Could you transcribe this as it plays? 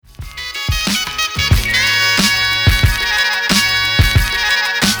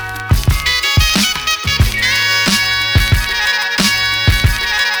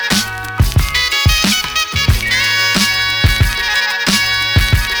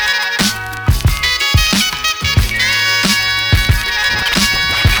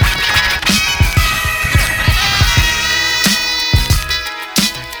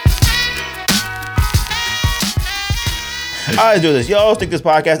I do this. Yo, Stick This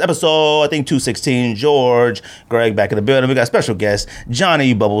Podcast, episode, I think, 216. George, Greg back in the building. We got special guest,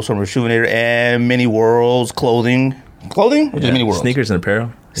 Johnny Bubbles from Reshoevn8r and Many Worlds Clothing. Clothing? Or just Many Worlds? Sneakers and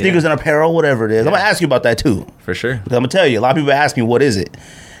apparel. Sneakers and apparel, whatever it is. I'm going to ask you about that, too. For sure. Because I'm going to tell you, a lot of people ask me, what is it?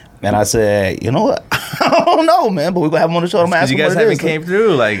 And I said, you know what? I don't know, man, but we're going to have him on the show. I'm going to ask him what it is. You guys haven't came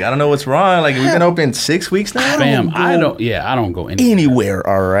through. Like, I don't know what's wrong. Like, we've been open 6 weeks now. Fam, I don't go anywhere,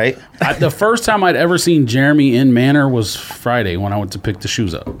 all right? The first time I'd ever seen Jeremy in Manor was Friday when I went to pick the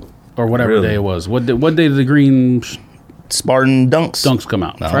shoes up. Or whatever day it was. What day did the green Spartan Dunks come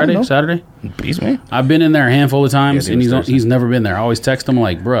out? Friday? Saturday? Peace, man. I've been in there a handful of times, Yeah, and he's never been there. I always text him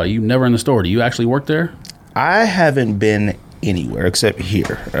like, bro, you never in the store. Do you actually work there? I haven't been anywhere except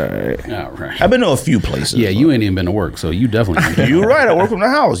here. All right. I've been to a few places. Yeah, you ain't even been to work, so you definitely. You're right. I work from the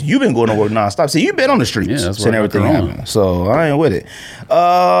house. You've been going to work nonstop. See, you've been on the streets. Yeah, that's seeing where everything I got happen. So I ain't with it.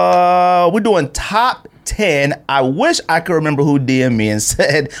 We're doing top 10. I wish I could remember who DM'd me and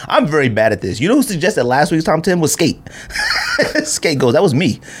said, I'm very bad at this. You know who suggested last week's top 10 was Skate. Skate goes, that was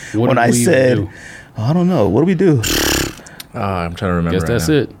me. When I said, I don't know. What do we do? I'm trying to remember. Guess that's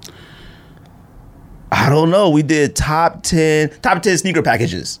it. I don't know. We did top 10 sneaker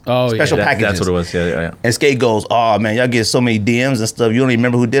packages. Oh, special yeah. packages. That's what it was. Yeah. And Skate goes, oh, man, y'all get so many DMs and stuff. You don't even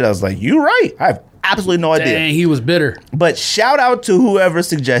remember who did it. I was like, you're right. I have absolutely no idea. Dang, he was bitter. But shout out to whoever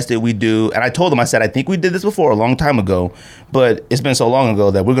suggested we do. And I told him, I said, I think we did this before a long time ago. But it's been so long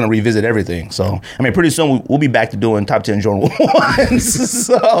ago that we're going to revisit everything. So, I mean, pretty soon we'll be back to doing top 10 Jordan 1s.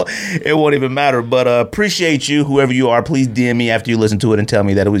 So it won't even matter. But appreciate you, whoever you are. Please DM me after you listen to it and tell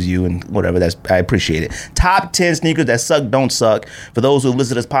me that it was you and whatever. I appreciate it. Top 10 sneakers that suck, don't suck. For those who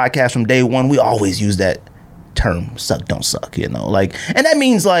listen to this podcast from day one, we always use that term, suck, don't suck, you know. Like, and that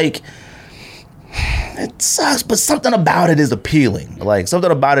means like, it sucks, but something about it is appealing. Like, something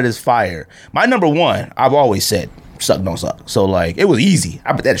about it is fire. My number one, I've always said, suck, don't suck. So, like, it was easy.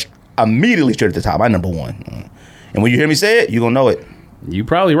 I put that immediately straight at the top. My number one. And when you hear me say it, you're going to know it. You're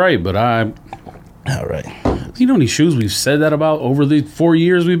probably right, but All right. You know how many shoes we've said that about over the 4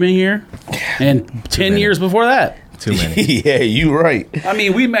 years we've been here? And 10 years before that? Too many. Yeah, you're right. I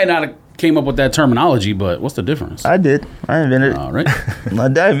mean, we may not have came up with that terminology, but what's the difference? I did. I invented it. All right. I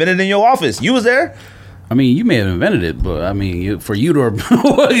invented it in your office. You was there. I mean, you may have invented it, but I mean, for you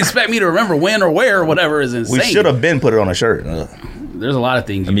to expect me to remember when or where or whatever is insane. We should have been put it on a shirt. There's a lot of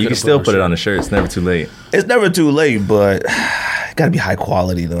things. I mean, you can still put it on a shirt. It's never too late. It's never too late, but it got to be high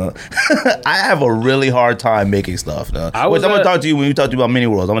quality, though. I have a really hard time making stuff, though. I'm going to talk to you when we talk to you about Many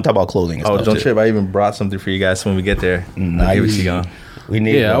Worlds. I'm going to talk about clothing and stuff. Don't trip. I even brought something for you guys when we get there. I'll give it to you on. We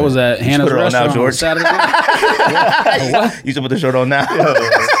need I was at Hannah's restaurant George. on Saturday. You should put the shirt on now.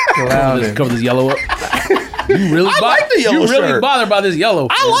 Cover this yellow up. You really like the yellow You're really shirt. bothered by this yellow.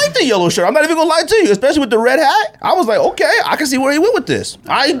 I like the yellow shirt. I'm not even going to lie to you, especially with the red hat. I was like, okay, I can see where he went with this.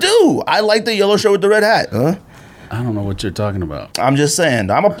 I do. I like the yellow shirt with the red hat. Huh? I don't know what you're talking about. I'm just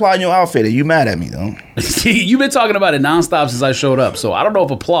saying. I'm applying your outfit. Are you mad at me, though? You've been talking about it nonstop since I showed up, so I don't know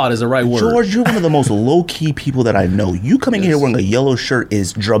if applaud is the right word. George, you're one of the most low-key people that I know. You coming here wearing a yellow shirt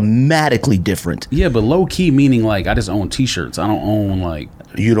is dramatically different. Yeah, but low-key meaning like I just own T-shirts. I don't own like...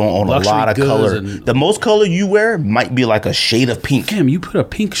 You don't own a lot of color. And, the most color you wear might be like a shade of pink. Damn, you put a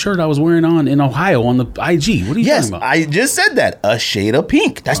pink shirt I was wearing on in Ohio on the IG. What are you talking about? I just said that. A shade of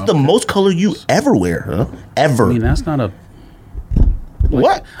pink. That's the most color you ever wear, huh? Ever. I mean, that's not a...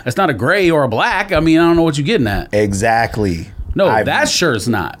 What? It's not a gray or a black. I mean, I don't know what you're getting at. Exactly. No, that shirt's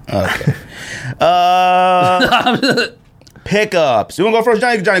not. Okay. Pickups. You want to go first,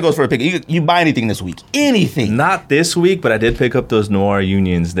 Johnny? Johnny goes for a pick. You buy anything this week? Anything? Not this week, but I did pick up those Noir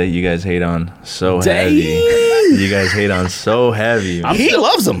Unions that you guys hate on so Dang. heavy. You guys hate on so heavy. He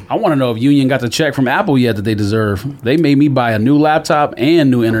loves them. I want to know if Union got the check from Apple yet that they deserve. They made me buy a new laptop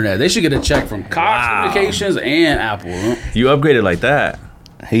and new internet. They should get a check from Cox Communications and Apple. You upgraded like that.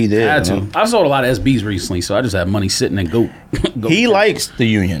 He did. I had to. I've sold a lot of SBs recently, so I just have money sitting and go. He likes the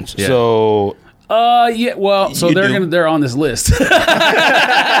unions. Yeah. So yeah. Well, so they're on this list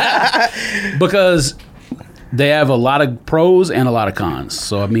because they have a lot of pros and a lot of cons.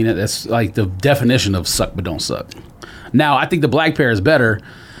 So I mean, that's like the definition of suck but don't suck. Now I think the black pair is better.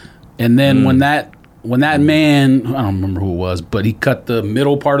 And then when that man, I don't remember who it was, but he cut the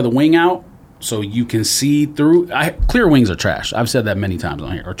middle part of the wing out. So you can see through. Clear wings are trash. I've said that many times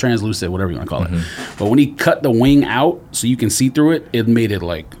on here, or translucent, whatever you want to call it. But when he cut the wing out so you can see through it, it made it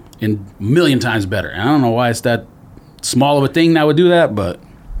like a million times better. And I don't know why it's that small of a thing that would do that, but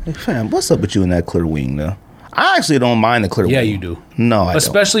hey, what's up with you in that clear wing, though? I actually don't mind the clear wing. yeah, you do. No, I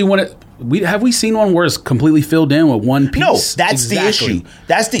especially when it have we seen one where it's completely filled in with one piece? No, that's the issue.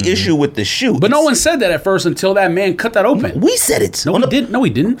 That's the issue with the shoe. But no one said that at first until that man cut that open. We said it. No, he didn't. No, he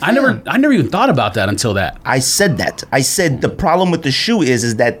didn't. I never even thought about that until that. I said that. I said the problem with the shoe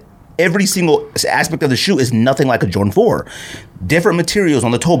is that every single aspect of the shoe is nothing like a Jordan 4. Different materials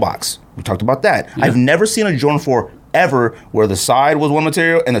on the toe box. We talked about that. Yeah. I've never seen a Jordan 4 ever where the side was one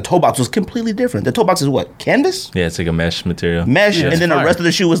material and the toe box was completely different. The toe box is what? Canvas? Yeah, it's like a mesh material. Mesh, Yeah, and it's then fire. the rest of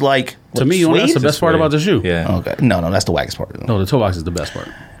the shoe was like, To me, suede? that's the best part about the shoe. Yeah. Okay. No, that's the wackest part. No, the toe box is the best part.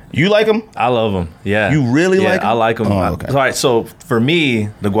 You like them? I love them. Yeah. You really yeah, like 'em? I like them. Oh, okay. All right. So for me,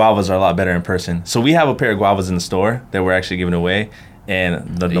 the guavas are a lot better in person. So we have a pair of guavas in the store that we're actually giving away,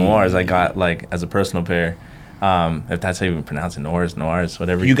 and the noirs I got like as a personal pair. If that's how you even pronounce it, noirs,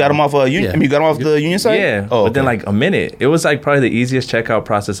 whatever. You got them off Union? Yeah. I mean, you got them off the Union site? Yeah. Oh, But then okay. like a minute, it was like probably the easiest checkout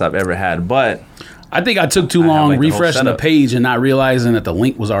process I've ever had. But I think I took too have, long like, the whole refreshing the setup. page and not realizing that the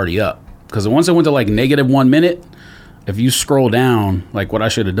link was already up. Because once it went to like -1 minute, if you scroll down, like what I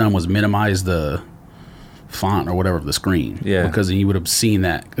should have done was minimize the font or whatever of the screen. Yeah. Because then you would have seen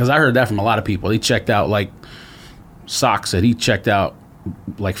that. Because I heard that from a lot of people. They checked out, like Sock said he checked out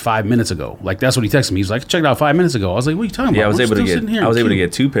like 5 minutes ago. Like that's what he texted me. He's like, checked out 5 minutes ago. I was like, what are you talking yeah, about? I was We're able to still sitting here get in queue.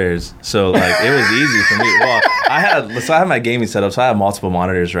 get 2 pairs. So like it was easy for me. Well, I had my gaming setup, so I have multiple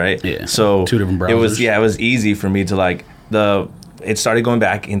monitors, right? Yeah. So 2 different It was browsers. easy for me to like it started going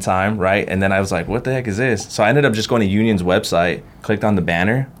back in time, right? And then I was like, what the heck is this? So I ended up just going to Union's website, clicked on the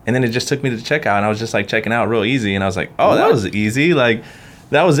banner, and then it just took me to the checkout, and I was just like checking out real easy, and I was like, oh, that was easy. Like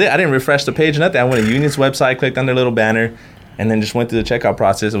that was it. I didn't refresh the page, nothing. I went to Union's website, clicked on their little banner, and then just went through the checkout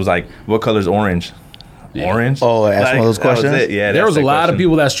process. It was like, what color's orange? Yeah. Orange? Oh, ask one of those that was questions? it. Yeah, There was a lot of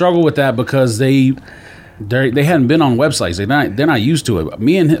people that struggle with that because they hadn't been on websites. They're not used to it.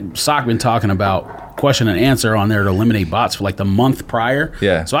 Me and Sock been talking about question and answer on there to eliminate bots for like the month prior.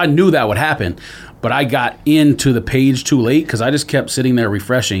 Yeah. So I knew that would happen, but I got into the page too late because I just kept sitting there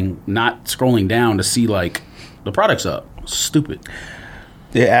refreshing, not scrolling down to see like the product's up. Stupid.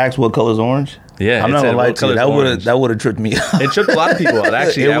 They asked what color's orange? Yeah, I'm it not said gonna lie what to you. color's That orange. would have tripped me up. It tripped a lot of people out.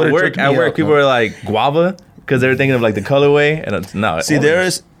 Actually, It at would've work, tripped me up, people man. were like guava because they were thinking of like the colorway. And it's, no, See,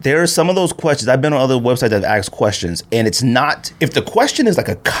 orange. there are some of those questions. I've been on other websites that have asked questions, and it's not, if the question is like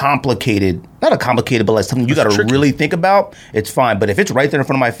not a complicated, but like something you got to tricky. really think about, it's fine. But if it's right there in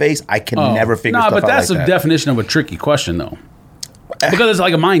front of my face, I can never figure Nah, stuff out but that's like the that. definition of a tricky question though. Because it's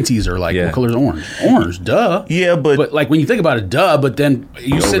like a mind teaser, like Yeah. what color's orange? Orange, duh. Yeah, but like when you think about it, duh. But then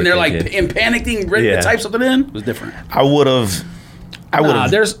you sitting there like overthink it. in panicking, ready Yeah. to type something in. It was different. I would have.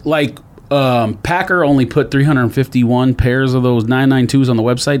 There's like Packer only put 351 pairs of those 992s on the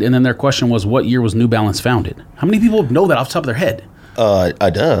website, and then their question was, "What year was New Balance founded?" How many people know that off the top of their head? Duh. I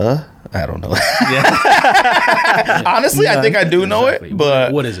don't know. Honestly, I think I do know Exactly. it,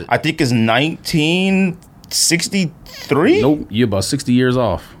 but What is it? I think it's 1963. Nope, you're about 60 years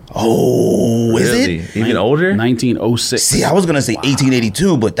off. Oh, is Really? it? Even older? 1906. See, I was gonna say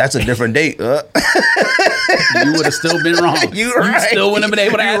 1882, but that's a different date. You would have still been wrong. You're right. still wouldn't have been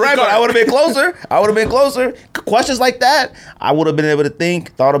able to You're ask right, the but I card. would have been closer. Questions like that, I would have been able to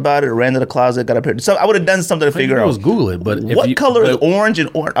think, thought about it, ran to the closet, got a pair. So I would have done something to figure It out. was Google it, but if What you, color is but orange and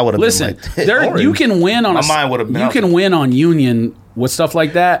orange? I would have Listen, been like, you can win on My mind would have been you out. can win on Union with stuff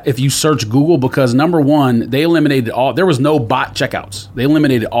like that if you search Google, because number one, they eliminated all. There was no bot checkouts. They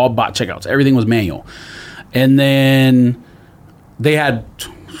eliminated all bot checkouts. Everything was manual, and then they had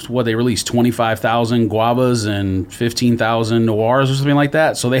they released 25,000 guavas and 15,000 noirs or something like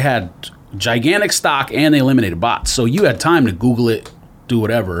that. So they had gigantic stock and they eliminated bots. So you had time to Google it, do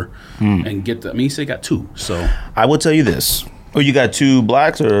whatever, and get the. I mean, you said you got 2. So I will tell you this. Oh, you got 2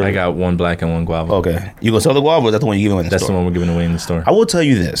 blacks, or I got 1 black and 1 guava. okay? You gonna sell the guava? Or that's the one you give away in the That's store? the one we're giving away in the store. I will tell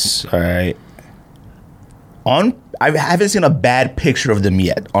you this. All right. I haven't seen a bad picture of them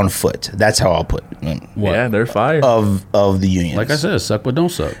yet on foot. That's how I'll put it. Yeah, they're fire. of the unions. like I said, suck but don't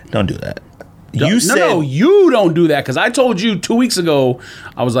suck. Don't do that. No, You said you don't do that, because I told you 2 weeks ago.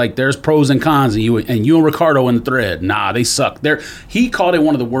 I was like, "There's pros and cons," and you and Ricardo in the thread. Nah, they suck. He called it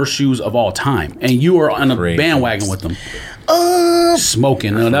one of the worst shoes of all time, and you were on a Crazy. bandwagon with them.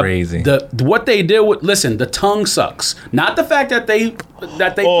 Smoking. Crazy. What they did with the tongue sucks. Not the fact that they Oh,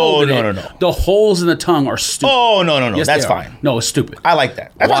 folded no, it. no. The holes in the tongue are stupid. Oh no, Yes, that's they are. fine. No, it's stupid. I like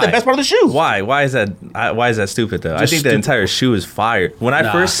that. That's not the Why? best part of the shoe. Why? Why is that? Why is that stupid though? I Just think the stupid. entire shoe is fire. When I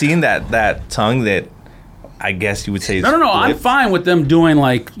Nah. first seen that tongue, that I guess you would say. Is No. I'm flipped, fine with them doing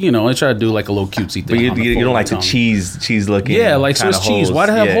they try to do like a little cutesy thing. But you on the don't fold like of the tongue. cheese looking. Yeah, like kinda Swiss cheese. holes. Why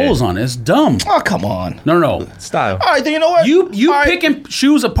do they have Yeah. holes on it? It's dumb. Oh, come on. No. Style. All right, then you know what? You All right. picking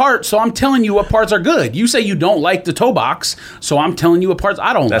shoes apart, so I'm telling you what parts are good. You say you don't like the toe box, so I'm telling you what parts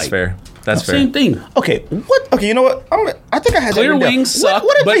I don't That's like. fair. That's fair. Same thing. Okay, what? Okay, you know what? I think I had Clear that written down. wings suck,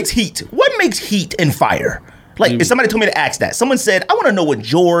 What but- makes heat? What makes heat and fire? Like, if somebody told me to ask that, someone said, "I want to know what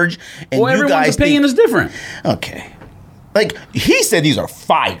George and Well, you everyone's guys opinion think." is different. Okay, like he said, these are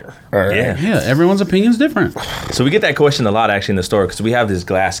fire. All right. Yeah. Yeah, everyone's opinion is different. So we get that question a lot actually in the store because we have this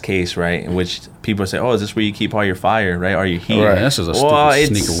glass case, right, in which people say, "Oh, is this where you keep all your fire, right? Or your heat?" Right. That's just a Well,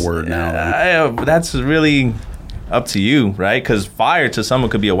 stupid it's- sneaker word now. That's really up to you, right? Because fire to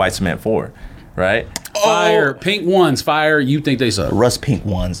someone could be a white cement 4, right? Fire, pink ones, fire. You think they suck? Rust pink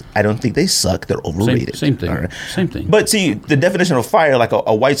ones, I don't think they suck. They're overrated. Same thing. All right. Same thing. But see, the definition of fire, like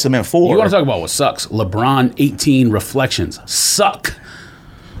a white cement 4. You want to talk about what sucks? LeBron 18 reflections suck.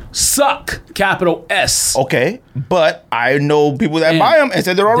 Suck. Capital S. Okay, but I know people that buy them and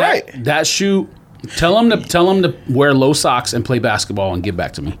said they're all right. That shoe. Tell them to wear low socks and play basketball and get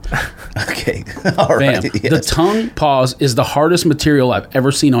back to me. Okay, all right. Bam. Yes. The tongue pause is the hardest material I've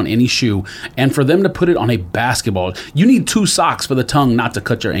ever seen on any shoe, and for them to put it on a basketball, you need 2 socks for the tongue not to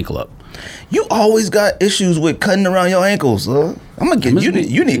cut your ankle up. You always got issues with cutting around your ankles. I'm gonna get you.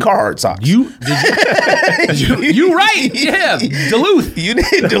 You need Carhartt socks. You right? Yeah, Duluth. You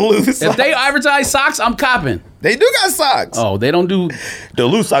need Duluth socks. If they advertise socks, I'm copping. They do got socks. Oh, they don't do.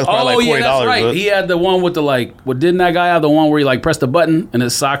 Duluth socks probably like $40. Yeah, that's right. But- He had the one with the what didn't that guy have the one where he like pressed a button and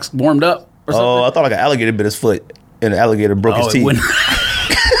his socks warmed up or something? Oh, I thought like an alligator bit his foot and an alligator broke his it teeth. wouldn't-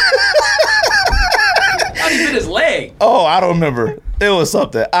 How did he bit his leg? Oh, I don't remember. It was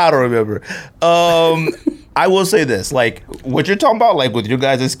something. I don't remember. I will say this. Like, what you're talking about, like with your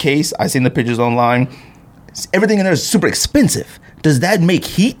guys' case, I seen the pictures online. Everything in there is super expensive. Does that make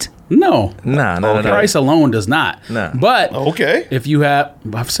heat? No. No. Price alone does not. No. But Okay. if you have,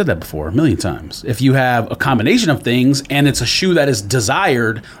 I've said that before a million times. If you have a combination of things and it's a shoe that is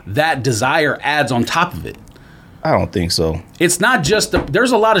desired, that desire adds on top of it. I don't think so. It's not just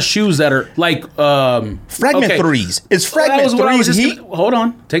there's a lot of shoes that are like Fragment okay. threes. Is Well, that Fragment was what I was threes just heat? hold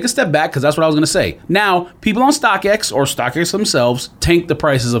on. Take a step back because that's what I was going to say. Now, people on StockX or StockX themselves tank the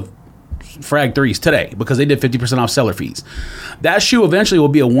prices of Frag 3s today because they did 50% off seller fees. That shoe eventually will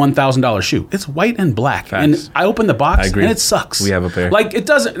be a $1,000 shoe. It's white and black. Facts. And I opened the box I agree. and it sucks. We have a pair. Like it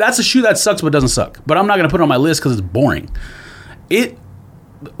doesn't, that's a shoe that sucks but doesn't suck. But I'm not going to put it on my list because it's boring.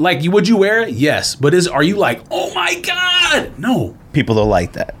 Would you wear it? Yes. But are you like, oh my God? No. People don't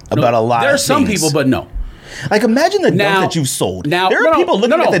like that about a lot There's of some things. people, but no. Like, imagine the Now- dunk that you've sold. now- there are no, people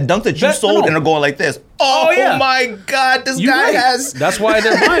looking no, at the dunk that you sold and are going like this. Oh, yeah. my God, this You're guy right. has... That's why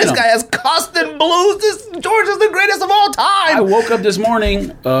they're buying This them. guy has Costin Blues. This George is the greatest of all time. I woke up this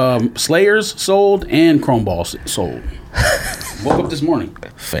morning, Slayers sold and Chrome Balls sold. Woke up this morning.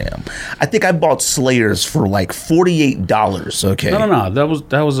 Fam. I think I bought Slayers for like $48, okay? No. That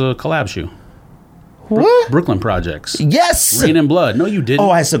was a collab shoe. What? Brooklyn Projects. Yes! Rain and Blood. No, you didn't. Oh,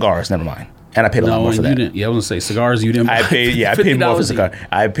 I had cigars. Never mind. And I paid a lot no, more and for you that. didn't. Yeah, I was gonna say cigars. You didn't. I paid, I paid more for $50 cigar.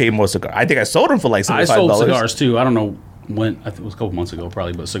 I paid more cigar. I think I sold them for like $75. I sold cigars too. I don't know when. I think it was a couple months ago,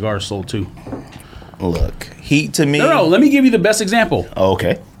 probably. But cigars sold too. Look, heat to me. No. Let me give you the best example. Oh,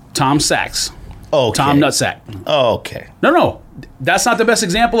 okay. Tom Sachs. Okay. Tom Nutsack. Okay. No. That's not the best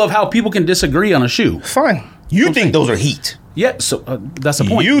example of how people can disagree on a shoe. Fine. You think those are heat? Yeah. So that's the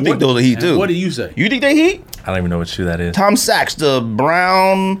point. You think those are heat and too? What do you say? You think they heat? I don't even know what shoe that is. Tom Sachs, the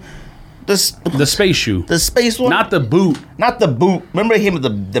brown, The space shoe. the space one, Not the boot. not the boot. Remember him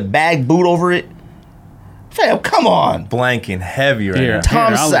with the bag boot over it? Fam, come on. Blanking heavy right Here. now.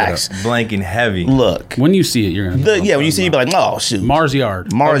 Tom I'll look it Sachs. Blanking heavy. Look, When you see it, you're gonna. when you see, it, you be like, oh shoot, Mars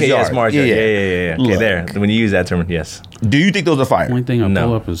Yard. Mars Okay, Yard. yes, Mars Yard. Yeah. Okay, Look. there. When you use that term, yes. Do you think those are fire? Only thing I No.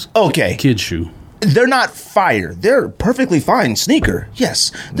 pull up is Okay. kid shoe. They're not fire. They're perfectly fine sneaker.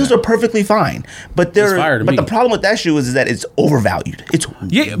 Yes, those are perfectly fine. But they're fire to but me. the problem with that shoe is that it's overvalued. It's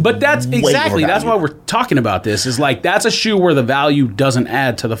Yeah, but that's way exactly that's why overvalued. we're talking about this. Is like that's a shoe where the value doesn't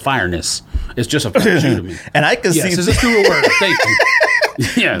add to the fireness. It's just a fire shoe to me. And I can Yes, see, it's a true word. Thank you.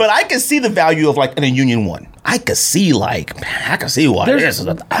 Yeah, but I can see the value of like in a Union One. I can see why. there's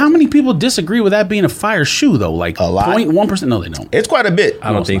how many people disagree with that being a fire shoe though? Like A lot. 0.1%. No, they don't. It's quite a bit.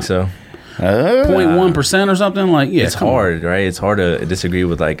 I don't think so. 0.1% or something. Like yeah, It's come on. hard, right? It's hard to disagree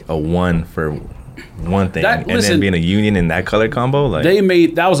with like a 1 for one thing, and listen, then being a union in that color combo. Like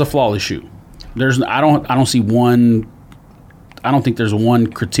That was a flawless shoe. I don't see one. I don't think there's one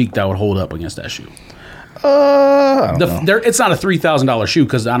critique that would hold up against that shoe. I don't know. It's not a $3,000 shoe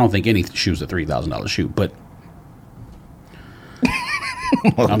because I don't think any shoe's a $3,000 shoe. But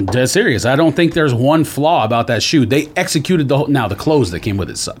I'm dead serious. I don't think there's one flaw about that shoe. They executed the clothes that came with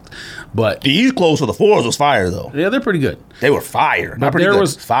it sucked, but These clothes for the fours was fire though. yeah, they're pretty good. They were fire. Not pretty there good.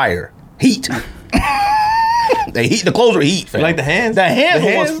 was- Fire. Heat. The clothes were heat, fam. Like the hands? The hands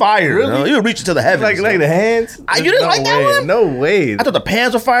The was hands? fire. Really? You were reaching to the heavens. Like the hands? You didn't like that way. one? No way. I thought the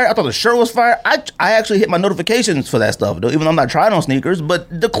pants were fire. I thought the shirt was fire. I actually hit my notifications for that stuff, though, even though I'm not trying on sneakers.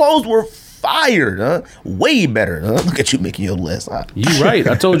 But the clothes were fire, huh? Way better. Huh? Look at you making your list. Huh? You right.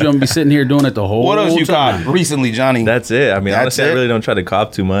 I told you I'm gonna be sitting here doing it the whole What else you time. got recently, Johnny? That's it. I mean, That's honestly, it? I really don't try to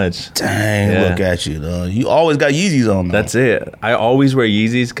cop too much. Dang, Yeah. look at you, though. You always got Yeezys on, though. That's it. I always wear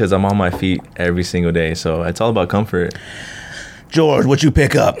Yeezys because I'm on my feet every single day. So it's all about comfort. George, what you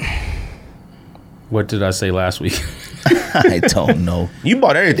pick up? What did I say last week? I don't know. You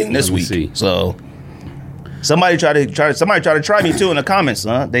bought everything this Let me week, see. so somebody tried to try me too in the comments.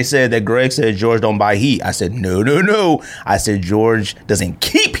 Huh? They said that Greg said George don't buy heat. I said no. I said George doesn't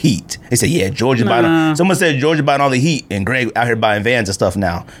keep heat. They said yeah, George is buying. Someone said George is buying all the heat, and Greg out here buying Vans and stuff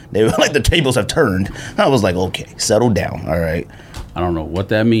now. They were like the tables have turned. I was like, okay, settle down, all right. I don't know what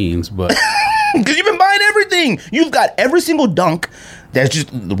that means, but Because you've been buying everything. You've got every single dunk that's just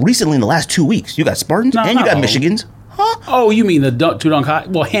recently in the last 2 weeks. You got Spartans and you got No. Michigans. Huh? oh, you mean the two dunk high?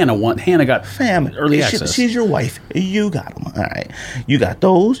 Well, Hannah got Fam, early access. she's your wife. You got them. All right. You got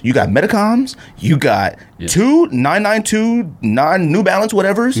those. You got Metacoms. You got two 992 New Balance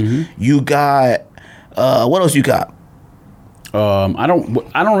whatevers. Mm-hmm. You got what else you got? I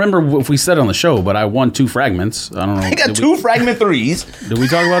don't remember if we said it on the show, but I won 2 fragments. I don't know. I got Did two fragment threes. Did we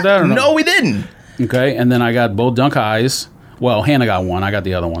talk about that or no? No, we didn't. Okay, and then I got both dunk highs. Well, Hannah got one. I got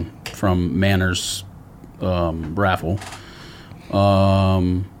the other one from Manners raffle.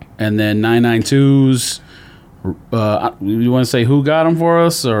 And then 992s. You want to say who got them for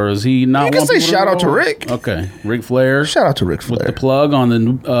us, or is he not? You can want say people shout out to know? Rick. Okay, Ric Flair. Shout out to Ric Flair. With the plug on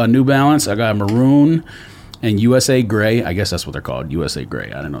the New Balance. I got maroon and USA Gray. I guess that's what they're called, USA Gray.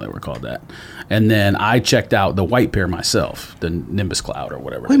 I didn't know they were called that. And then I checked out the white pair myself, the Nimbus Cloud or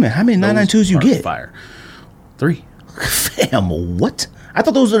whatever. Wait a minute, how many 992s you are get? Fire. 3. Fam, what? I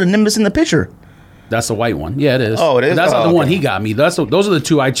thought those were the Nimbus in the picture. That's the white one. Yeah, it is. Oh, it is? That's not Oh, the one okay. he got me. Those are the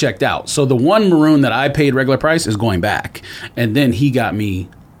 2 I checked out. So the one maroon that I paid regular price is going back, and then he got me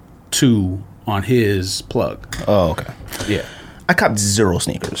 2 on his plug. Oh, okay. Yeah. I copped 0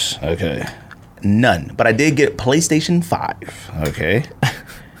 sneakers. Okay. None. But I did get PlayStation 5. Okay.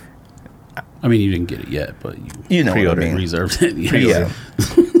 I mean, you didn't get it yet, but You know what I Pre-ordered. mean. reserved it. Yeah.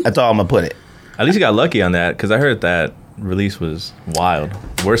 That's all I'm going to put it. At least you got lucky on that because I heard that release was wild.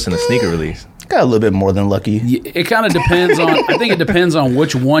 Worse than a sneaker release. Got a little bit more than lucky. It kind of depends on. I think it depends on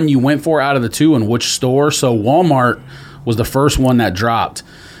which one you went for out of the 2 and which store. So Walmart was the first one that dropped,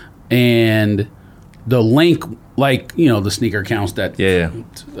 and the link, like the sneaker accounts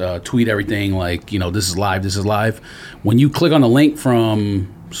that tweet everything, like this is live. When you click on the link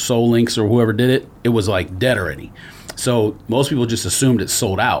from Soul Links or whoever did it, it was like dead already. So most people just assumed it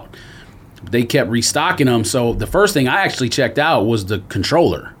sold out. They kept restocking them. So the first thing I actually checked out was the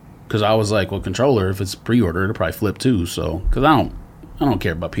controller. Because I was like, well, controller, if it's pre-order, it'll probably flip too. So, because I don't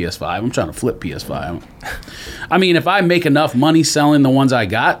care about PS5. I'm trying to flip PS5. I mean, if I make enough money selling the ones I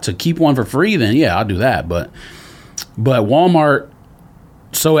got to keep one for free, then yeah, I'll do that. But Walmart.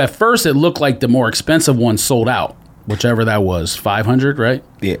 So at first, it looked like the more expensive one sold out, whichever that was, 500, right?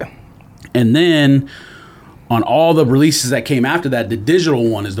 Yeah. And then on all the releases that came after that, the digital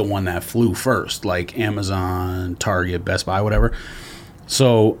one is the one that flew first, like Amazon, Target, Best Buy, whatever.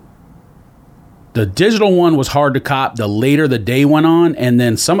 So the digital one was hard to cop the later the day went on, and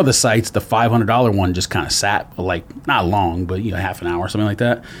then some of the sites, the $500 one just kind of sat, like, not long, but half an hour, something like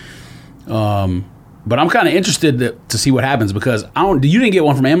that. But I'm kind of interested to see what happens because you didn't get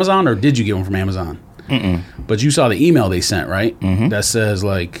one from Amazon, or did you get one from Amazon? Mm-mm. But you saw the email they sent, right? Mm-hmm. That says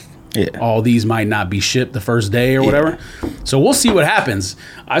like, all these might not be shipped the first day or whatever. So we'll see what happens.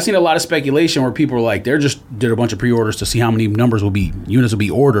 I've seen a lot of speculation where people are like, they just did a bunch of pre-orders to see how many units will be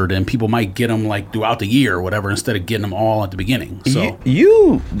ordered, and people might get them like throughout the year or whatever instead of getting them all at the beginning. So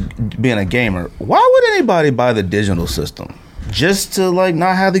You being a gamer, why would anybody buy the digital system? Just to like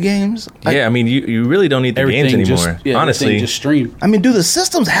not have the games? I mean, you really don't need the games anymore. Honestly, just stream. I mean, do the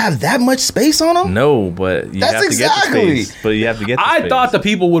systems have that much space on them? no, but you have to get the space. But you have to get the I space. thought the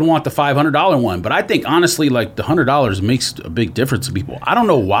people would want the $500 one, but I think honestly, like the $100 makes a big difference to people. I don't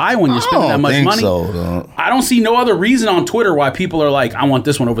know why when you're spending that much money. So, I don't see no other reason on Twitter why people are like, I want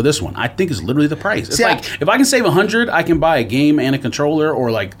this one over this one. I think it's literally the price. It's if I can save $100, I can buy a game and a controller,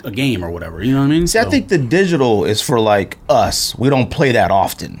 or like a game or whatever. You know what I mean? I think the digital is for like us. We don't play that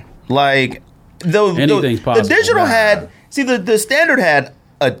often. Like Anything's possible. The digital had the standard had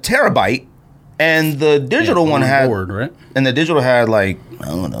a terabyte, And the digital one had, board, right? and the digital had like, I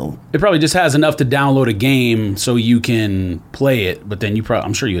don't know. It probably just has enough to download a game so you can play it, but then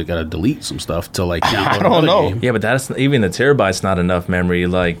I'm sure you got to delete some stuff to like download I don't another know. game. Yeah, but that's even the terabyte's not enough memory.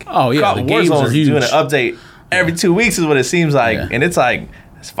 Like, Oh, yeah, the games are huge. doing an update every 2 weeks is what it seems like, Yeah. and it's like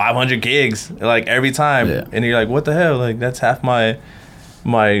it's 500 gigs like every time, Yeah. and you're like, what the hell? Like that's half my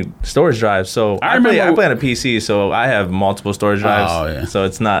storage drive. So I play on a PC, so I have multiple storage drives. Oh, yeah. So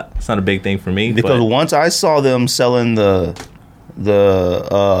it's not a big thing for me. Because but once I saw them selling the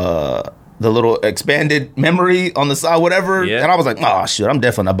little expanded memory on the side, whatever, Yeah. and I was like, oh shit, I'm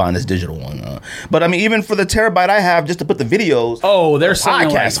definitely not buying this digital one. But I mean, even for the terabyte I have, just to put the videos. Oh, they're selling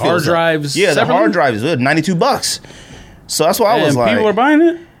like podcast hard fills up. drives. Yeah, the separately? hard drive is good, $92. So that's why I was And like, people are buying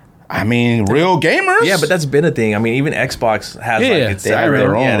it. I mean, real gamers. yeah, but that's been a thing. I mean, even Xbox has Yeah, like its they have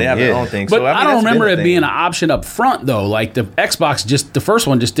their yeah, own, they have yeah. their own thing. But So, I don't that's been remember a it thing. being an option up front though. Like the Xbox, the first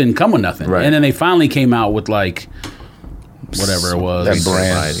one just didn't come with nothing, Right. and then they finally came out with like whatever it was. that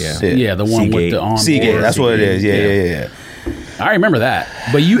brand. Yeah. Yeah, the one with Seagate. the onboard. Seagate, that's what it is. Yeah. I remember that.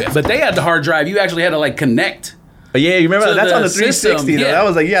 But they had the hard drive. You actually had to like connect. But yeah, you remember to that's the on the 360 system, though. yeah. That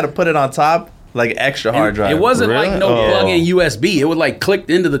was like you had to put it on top, like extra hard drive. It wasn't Really? like no Oh. plug-in USB. It would like click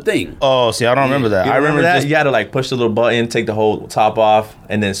into the thing. Oh, see, I don't remember that. You I remember that just you had to like push the little button, take the whole top off,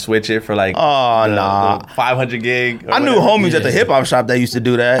 and then switch it for like Oh, nah. the 500 gig. or I knew whatever. homies at the hip hop shop that used to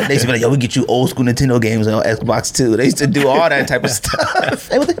do that. They used to be like, "Yo, we get you old school Nintendo games on Xbox too." They used to do all that type of stuff.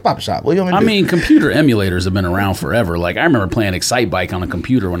 Hey, what the hip hop shop? What do you want me to I do? mean, computer emulators have been around forever. Like I remember playing Excitebike on a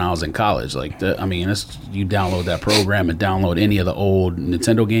computer when I was in college. Like, you download that program and download any of the old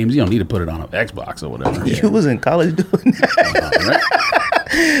Nintendo games. You don't need to put it on an Xbox or whatever. You was in college doing that.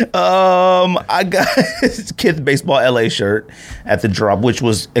 Right? I got this Kids Baseball LA shirt at the drop, which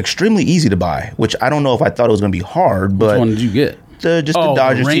was extremely easy to buy. Which I don't know if I thought it was going to be hard, but Which one did you get? the Oh, the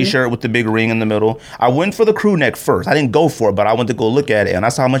Dodgers ring? T-shirt with the big ring in the middle. I went for the crew neck first. I didn't go for it, but I went to go look at it, and I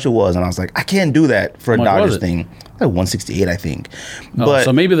saw how much it was, and I was like, I can't do that for a How much was Dodgers it? thing. Like 168, I think. Oh, But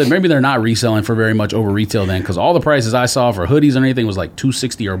so maybe they're not reselling for very much over retail then, because all the prices I saw for hoodies and anything was like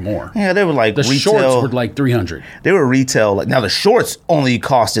 $260 or more. yeah, they were like The retail. shorts were like $300. They were retail. Like now, the shorts only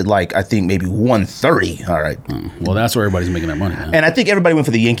costed like I think maybe 130. All right. Well, that's where everybody's making their money. Man. And I think everybody went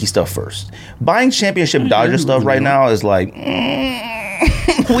for the Yankee stuff first. Buying championship Dodger stuff right now is like,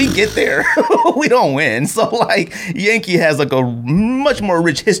 we get there, we don't win. So like, Yankee has like a much more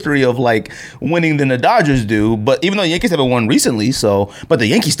rich history of like winning than the Dodgers do. But even though Yankees haven't won recently, but the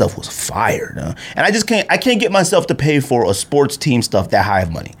Yankee stuff was fire, and I can't get myself to pay for a sports team stuff that high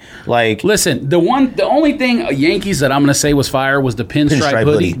of money. Like, Listen, the only thing Yankees that I'm going to say was fire was the pinstripe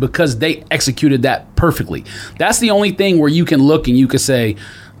hoodie, because they executed that perfectly. That's the only thing where you can look and you could say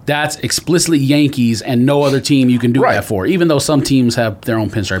that's explicitly Yankees and no other team you can do Right. that for, even though some teams have their own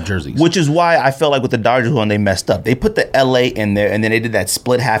pinstripe jerseys. which is why I felt like with the Dodgers one, they messed up. They put the LA in there, and then they did that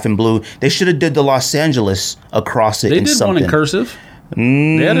split half in blue. They should have did the Los Angeles across it. They in did something. one in cursive.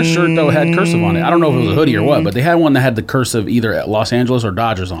 They had a shirt that had cursive on it. I don't know if it was a hoodie or what, but they had one that had the cursive either Los Angeles or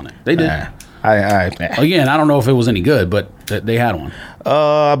Dodgers on it. They did. Again, I don't know if it was any good, but they had one.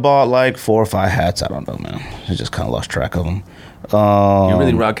 I bought like 4 or 5 hats. I don't know, man. I just kind of lost track of them. You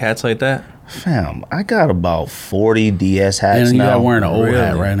really rock hats like that? Fam, I got about 40 DS hats And you now. got wearing an old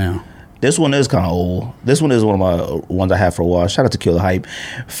hat Really? right now. This one is kind of old. This one is one of my ones I had for a while. Shout out to Kill the Hype.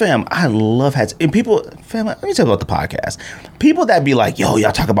 Fam, I love hats. And people, fam, let me tell you about the podcast. People that be like, yo,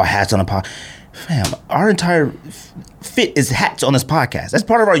 y'all talk about hats on the podcast. Fam, our entire fit is hats on this podcast. That's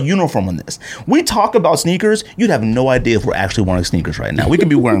part of our uniform on this. We talk about sneakers. You'd have no idea if we're actually wearing sneakers right now. We could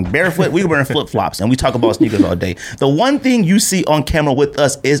be wearing barefoot. We could be wearing flip-flops. And we talk about sneakers all day. The one thing you see on camera with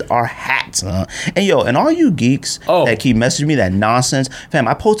us is our hats. And yo, and all you geeks that keep messaging me that nonsense. Fam,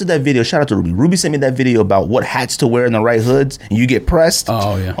 I posted that video. Shout out to Ruby. Ruby sent me that video about what hats to wear in the right hoods. And you get pressed.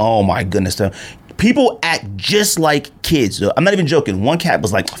 Oh, yeah. Oh, my goodness. People act just like kids. I'm not even joking. One cat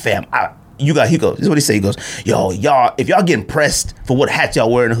was like, fam, he goes, this is what he said. He goes, yo, y'all, if y'all getting pressed for what hats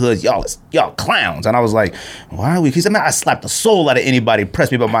y'all wear in the hoods, y'all clowns. And I was like, why are we? He said, man, I slapped the soul out of anybody who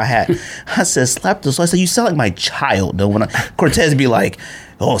pressed me about my hat. I said, slap the soul. I said, you sound like my child. Though when Cortez be like,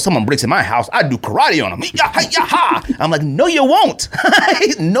 oh, someone breaks in my house, I do karate on them. I'm like, no, you won't.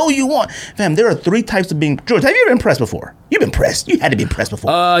 No, you won't. Fam, there are 3 types of being. George, have you ever been pressed before? You've been pressed. You had to be pressed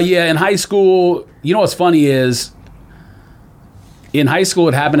before. Yeah, in high school, you know what's funny is, in high school,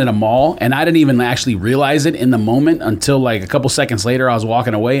 it happened at a mall, and I didn't even actually realize it in the moment until like a couple seconds later. I was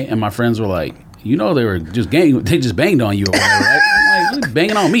walking away, and my friends were like, "You know, they just banged on you over there, right?" I'm Like,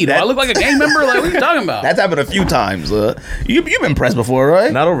 banging on me. Do I look like a gang member? Like, what are you talking about? That's happened a few times. You've been pressed before,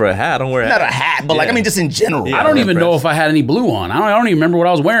 right? Not over a hat. I don't wear a hat. Not a hat, but like, I mean, just in general. Yeah. I don't even know if I had any blue on. I don't even remember what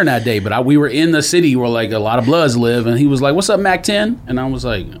I was wearing that day. But we were in the city where like a lot of Bloods live, and he was like, "What's up, Mac 10?" And I was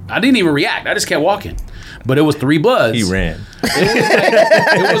like, I didn't even react. I just kept walking. But it was 3 Bloods. He ran.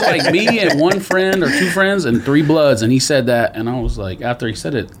 It was like me and 1 friend or 2 friends and 3 Bloods, and he said that, and I was like, after he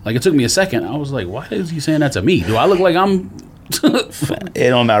said it, like it took me a second. I was like, why is he saying that to me? Do I look like I'm? It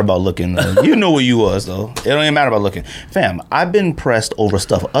don't matter about looking. You know what you was though. It don't even matter about looking. Fam, I've been pressed over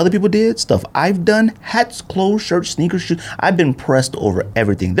stuff other people did, stuff I've done, hats, clothes, shirts, sneakers, shoes. I've been pressed over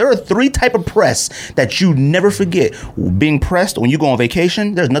everything. There are 3 type of press that you never forget. Being pressed when you go on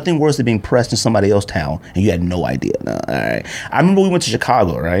vacation, there's nothing worse than being pressed in somebody else's town and you had no idea. No, all right. I remember we went to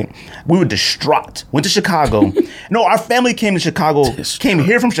Chicago, right? We were distraught. Went to Chicago. No, our family came to Chicago, came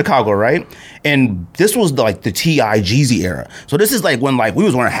here from Chicago, right? And this was like the T.I. Jeezy era. So this is like when like we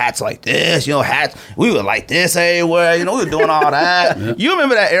was wearing hats like this, you know, hats. We were like this everywhere, you know, we were doing all that. Yeah. You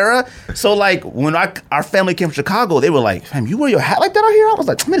remember that era? So like when our family came from Chicago, they were like, fam, you wear your hat like that out here? I was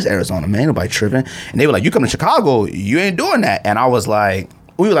like, man, it's Arizona, man. Nobody tripping. And they were like, you come to Chicago, you ain't doing that. And I was like,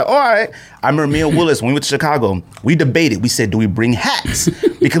 we were like, all right. I remember me and Willis, when we went to Chicago, we debated. We said, do we bring hats?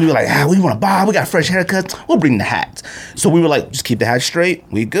 Because we were like, we want to buy. We got fresh haircuts. We'll bring the hats. So we were like, just keep the hat straight.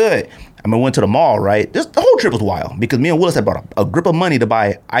 We good. I mean, we went to the mall, right? The whole trip was wild because me and Willis had brought a grip of money to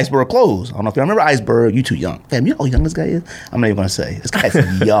buy Iceberg clothes. I don't know if you remember Iceberg. You too young. Fam, you know how young this guy is? I'm not even going to say. This guy's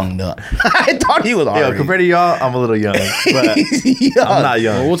young, though. I thought he was already. Yeah, compared to y'all, I'm a little young. But I'm not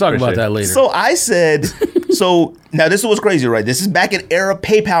young. Well, we'll talk about that later. So I said, now this is what's crazy, right? This is back in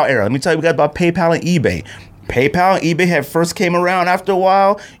PayPal era. Let me tell you about PayPal and eBay. PayPal and eBay had first came around after a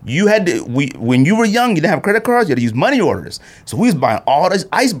while. You had to, when you were young, you didn't have credit cards, you had to use money orders. So we was buying all this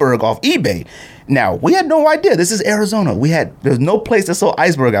Iceberg off eBay. Now, we had no idea. This is Arizona. There's no place that sold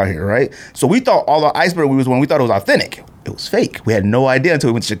Iceberg out here, right? So we thought all the Iceberg we thought it was authentic. It was fake. We had no idea until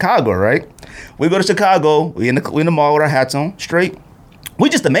we went to Chicago, right? We go to Chicago, we in the mall with our hats on, straight. We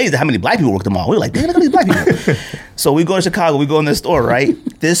just amazed at how many black people work the mall. We were like, damn, look at these black people. So we go to Chicago, we go in this store, right?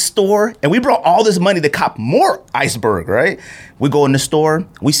 This store, and we brought all this money to cop more Iceberg, right? We go in the store,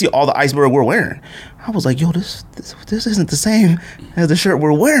 we see all the Iceberg we're wearing. I was like, yo, this isn't the same as the shirt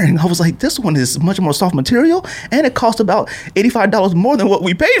we're wearing. I was like, this one is much more soft material, and it cost about $85 more than what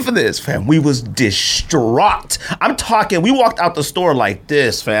we paid for this, fam. We was distraught. I'm talking, we walked out the store like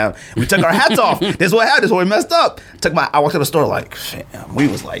this, fam. We took our hats off. This is what happened. This is what we messed up. I walked out the store like, fam, we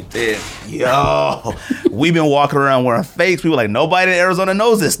was like this. Yo, we've been walking around wearing fakes. We were like, nobody in Arizona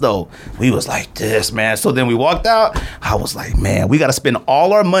knows this, though. We was like this, man. So then we walked out. I was like, man, we got to spend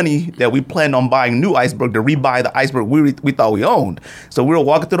all our money that we planned on buying new Iceberg to rebuy the Iceberg we thought we owned. So we were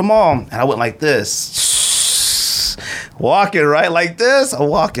walking through the mall, and I went like this. Walking, right? Like this. I'm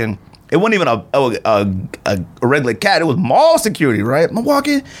walking. It wasn't even a regular cat. It was mall security, right? I'm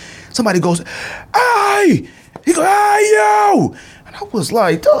walking. Somebody goes, hey! He goes, hey, yo! And I was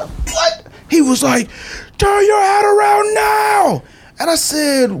like, what? He was like, turn your head around now! And I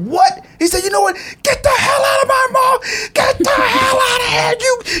said, what? He said, you know what? Get the hell out of my mall! Get the hell out of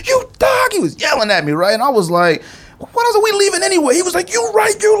here, you dog! He was yelling at me, right? And I was like, what else are we leaving anyway? He was like, you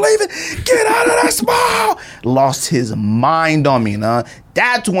right, you leaving? Get out of that mall! Lost his mind on me, nah.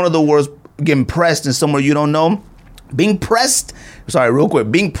 That's one of the worst, getting pressed in somewhere you don't know. Being pressed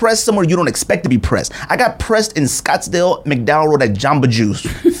somewhere you don't expect to be pressed. I got pressed in Scottsdale, McDowell Road at Jamba Juice.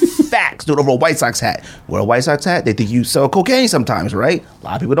 Facts, dude, over a White Sox hat. Wear a White Sox hat, they think you sell cocaine sometimes, right? A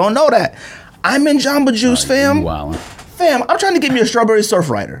lot of people don't know that. I'm in Jamba Juice, fam. Fam, I'm trying to get me a strawberry surf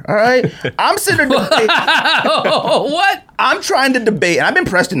rider, all right? I'm sitting there debating. What? I'm trying to debate, and I've been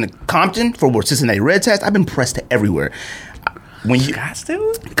pressed in Compton for Cincinnati Reds hats. I've been pressed to everywhere.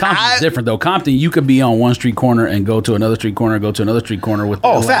 Compton's different though. Compton, you could be on one street corner and go to another street corner, with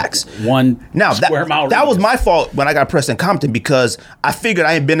facts. One square mile. That was my fault when I got pressed in Compton because I figured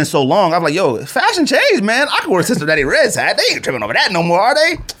I ain't been in so long. I was like, yo, fashion changed, man. I can wear a Cincinnati Reds hat. They ain't tripping over that no more, are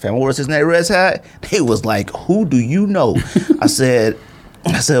they? Fam, I wore a Cincinnati Reds hat. They was like, who do you know? I said,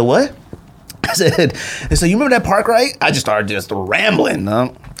 what? I said, you remember that park, right? I just started rambling.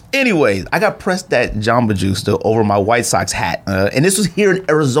 Anyways, I got pressed at Jamba Juice over my White Sox hat. And this was here in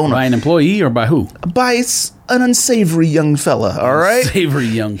Arizona. By an employee or by who? By an unsavory young fella, all right? Unsavory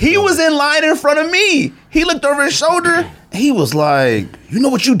young fella. He was in line in front of me. He looked over his shoulder. He was like, you know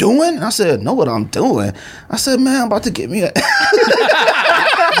what you doing? And I said, know what I'm doing? I said, man, I'm about to get me a...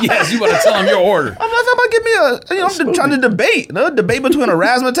 Yes, you better tell him your order. I'm like, somebody give me I'm trying to debate. Debate between a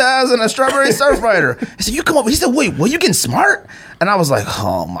razzmatazz and a strawberry surfrider. He said, you come over. He said, wait, you getting smart? And I was like,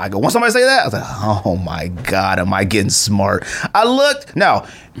 oh my God. When somebody say that, I was like, oh my God, am I getting smart? I looked. Now,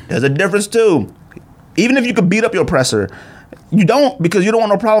 there's a difference too. Even if you could beat up your oppressor, you don't, because you don't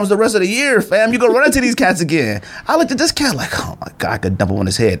want no problems the rest of the year, fam. You go run into these cats again. I looked at this cat like, oh my God, I could dump him on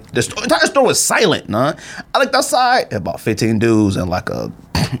his head. The entire store was silent, huh? I looked outside, about 15 dudes and like a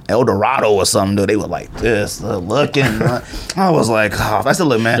El Dorado or something, dude. They were like this, looking. I was like, oh, I said,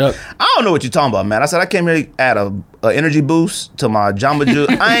 look, man, I don't know what you're talking about, man. I said, I came here to add a energy boost to my Jamba Juice.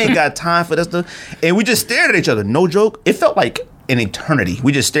 I ain't got time for this stuff. And we just stared at each other. No joke. It felt like an eternity.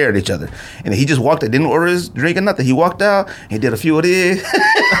 We just stared at each other. And he just walked out, didn't order his drink or nothing. He walked out, he did a few of these,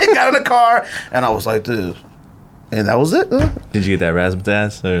 got in the car, and I was like, dude. And that was it. Did you get that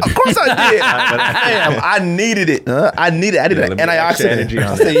razzmatazz? Of course I did. Fam, I needed it. I needed it. Antioxidant.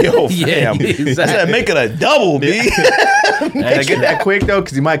 I said, yo, fam. I said, make it a double, B. I get that quick though,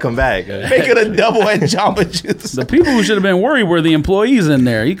 because you might come back. Make it a double and Jamba Juice. The people who should have been worried were the employees in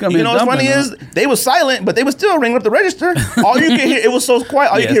there. You know what's funny is they were silent, but they were still ringing up the register. All you can hear, it was so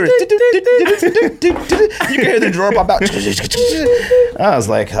quiet. All you can hear is you can hear the drawer pop out. I was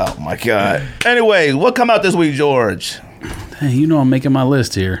like, oh my God. Anyway, what come out this week, George? Hey, you know I'm making my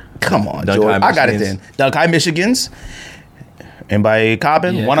list here. Come on, George. I got it then. Duck High Michigans. Anybody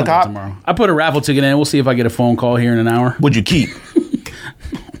copping? Yeah, Want to cop? tomorrow. I put a raffle ticket in. We'll see if I get a phone call here in an hour. Would you keep?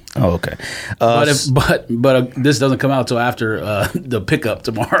 Oh, okay. But this doesn't come out till after the pickup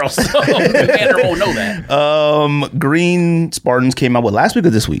tomorrow, so Andrew won't know that. Green Spartans came out last week or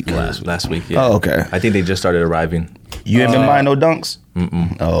this week? Last week, yeah. Oh, okay. I think they just started arriving. You haven't been buying no dunks?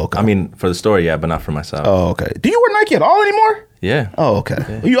 Mm-mm. Oh, okay. I mean, for the store, yeah, but not for myself. Oh, okay. Do you wear Nike at all anymore? Yeah. Oh, okay.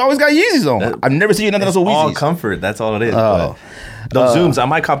 Yeah. You always got Yeezys on. I've never seen you nothing else with Yeezys. All comfort. That's all it is. Oh. Those Zooms, I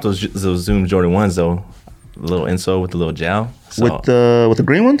might cop those Zoom Jordan 1s, though. The little insole with the little gel. So with the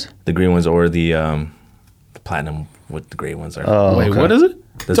green ones? The green ones or the platinum with the gray ones. Wait, what is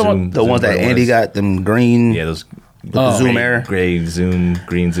it? The ones that Andy got, them green. Yeah, those the Zoom Air. Gray Zoom,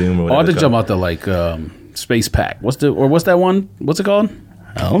 green Zoom, or whatever. I think talking about the like space pack. What's that one? What's it called?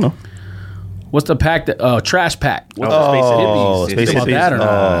 I don't know. What's the pack that trash pack? What's Space Hippie. That or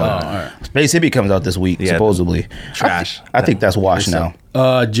not? All right. Space Hippie comes out this week, supposedly. Trash. I think that's washed now.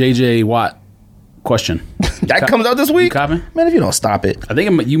 JJ Watt question. That comes out this week? You copying? Man, if you don't stop it. I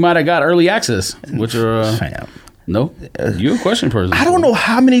think you might have got early access, which are no. You're a question person. I don't know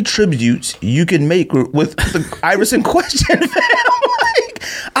how many tributes you can make with the Iverson question. Like,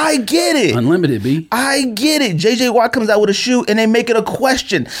 I get it. Unlimited, B. I get it. JJ Watt comes out with a shoe and they make it a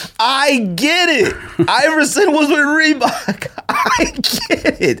question. I get it. Iverson was with Reebok. I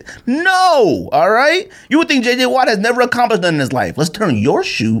get it. No. All right? You would think JJ Watt has never accomplished nothing in his life. Let's turn your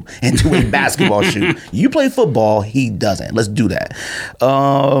shoe into a basketball shoe. You play football. He doesn't. Let's do that.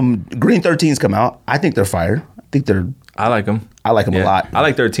 Green 13s come out. I think they're fire. I like them. I like them a lot. I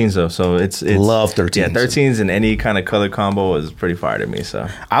like 13s though, so it's love 13s. Yeah, 13s in any kind of color combo is pretty fire to me. So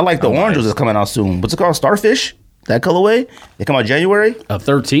I like the oranges that's coming out soon. What's it called? Starfish? That colorway? They come out January?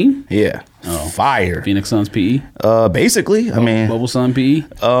 13? Yeah. Oh. Fire. Phoenix Suns PE? Basically. I mean Bubble Sun PE?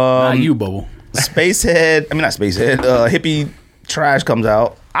 Not you, Bubble. Spacehead. I mean not Spacehead. Hippie Trash comes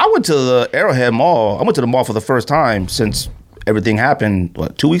out. I went to the Arrowhead Mall. I went to the mall for the first time since everything happened,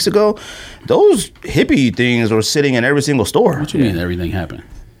 2 weeks ago? Those hippie things were sitting in every single store. What you mean everything happened?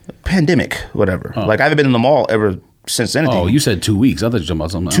 Pandemic, whatever. Oh. Like, I haven't been in the mall ever since anything. Oh, you said 2 weeks. I thought you were talking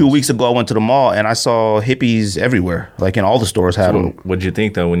about something else. 2 weeks ago, I went to the mall, and I saw hippies everywhere. Like, in all the stores had them. What'd you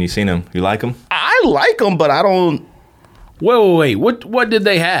think, though, when you seen them? You like them? I like them, but I don't... Wait. What did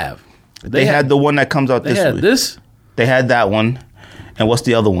they have? They had the one that comes out this week. They had this? They had that one. And what's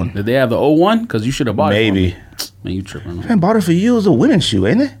the other one? Did they have the 01? Because you should have bought it. Maybe. Man, you tripping. I bought it for you as a women's shoe,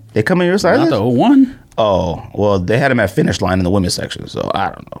 ain't it? They come in your size? Not the 01? Oh, well, they had them at Finish Line in the women's section, so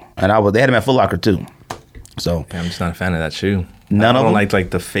I don't know. And they had them at Foot Locker, too. So I'm just not a fan of that shoe. None of them? I don't like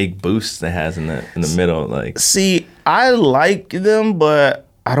the fake boost that has in the middle. Like, see, I like them, but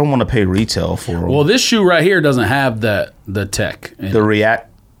I don't want to pay retail for them. Well, this shoe right here doesn't have the tech. The React?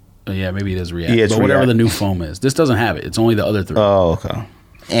 Yeah, maybe it is React. Yeah, it's but whatever React. the new foam is. This doesn't have it. It's only the other three. Oh,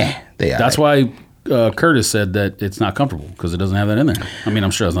 okay. That's why Curtis said that it's not comfortable because it doesn't have that in there. I mean,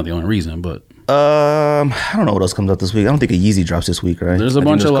 I'm sure that's not the only reason, but I don't know what else comes out this week. I don't think a Yeezy drops this week, right? There's a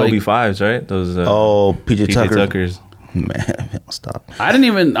bunch of Kobe like 5s, right? Those PJ Tuckers. Man, stop.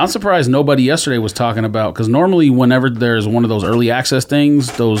 I'm surprised nobody yesterday was talking about, because normally whenever there's one of those early access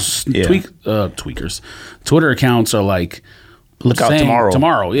things, those tweakers, Twitter accounts are like Look out saying tomorrow.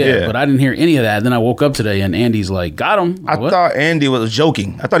 Tomorrow, yeah. But I didn't hear any of that. Then I woke up today and Andy's like, got him. I thought Andy was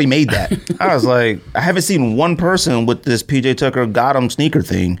joking. I thought he made that. I was like, I haven't seen one person with this PJ Tucker got him sneaker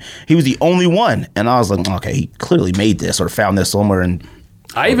thing. He was the only one. And I was like, okay, he clearly made this or found this somewhere. And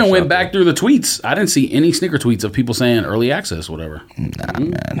I even went back through the tweets. I didn't see any sneaker tweets of people saying early access, whatever. Nah,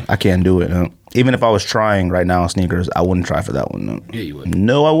 man, I can't do it. Even if I was trying right now on sneakers, I wouldn't try for that one. No. Yeah, you would.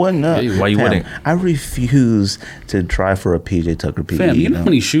 No, I wouldn't. No. Yeah, Why you wouldn't? I refuse to try for a PJ Tucker PE. Fam, you know how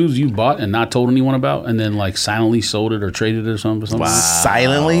many shoes you bought and not told anyone about, and then like silently sold it or traded it or something? Wow.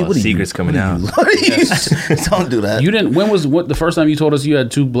 Silently? What are Secrets coming out. What are you? Don't do that. You didn't. When was the first time you told us you had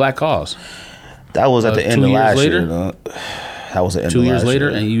 2 black cars? That was at the end 2 of years last later? year. No. That was the end 2 of years last later,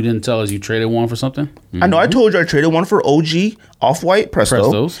 year. and you didn't tell us you traded one for something? I know. I told you I traded one for OG Off-White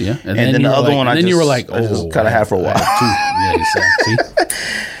Presto. Prestos, yeah. And then the you were other like- one and I then just, you were like, I just oh, kind of had for a while. Yeah, you said, see?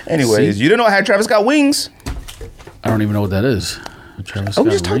 Anyways, See? you didn't know I had Travis Scott wings? I don't even know what that is. Travis Oh, we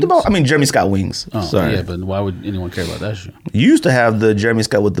Scott just talked rings? about, Jeremy Scott wings. Oh, Sorry. yeah, but why would anyone care about that shit? You used to have the Jeremy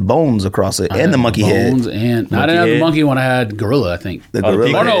Scott with the bones across it and the monkey Bones head. and I didn't have the head. monkey one. I had gorilla, I think. The Oh, the gorilla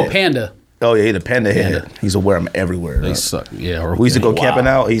pig Oh no, head. panda. Oh, yeah, the panda head. He used to wear them everywhere. They suck. Yeah. Or, We used to go wow. camping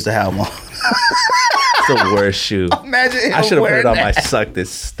out. He used to have them on. It's the worst shoe. Imagine him I should have put it on my that. suck.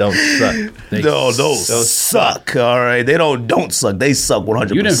 This don't suck. No, those suck. All right, they don't suck. They suck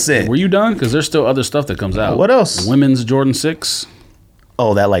 100%. You didn't. Were you done? Because there's still other stuff that comes out. What else? Women's Jordan 6.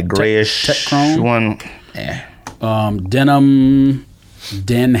 Oh, that like grayish Tech Chrome? one. Denim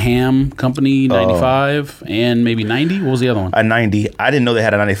Denham Company 95 and maybe 90. What was the other one? A 90. I didn't know they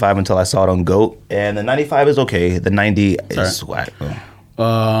had a 95 until I saw it on GOAT. And the 95 is okay. The 90 is whack.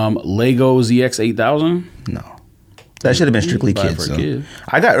 Lego ZX 8000. No. That should have been strictly Buy it kids. for a So. kid.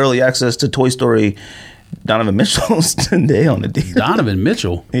 I got early access to Toy Story Donovan Mitchell's today on the deal. Donovan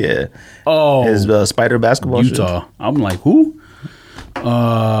Mitchell. Yeah. Oh, His Spider basketball shoe. Utah. I'm like, who?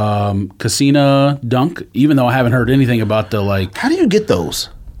 Casina Dunk. Even though I haven't heard anything about the like. How do you get those?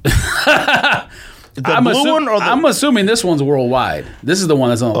 The blue one or the... I'm assuming this one's worldwide. This is the one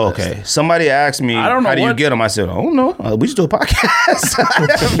that's on the list. Okay. Somebody asked me, I don't know how do you what- get them? I said, oh, no. We just do a podcast. I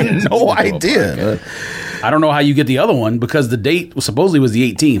have no idea. I don't know how you get the other one because the date supposedly was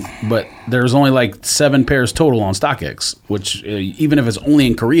the 18th, but there's only like 7 pairs total on StockX, which even if it's only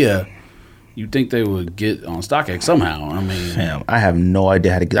in Korea, you'd think they would get on StockX somehow. I mean, Damn, I have no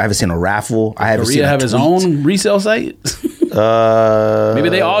idea how to get. I haven't seen a raffle. I haven't seen Korea a have his tweet. own resale site. Maybe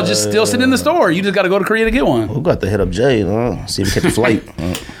they all just still sit in the store. You just got to go to Korea to get one. We got to hit up Jay. See if we catch a flight.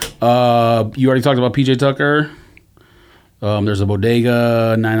 You already talked about PJ Tucker. There's a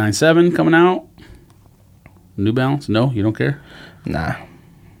Bodega 997 coming out. New Balance? No, you don't care? Nah.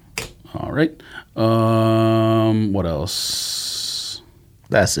 All right. What else?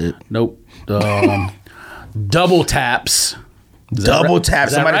 That's it. Nope. Double taps. Is that Double right? tap.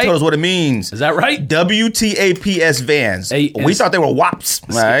 Is that Somebody right? told us what it means. Is that right? WTAPS Vans. A- We thought they were WAPs.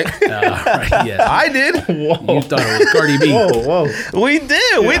 All right. Right, yes. I did. You thought it was Cardi B. Whoa. We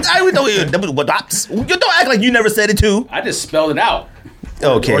did. We thought we were WAPs. You don't act like you never said it too. I just spelled it out.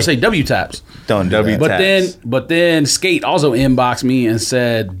 Okay. Or say W taps. Don't do W- that. But then Skate also inboxed me and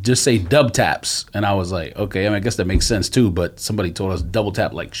said, just say dub taps. And I was like, okay, I mean, I guess that makes sense too. But somebody told us double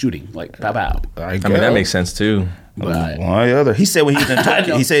tap like shooting, like pow pow. I mean, that makes sense too. But One or the other. He said when he was in Tokyo,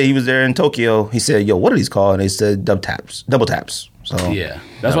 know. he said he was there in Tokyo. He said, "Yo, what are these called?" And they said double taps. So yeah,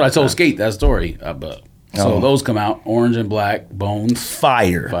 that's what I told Skate, that story. But so Oh. those come out, orange and black, bones.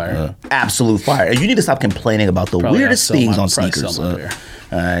 fire, absolute fire. And you need to stop complaining about the Probably weirdest have some things on- on probably sneakers. some on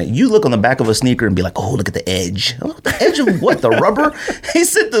there. You look on the back of a sneaker and be like, "Oh, look at the edge." Oh, the edge of what? The rubber? He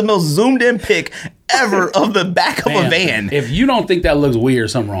sent the most zoomed in pic ever of the back of a Man, van. If you don't think that looks weird,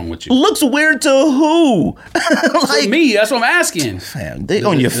 something wrong with you. Looks weird to who? Like Me, that's what I'm asking. fam, they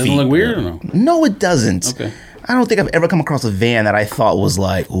on your Does it feet. look weird or no? No, it doesn't. Okay. I don't think I've ever come across a van that I thought was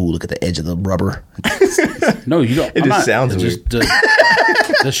like, "Ooh, look at the edge of the rubber." No, you don't. It just sounds weird.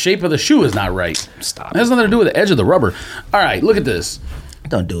 The shape of the shoe is not right. Stop. It has nothing to do with the edge of the rubber. All right, look at this.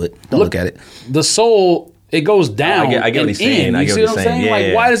 Don't do it. Don't look at it. The sole, it goes down. I get what and he's saying. in. I You get see what what I'm he's saying? saying. Yeah, Like,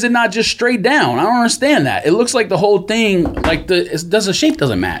 yeah. why does it not just straight down? I don't understand that. It looks like the whole thing, like the shape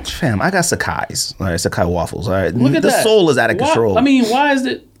doesn't match. Fam, I got Sakai's. All right, Sakai waffles. All right, Look at the that. sole is out of Why- control. I mean, why is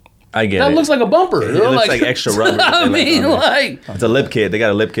it? I get That it. looks like a bumper. It looks like extra rubber. I mean, like. It's a lip kit. They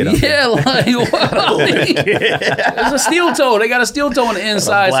got a lip kit on there. Yeah, like there's a steel toe. They got a steel toe on the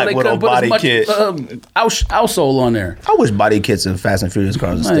inside, so Black they Widow couldn't put as body much kit. outsole on there. I wish body kits and Fast and Furious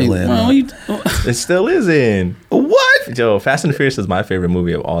cars are Like, still in. well, man. you- It still is in. What? Joe, Fast and the Furious is my favorite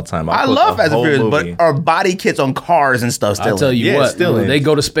movie of all time. I love Fast and Furious, but are body kits on cars and stuff still? I'll tell you Yeah, what, still in. they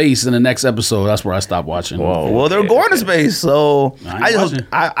go to space in the next episode. That's where I stop watching. Whoa. Well, they're going to space, so I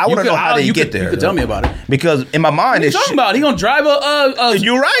want to know how they get there. You could tell me about it. Because in my mind, What are you talking about? He gonna drive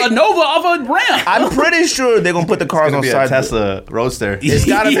You're right. a Nova off a ramp. I'm pretty sure they're gonna put the cars on Be a side. Tesla Roadster. It's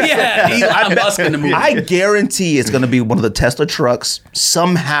gotta be. Yeah, Elon Musk in the movie. I guarantee it's gonna be one of the Tesla trucks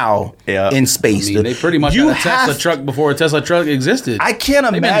somehow in space. I mean, they pretty much You had a Tesla have- truck before a Tesla truck existed. I can't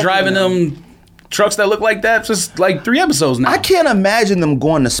They've imagine been driving them trucks that look like that just like 3 episodes now. I can't imagine them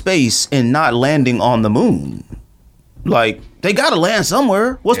going to space and not landing on the moon. Like they gotta land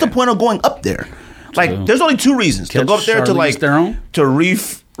somewhere. What's the point of going up there? Like, there's only 2 reasons to Catch go up there to Charlize like Theron? to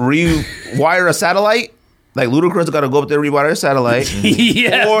rewire a satellite. Like Ludacris got to go up there and rewire a satellite.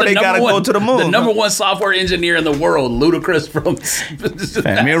 Yeah, Or the they gotta number go to the moon. The number 1 software engineer in the world, Ludacris from.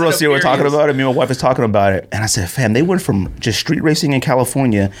 And me and Rosie were talking about it. Me and my wife is talking about it. And I said, fam, they went from just street racing in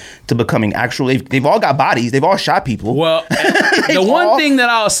California to becoming actual. They've all got bodies. They've all shot people. Well, the one thing that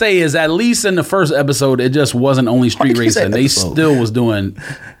I'll say is, at least in the first episode, it just wasn't only street racing. They episode? still was doing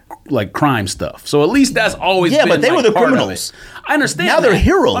like crime stuff. So at least that's always Yeah, been, but they like, were the part of criminals. it. I understand. Now they're that.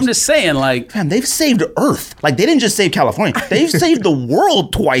 heroes. I'm just saying, like, Fam, they've saved Earth. Like, they didn't just save California. They've saved the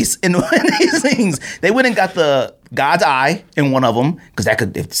world twice in these things. They went and got the God's eye in one of them, because that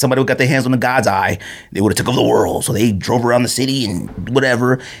could, if somebody would got their hands on the God's eye, they would have took over the world. So they drove around the city and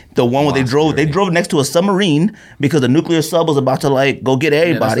whatever. The one where they drove next to a submarine because the nuclear sub was about to like go get yeah, that's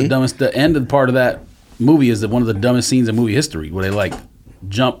everybody. the dumbest. The end of the part of that movie is one of the dumbest scenes in movie history, where they like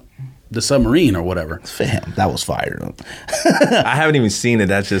jump the submarine or whatever. Fam, that was fire. I haven't even seen it.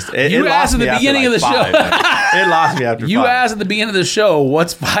 That's just it. You it asked lost at the me after, beginning of the like, show. 5, man. It lost me after. You 5. asked at the beginning of the show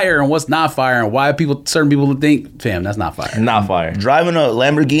what's fire and what's not fire, and why certain people think, fam, that's not fire. Not fire. Driving a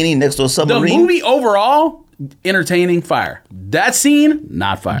Lamborghini next to a The submarine. movie overall, entertaining, fire. That scene,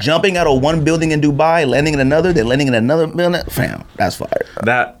 not fire. Jumping out of one building in Dubai, landing in another, then landing in another building. Fam, that's fire.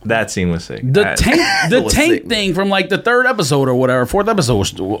 That scene was sick. The That- tank, was tank sick, thing from like the 3rd episode or whatever, 4th episode.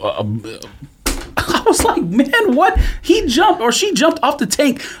 I was like, man, what? He jumped or she jumped off the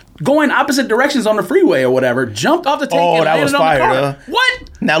tank, going opposite directions on the freeway or whatever. Jumped off the tank. Oh, and that landed was on the fire, car. huh? What?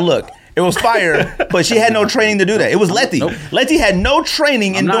 Now look, it was fire, but she had no training to do that. It was Letty. Letty had no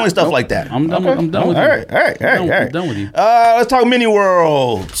training in I'm not- doing stuff nope. like that. I'm done. I'm done with you. All right. I'm done with you. Let's talk mini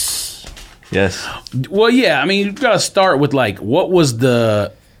worlds. Yes. Well, yeah. I mean, you got to start with like, what was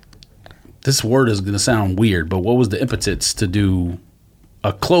the? This word is going to sound weird, but what was the impetus to do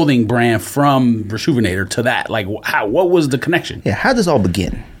a clothing brand from Rejuvenator to that? Like, how? What was the connection? Yeah, how did this all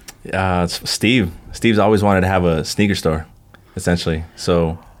begin? It's Steve. Steve's always wanted to have a sneaker store, essentially.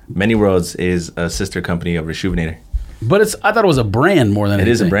 So Many Worlds is a sister company of Rejuvenator. But I thought it was a brand more than It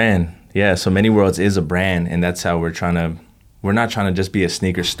anything. is a brand. Yeah, so Many Worlds is a brand, and that's how we're not trying to just be a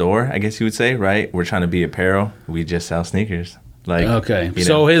sneaker store, I guess you would say, right? We're trying to be apparel. We just sell sneakers. Like, Okay. you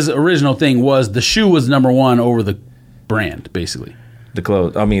So know, his original thing was the shoe was number 1 over the brand, basically. the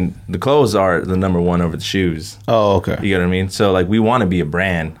clothes. I mean, the clothes are the number 1 over the shoes. Oh, okay. You get what I mean? So like we want to be a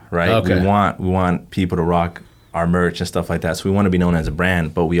brand, right? Okay. We want people to rock our merch and stuff like that. So we want to be known as a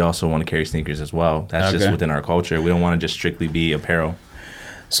brand, but we also want to carry sneakers as well. That's just Okay. within our culture. We don't want to just strictly be apparel.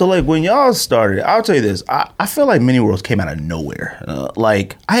 So, like, when y'all started, I'll tell you this. I feel like Mini Worlds came out of nowhere.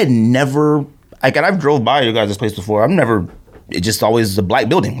 Like, I had never... Like, and I've drove by you guys' place before. I've never... It just always a black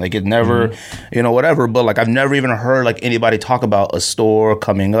building. Like, it never... You know, whatever. But, like, I've never even heard, like, anybody talk about a store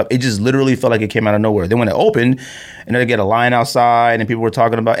coming up. It just literally felt like it came out of nowhere. Then when it opened, and then they get a line outside, and people were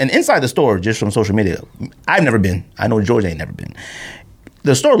talking about... And inside the store, just from social media. I've never been. I know George ain't never been.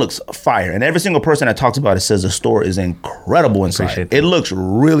 The store looks fire, and every single person that talks about it says the store is incredible inside. Appreciate that. It looks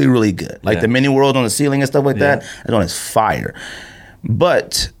really, really good. Like Yeah. the mini world on the ceiling and stuff like that. That one is fire.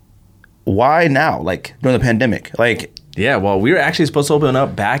 But why now? Like during the pandemic? Like, Yeah, well, we were actually supposed to open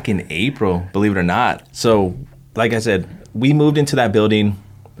up back in April, believe it or not. So, like I said, we moved into that building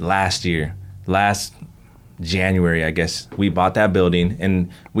last January, I guess. We bought that building, and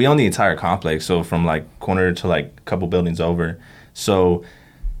we own the entire complex. So from like corner to like a couple buildings over. So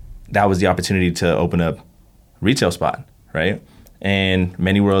that was the opportunity to open up retail spot, right? And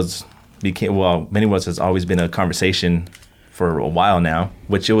Many Worlds has always been a conversation for a while now,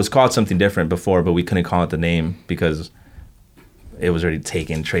 which it was called something different before, but we couldn't call it the name because it was already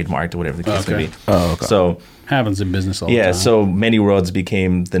taken, trademarked, or whatever the case may be. Oh, okay. So Happens in business all the yeah, time. so Many Worlds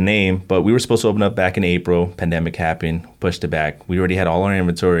became the name, but we were supposed to open up back in April. Pandemic happened, pushed it back. We already had all our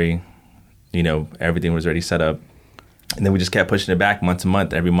inventory, you know, everything was already set up. And then we just kept pushing it back month to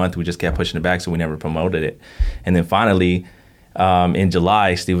month. Every month we just kept pushing it back, so we never promoted it. And then finally, in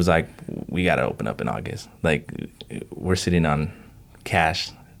July, Steve was like, we got to open up in August. Like, we're sitting on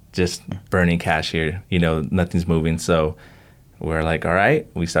cash, just burning cash here. You know, nothing's moving. So we're like, all right.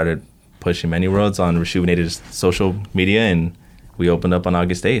 We started pushing Menu Worlds on Resjuvenated's social media, and we opened up on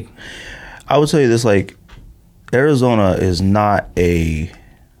August 8th. I would tell you this, like, Arizona is not a,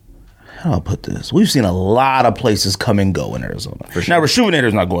 how do I put this? We've seen a lot of places come and go in Arizona. For sure. Now,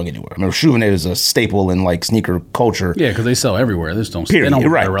 Resjuvenator's not going anywhere. I mean, Resjuvenator is a staple in, like, sneaker culture. Yeah, because they sell everywhere. They just don't. Period. They don't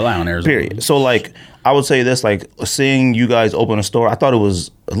Right. rely on Arizona. Period. So, like, I would say this, like, seeing you guys open a store, I thought it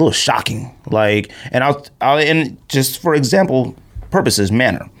was a little shocking. Like, and and just for example purposes,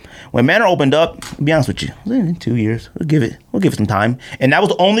 Manor. When Manor opened up, to be honest with you, in 2 years, we'll give it some time. And that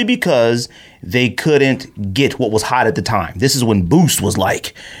was only because they couldn't get what was hot at the time. This is when Boost was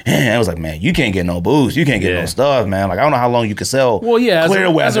like, I was like, man, you can't get no Boost. You can't get no stuff, man. Like, I don't know how long you can sell. Well, yeah,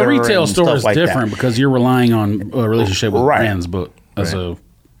 as a retail store, stuff it's like different that. because you're relying on a relationship with Right. brands, but as a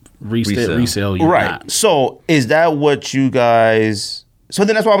resale, you're Right. not. So is that what you guys... So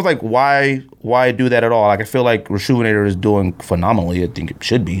then that's why I was like, why do that at all? Like, I feel like Resjuvenator is doing phenomenally. I think it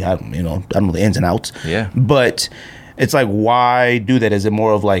should be. I don't know the ins and outs. Yeah. But it's like, why do that? Is it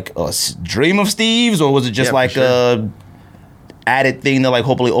more of like a dream of Steve's, or was it just Yeah, like for sure. a added thing to like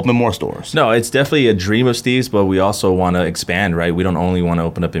hopefully open more stores? No, it's definitely a dream of Steve's, but we also want to expand, right? We don't only want to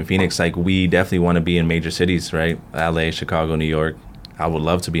open up in Phoenix. Like, we definitely want to be in major cities, right? LA, Chicago, New York. I would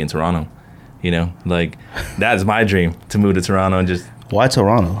love to be in Toronto. You know, like, that is my dream, to move to Toronto and just... Why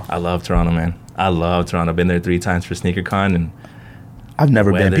Toronto? I love Toronto, man. I love Toronto. I've been there 3 times for SneakerCon, and I've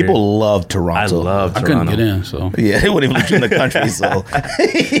never been. Weather. People love I Toronto. love I Toronto. couldn't get in, so Yeah, they wouldn't even let you in the country. So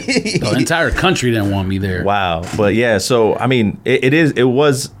the entire country didn't want me there. Wow. But yeah, so I mean,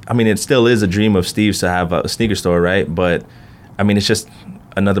 it still is a dream of Steve's to have a sneaker store, right? But I mean, it's just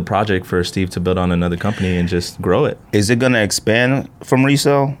another project for Steve to build on another company and just grow it. is it going to expand from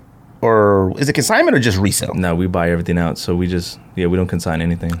resale, or is it consignment or just resale? No, we buy everything out, so we don't consign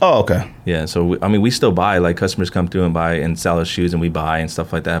anything. Oh, okay. Yeah, so we still buy, like, customers come through and buy and sell us shoes, and we buy and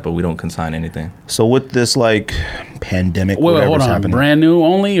stuff like that, but we don't consign anything. So with this like pandemic, Wait, hold whatever's on. happening, Brand new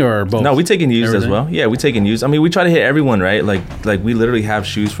only or both? No, we taking used Everything? as well. Yeah, we taking used. I mean, we try to hit everyone, right? Like we literally have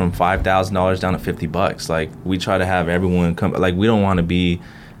shoes from $5,000 down to $50. Like, we try to have everyone come. Like, we don't want to be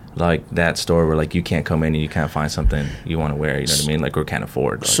like that store where like you can't come in and you can't find something you want to wear. You know what I mean? Like, or can't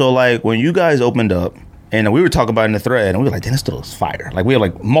afford. Like, So like when you guys opened up, and we were talking about it in the thread, and we were like, damn, this store looks fire. Like, we have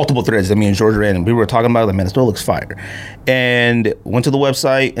like multiple threads that me and George are in, and we were talking about it, like, man, this store looks fire. And went to the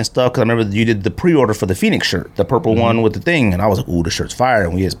website and stuff, because I remember you did the pre-order for the Phoenix shirt, the purple one with the thing, and I was like, ooh, the shirt's fire.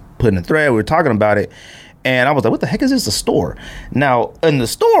 And we just put in the thread, we were talking about it, and I was like, what the heck is this, a store? Now, in the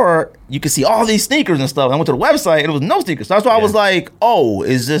store, you can see all these sneakers and stuff. I went to the website, and it was no sneakers. So that's why I was like, oh,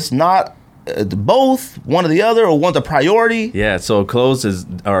 is this not both, one or the other, or one's a priority? yeah, so clothes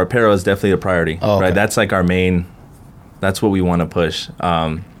or apparel is definitely a priority, Oh, okay. right? That's like our main. That's what we want to push.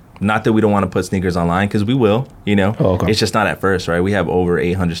 Not that we don't want to put sneakers online, because we will, you know. Oh, okay. It's just not at first, right? We have over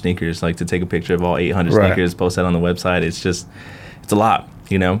 800 sneakers. Like, to take a picture of all 800 Right. sneakers, post that on the website, it's a lot,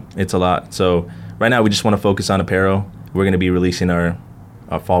 you know. It's a lot. So right now we just want to focus on apparel. We're going to be releasing our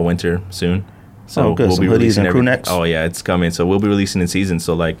fall winter soon. So Oh, good. we'll Some be hoodies releasing and crew necks? Oh yeah, it's coming. So we'll be releasing in season.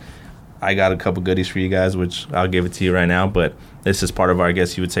 So like, I got a couple goodies for you guys, which I'll give it to you right now. But this is part of our, I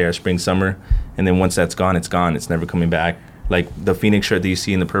guess you would say, our spring summer. And then once that's gone, it's gone. It's never coming back. Like the Phoenix shirt that you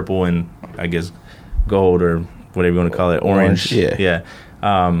see in the purple and I guess gold or whatever you want to call it, orange. yeah.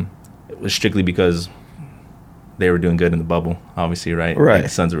 It was strictly because they were doing good in the bubble, obviously, right? Right. Like, the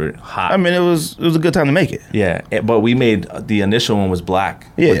Suns were hot. I mean, it was a good time to make it. Yeah, but we made the initial one was black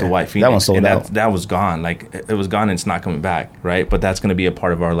with the white that Phoenix. one sold and out. That was gone. Like, it was gone and it's not coming back, right? But that's going to be a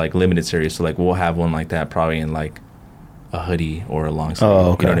part of our like limited series. So like we'll have one like that probably in like a hoodie or a long sleeve.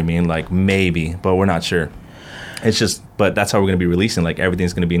 Oh, okay. You know what I mean? Like maybe, but we're not sure. It's just, but that's how we're going to be releasing. Like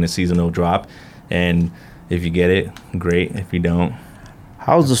everything's going to be in a seasonal drop, and if you get it, great. If you don't,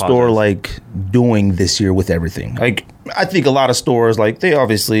 How's the store like doing this year with everything? Like, I think a lot of stores, like, they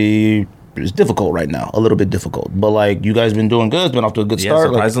obviously, it's difficult right now, a little bit difficult. But like, you guys been doing good, it's been off to a good yeah. start.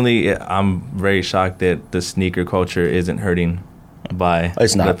 Like, Surprisingly, I'm very shocked that the sneaker culture isn't hurting by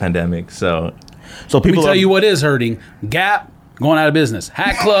It's not. the pandemic. So so Let me people tell are, you what is hurting. Gap going out of business.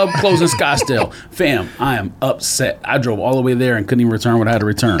 Hat Club closing Scottsdale. Fam, I am upset. I drove all the way there and couldn't even return what I had to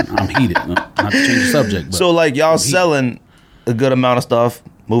return. I'm heated. Not to change the subject. But so like y'all selling a good amount of stuff,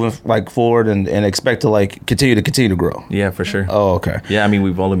 moving like forward, and expect to like continue to grow. yeah, for sure. Oh, okay. Yeah, I mean,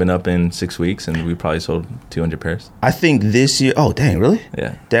 we've only been up in 6 weeks, and we probably sold 200 pairs. I think this year. Oh, dang, really?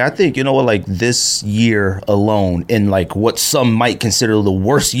 Yeah. Dang, I think, you know what, like this year alone, in like what some might consider the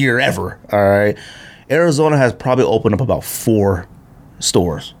worst year ever. All right, Arizona has probably opened up about 4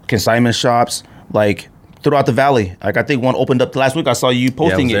 stores, consignment shops, like throughout the valley. Like I think one opened up last week. I saw you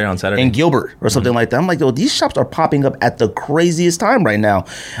posting there on it Saturday. in Gilbert or something like that. I'm like, yo, these shops are popping up at the craziest time right now.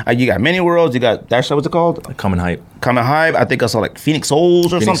 You got Many Worlds. You got that shop. What's it called? Common Hype. Common Hype. I think I saw like Phoenix Souls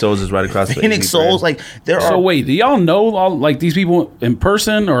or Phoenix something. Souls is right across the Phoenix easy bread. Souls. Like there So are. wait, do y'all know all like these people in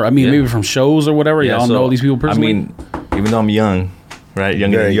person, or I mean, Yeah. maybe from shows or whatever? Yeah, Y'all so, know these people personally? I mean, even though I'm young, right?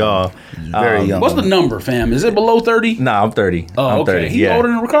 Younger Very than y'all. Very young. what's the number, fam? Is it below 30? Nah, I'm 30. Oh, I'm okay. 30. He's yeah. older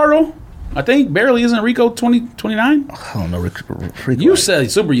than Ricardo. I think barely. Isn't Rico 29? I don't know. Rico. You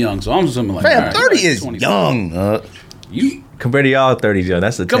said super young, so I'm assuming like. Fam, all right, 30 like is 20. young. You Compared to y'all, 30, Joe.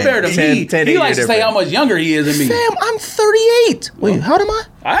 That's the 10, compared to 10, me, 10, he 8 likes to year say how difference. much younger he is than me. Fam, I'm 38. Wait, how old am I?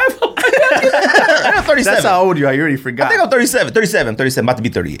 I'm 37. That's how old you are. You already I forgot. think I'm 37, about to be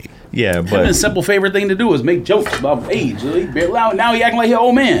 38. Yeah, Him and but simple favorite thing to do is make jokes about age. Now he acting like he an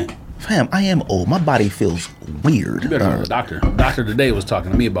old man. Fam, I am old. My body feels weird. You better go to the doctor. Doctor today was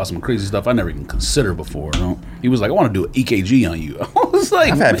talking to me about some crazy stuff I never even considered before. You know? He was like, "I want to do an EKG on you." I was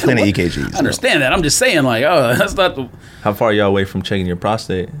like, I've had "Man, plenty of what?" EKGs. I understand that. I'm just saying, like, oh, that's not the. how far are y'all away from checking your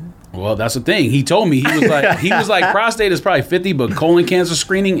prostate? Well, that's the thing. He told me he was like prostate is probably 50, but colon cancer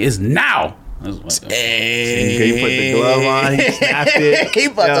screening is now. I was like, He put the glove on. He snapped it. He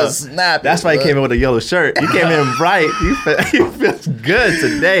about Yo, to snap. That's why he came in with a yellow shirt. He came in bright. He feels good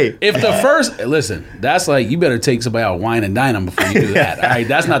today. if the first listen, that's like you better take somebody out wine and dine them before you do that. All right,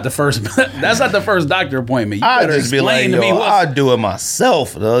 that's not the first. That's not the first doctor appointment. You I'll better just be like, explain to me yo, what's I'll do it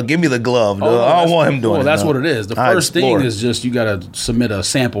myself. Dog. Give me the glove. Dog. Oh, I that's- don't want him doing well, it. that's dog. what it is. The I first explore. thing is just you got to submit a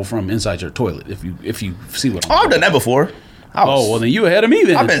sample from inside your toilet if you see what I'm Oh, I've done that before. Oh, well, then you ahead of me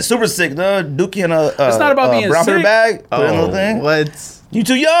then. I've been super sick, dog. Dookie in a It's not about being brown paper sick. bag. Put it in the thing. What? You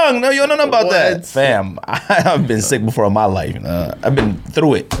too young. No, you don't know nothing about that. What? Fam, I've been sick before in my life. I've been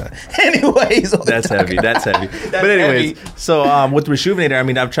through it. Anyways. That's heavy. That's heavy. But anyways, so with Resjuvenator, I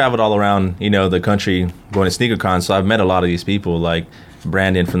mean, I've traveled all around, the country going to SneakerCon. So I've met a lot of these people, like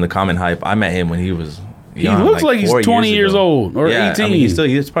Brandon from the Common Hype. I met him when he was young. looks like he's 4 20 years ago. old or yeah, 18. I mean,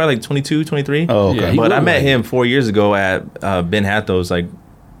 he's probably like 22, 23. Oh, okay. Yeah, he But I looked met like him 4 years ago at Ben Hatto's like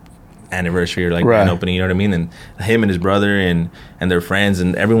anniversary or like Right. grand opening, you know what I mean? And him and his brother and their friends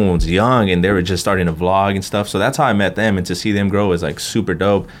and everyone was young and they were just starting to vlog and stuff. So that's how I met them, and to see them grow is like super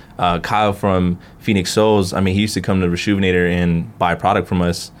dope. Kyle from Phoenix Souls, I mean, he used to come to Resjuvenator and buy product from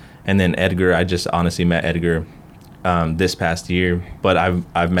us. And then Edgar, I just honestly met Edgar this past year, but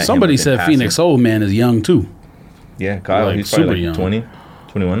I've met Somebody him said passing. Phoenix Soul Man is young too. Yeah, Kyle, Like, he's probably super like young. 20,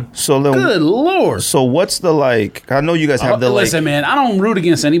 21. So then, Good Lord. so what's the like? I know you guys have the like. Listen, man, I don't root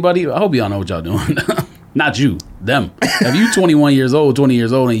against anybody. I hope y'all know what y'all doing. Not you, them. If you 21 years old, 20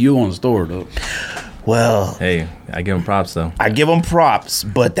 years old, and you on the store, though. Well, Hey, I give him props though. I give them props,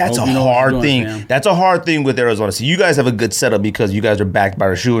 but that's Hope a you know what hard you're thing. doing, fam. That's a hard thing with Arizona. So you guys have a good setup because you guys are backed by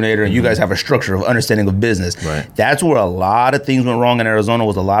Resjuvenator and you guys have a structure of understanding of business. Right. That's where a lot of things went wrong in Arizona.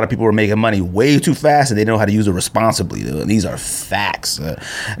 Was a lot of people were making money way too fast and they didn't know how to use it responsibly. Dude. These are facts. Now,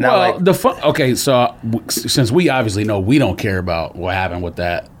 Well, like, okay, so since we obviously know we don't care about what happened with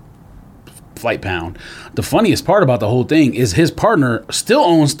that Flight Pound, the funniest part about the whole thing is his partner still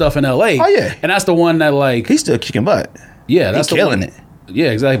owns stuff in L.A. Oh, yeah. And that's the one that, like, he's still kicking butt. yeah, that's He's the one. killing it.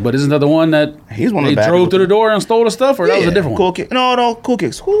 Yeah, exactly. But isn't that the one that He's one of they the bad drove people. to the door and stole the stuff, or that was a different Cool one? Kick. No, Cool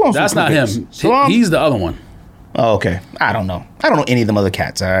Kicks. Who owns That's Cool not Kicks? him. Shalom? He's the other one. Oh, okay. I don't know. I don't know any of them other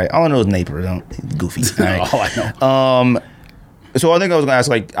cats. All right. All I know is Napier. He's goofy. All right. All I know. So I think I was gonna ask.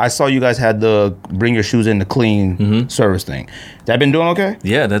 Like, I saw you guys had the bring your shoes in to clean service thing. That been doing okay?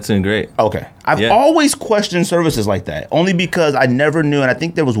 Yeah, that's doing great. Okay. I've Yeah. always questioned services like that, only because I never knew, and I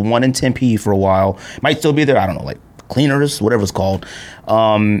think there was one in Tempe for a while. Might still be there. I don't know, like cleaners, whatever it's called.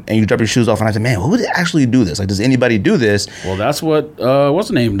 And you drop your shoes off, and I said, man, who would actually do this? Like, does anybody do this? Well, that's what what's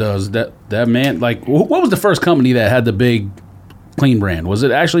the name does. That man, like, what was the first company that had the big clean brand? Was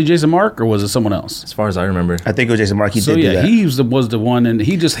it actually Jason Mark or was it someone else? As far as I remember. I think it was Jason Mark. He So did do yeah, that. he was the one, and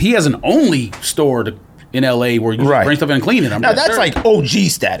he has an only store in LA where you Right. bring stuff in and clean it. Now that's like OG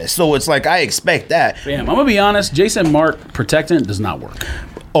status, so it's like I expect that. Damn, I'm gonna be honest. Jason Mark protectant does not work.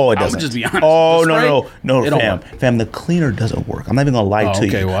 Oh, it I'ma doesn't. just be honest. Oh, The no, spray, no, it don't fam. work. Fam, the cleaner doesn't work. I'm not even gonna lie Oh, to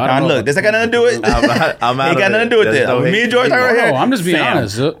okay, you. well, I Nah, don't know look, this ain't got nothing to do with it. I'm out Ain't of got it. nothing to do with There's this. no Me hate. and George talking right No, here. I'm just being Fam,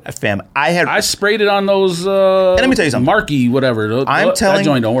 honest. Fam, I had. I sprayed it on those. let me tell you something. Marquee, whatever. I'm telling that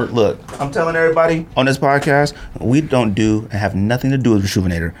joint don't work. Look, I'm telling everybody on this podcast, we don't do and have nothing to do with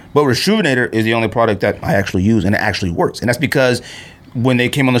Resjuvenator. But Resjuvenator is the only product that I actually use and it actually works. And that's because when they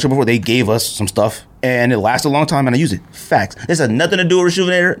came on the show before, they gave us some stuff and it lasted a long time and I use it. Facts. This has nothing to do with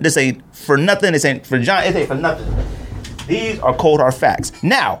Resjuvenator. This ain't for nothing. This ain't for John. It ain't for nothing. These are cold hard facts.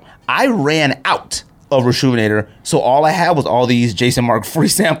 Now, I ran out of Rejuvenator. So all I had was all these Jason Mark free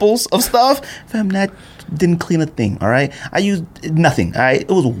samples of stuff. Fam, that didn't clean a thing, all right? I used nothing, all right? It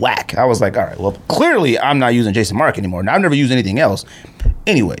was whack. I was like, all right, well, clearly I'm not using Jason Mark anymore. Now I've never used anything else.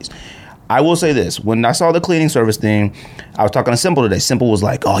 Anyways, I will say this. When I saw the cleaning service thing, I was talking to Simple today. Simple was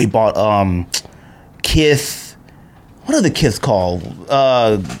like, oh, he bought Kith. What are the Kiths called?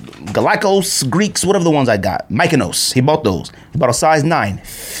 Galacos, Greeks, whatever the ones I got. Mykonos. He bought those. He bought a size 9.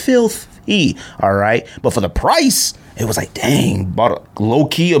 Filthy. All right. But for the price, it was like, dang, bought a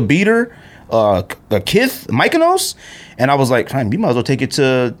low-key a beater, a Kith, Mykonos. And I was like, fine, you might as well take it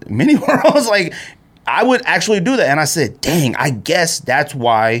to Mini World. I was like, I would actually do that. And I said, dang, I guess that's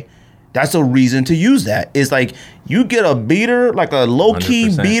why. That's a reason to use that. It's like you get a beater, like a low-key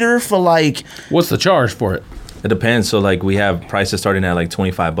 100%. beater for like. What's the charge for it? It depends. So like we have prices starting at like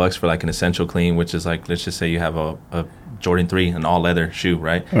 $25 for like an essential clean, which is like, let's just say you have a Jordan 3, an all leather shoe,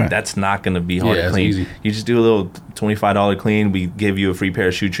 right? That's not going to be hard to it's clean. easy. You just do a little $25 clean. We give you a free pair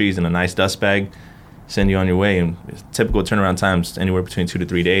of shoe trees and a nice dust bag, send you on your way. And typical turnaround times anywhere between 2 to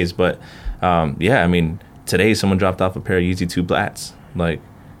 3 days. But yeah, I mean, today someone dropped off a pair of Yeezy 2 Plats, like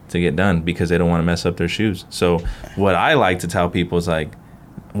to get done because they don't want to mess up their shoes. So what I like to tell people is like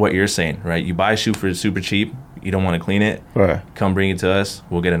what you're saying, right? You buy a shoe for super cheap. You don't want to clean it. Right. Come bring it to us.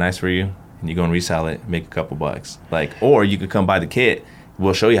 We'll get it nice for you, and you go and resell it, make a couple bucks. Like, or you could come buy the kit.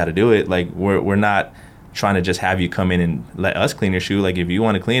 We'll show you how to do it. Like, we're not trying to just have you come in and let us clean your shoe. Like, if you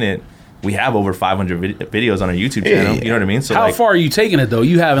want to clean it, we have over 500 videos on our YouTube channel. You know what I mean? So How like, far are you taking it though?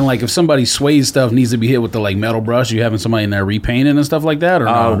 You having like if somebody suede stuff needs to be hit with the like metal brush, you having somebody in there repainting and stuff like that, or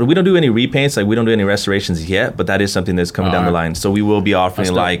no? we don't do any repaints. Like we don't do any restorations yet, but that is something that's coming down the line. So we will be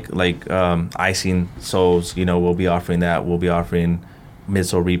offering like icing soles. You know, we'll be offering that. We'll be offering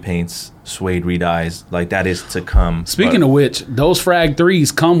midsole repaints, suede redyes. Like that is to come. Speaking of which, those Frag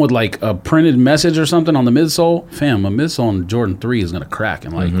 3s come with like a printed message or something on the midsole. Fam, a midsole on Jordan 3 is gonna crack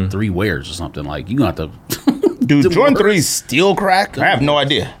in like 3 wears or something. Like you gonna have to. Dude, Jordan 3 steel crack? I have no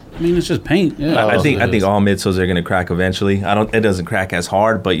idea. I mean, it's just paint. Yeah, I think all midsoles are gonna crack eventually. It doesn't crack as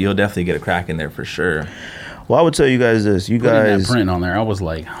hard, but you'll definitely get a crack in there for sure. Well, I would tell you guys this. You Putting guys. that print on there, I was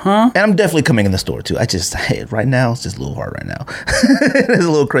like, huh? And I'm definitely coming in the store too. Right now, it's just a little hard right now. It's a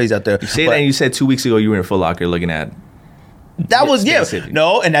little crazy out there. You say that, and you said 2 weeks ago you were in Foot Locker looking at. That was, yeah. specific.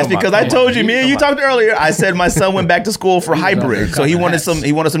 No, and that's Come on, because come I told on. you, me and Come you on. talked earlier. I said my son went back to school for hybrid, so he wanted hats. some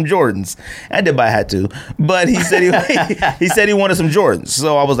Jordans. I did buy a hat too, but he said he said he wanted some Jordans.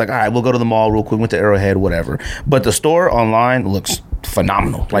 So I was like, all right, we'll go to the mall real quick. Went to Arrowhead, whatever. But the store online looks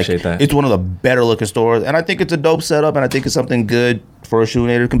phenomenal. Appreciate that. It's one of the better looking stores, and I think it's a dope setup, and I think it's something good for a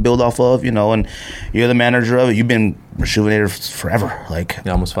Rejuvenator can build off of, you know. And you're the manager of it. You've been Rejuvenator forever, like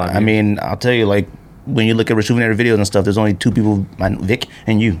Yeah, almost 5 I years. mean, I'll tell you, like, when you look at Rejuvenator videos and stuff, there's only 2 people, Vic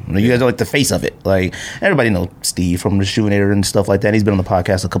and you. You guys are like the face of it. Like, everybody knows Steve from Rejuvenator and stuff like that. He's been on the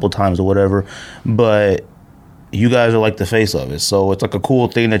podcast a couple times or whatever. But you guys are like the face of it. So it's like a cool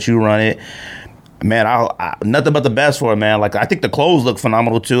thing that you run it. Man, I nothing but the best for it, man. Like, I think the clothes look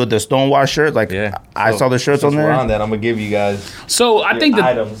phenomenal too. The Stonewash shirt, like, Yeah, I saw the shirts on Since we're there. on that, I'm gonna give you guys. So I think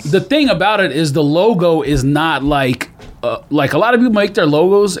items. the thing about it is the logo is not like a lot of people make their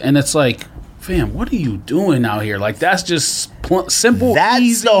logos and it's like, fam, what are you doing out here? Like that's just simple. That's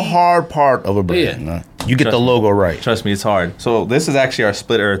easy. the hard part of a brand. Yeah. You get the logo right. Trust me, it's hard. So this is actually our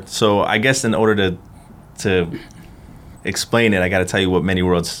split earth. So I guess in order to explain it, I got to tell you what Many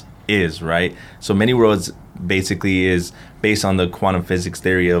Worlds is, right? So Many Worlds basically is based on the quantum physics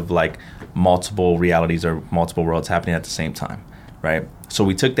theory of like multiple realities or multiple worlds happening at the same time, right? So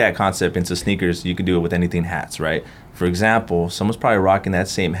we took that concept into sneakers. You can do it with anything, hats, right? For example, someone's probably rocking that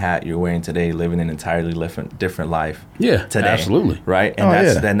same hat you're wearing today, living an entirely different life. Yeah, today, absolutely. right? And Oh,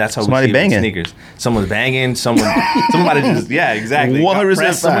 that's yeah. then that's how Somebody we see it with banging. sneakers. Someone's banging. Somebody just exactly.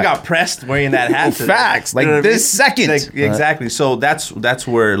 100% Someone fact. got pressed wearing that hat. today. Facts, like what I this second. Like, exactly. So that's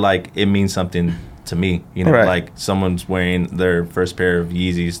where like it means something to me. You know, Right. like someone's wearing their first pair of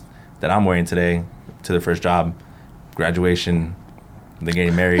Yeezys that I'm wearing today to their first job, graduation, they're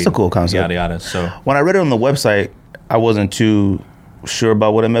getting married. That's a cool concept. Yada yada. So When I read it on the website, I wasn't too sure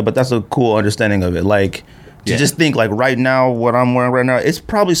about what it meant, but that's a cool understanding of it. Like, to Yeah. just think, like, right now, what I'm wearing right now, it's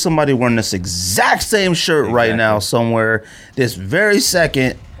probably somebody wearing this exact same shirt right now somewhere this very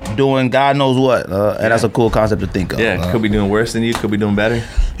second doing God knows what. And that's a cool concept to think of. yeah, could be doing worse than you. Could be doing better.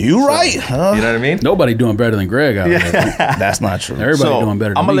 You right. You know what I mean? Nobody doing better than Greg out there. That's not true. Everybody doing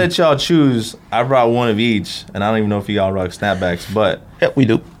better than I'm gonna me. let y'all choose. I brought one of each, and I don't even know if y'all rock snapbacks, but Yep, we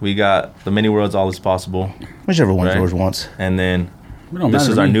do. we got the Many Worlds All Is Possible, Whichever one Right. George wants. and then It don't this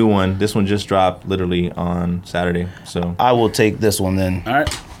matter is to our me. new one. This one just dropped literally on Saturday. So I will take this one then. All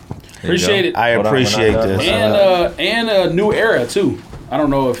right. Appreciate it. I Hold on, appreciate we're not this. done. And a new era too. I don't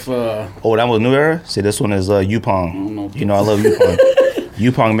know if Oh, that was New Era? See, this one is Yupong. know. You know, I love Yupong.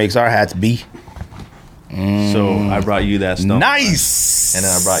 Yupong makes our hats B. So I brought you that stone. Nice! And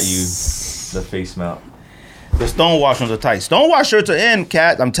then I brought you the face mount. The Stonewash ones are tight. Stonewash shirts are in,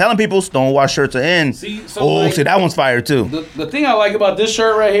 Cat. I'm telling people, Stonewash shirts are in. See, so oh, like- see, that one's fire too. the thing I like about this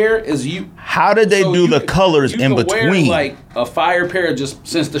shirt right here is How did they so do you the could- colors you in could between? Wear like a fire pair of just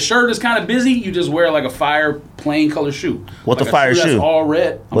since the shirt is kind of busy, you just wear like a fire plain color shoe. What's like a fire that's shoe? all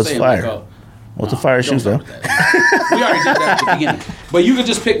red. I'm What's saying fire? Like What's the fire shoes, don't though? start with that. We already did that at the beginning. But you could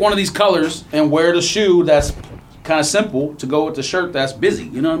just pick one of these colors and wear the shoe that's kind of simple to go with the shirt that's busy.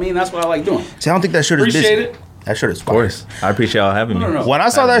 You know what I mean? That's what I like doing. See, I don't think that shirt is Appreciate busy. it. That shirt is Of fire. course. I appreciate y'all having me. No. When I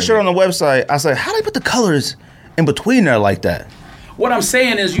saw that shirt on the website, I said, how do they put the colors in between there like that? What I'm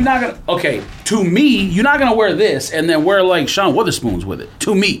saying is, you're not gonna. Okay, to me, you're not gonna wear this and then wear like Sean Witherspoon's with it.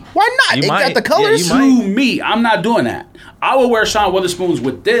 To me, Why not? You It might. got the colors. Yeah, you might. to me, I'm not doing that. I would wear Sean Witherspoon's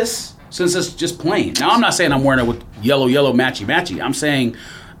with this since it's just plain. Now, I'm not saying I'm wearing it with yellow, matchy. I'm saying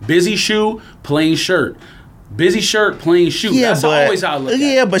busy shoe, plain shirt. Busy shirt, plain shoe. Yeah, That's but always how I look at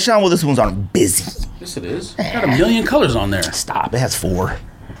it. yeah, but Sean Witherspoon's aren't busy. Yes, it is. It's got a million colors on there. Stop. It has 4.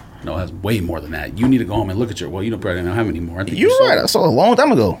 No, it has way more than that. You need to go home and look at your. Well, you don't probably don't have any more. I think You're you sold right. it. I saw it a long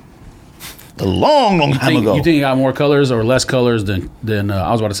time ago. A long time ago. You think you got more colors or less colors than I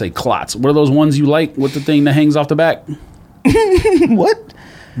was about to say clots? What are those ones you like with the thing that hangs off the back? What?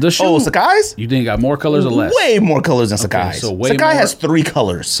 The shoe. Oh, Sakai's? You think you got more colors or less? Way more colors than Sakai's. so way Sakai more- has 3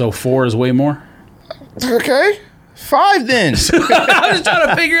 colors. So 4 is way more. Okay. 5 then. I'm just trying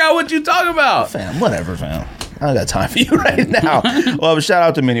to figure out what you talking about. Fam, whatever, fam. I don't got time for you right now. Well, but shout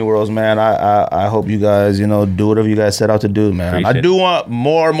out to Mini Worlds, man. I hope you guys, do whatever you guys set out to do, man. Appreciate I do want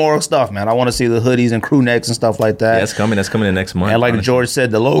more stuff, man. I want to see the hoodies and crew necks and stuff like that. That's coming. That's coming in next month. And like honestly. George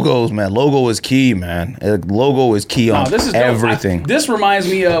said, the logos, man. Logo is key, man. Logo is key on This is dope. everything. This reminds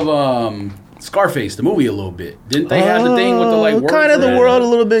me of Scarface, the movie, a little bit. Didn't they have the thing with the like words kind of the around world it? a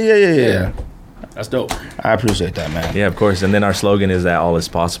little bit? Yeah. That's dope. I appreciate that, man. Yeah, of course. And then our slogan is that all is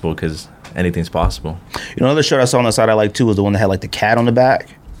possible because anything's possible. Another shirt I saw on the side I like too was the one that had like the cat on the back.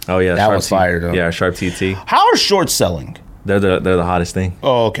 Oh yeah, That Sharp was fire, though. Yeah, Sharp TT. How are shorts selling? They're the hottest thing.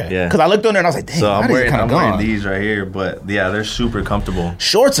 Oh, okay. Yeah. Because I looked on there and I was like, dang, So how I'm did it wearing, kind I'm of wearing gone? these right here, but yeah, they're super comfortable.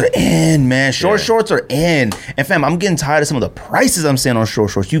 Shorts are in, man. Yeah. Shorts are in. And fam, I'm getting tired of some of the prices I'm seeing on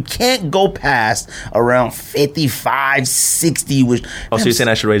shorts. You can't go past around 55, 60. Which, Oh, so you're saying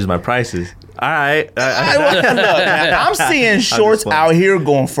I should raise my prices? All right. Look, man, I'm seeing shorts playing. out here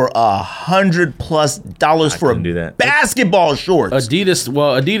going for $100+ for couldn't do that. basketball shorts.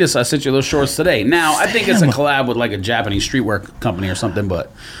 Adidas, I sent you those shorts today. Now, I think it's a collab with like a Japanese streetwear company or something,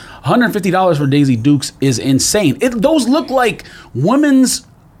 but $150 for Daisy Dukes is insane. Those look like women's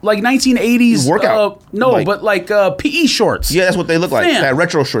like 1980s Workout. like PE shorts. Yeah, that's what they look like. Fam. That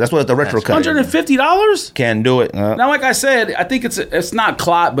retro short. That's what the retro cut. $150? Can't do it. Now, like I said, I think it's not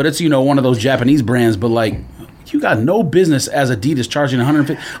Clot, but it's one of those Japanese brands. But like, you got no business as Adidas charging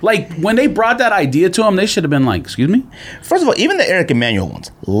 $150. Like when they brought that idea to them, they should have been like, "Excuse me." First of all, even the Eric Emanuel ones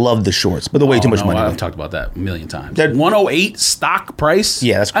love the shorts, but they're way too much money. I've talked about that a million times. They're- 108 stock price.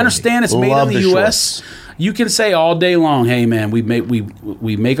 Yeah, that's I understand it's crazy. made Love in the the U.S. shorts. You can say all day long, "Hey man, we make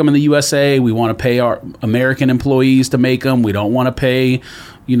them in the USA. We want to pay our American employees to make them. We don't want to pay,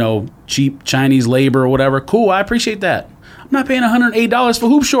 cheap Chinese labor or whatever." Cool, I appreciate that. I'm not paying $108 for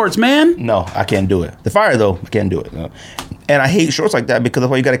hoop shorts, man. No, I can't do it. The fire though, I can't do it. No. And I hate shorts like that because that's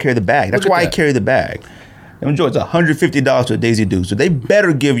why you got to carry the bag. That's Look at why I that. carry the bag. Them shorts $150 for Daisy Dukes. So they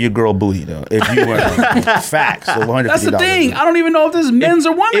better give your girl booty though. If you wear facts of $150. That's the thing. I don't even know if this is men's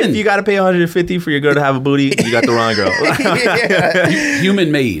or women. If you got to pay $150 for your girl to have a booty, you got the wrong girl.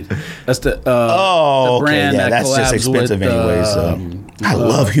 Human Made. That's the Oh, the okay. brand Yeah, that that's just collabs expensive with, anyway. So I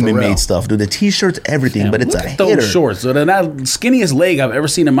love human Pharrell. made stuff, dude. The t-shirts, everything, but it's Look a at those hitter. shorts. So they're not skinniest leg I've ever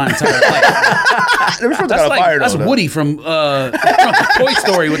seen in my entire life. Them shorts That's are like fire, that's though. Woody from Toy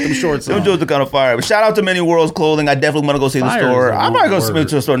Story with them shorts Them on. shorts are kind of fire. But shout out to Many Worlds Clothing. I definitely want to go see the Fire store. is a I'm probably going word. to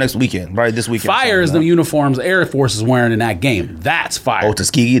to the store next weekend. Right, this weekend. Fire is So, the uniforms Air Force is wearing in that game. That's fire. Oh,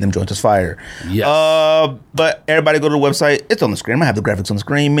 Tuskegee, them joints is fire. Yes. But everybody go to the website. It's on the screen. I have the graphics on the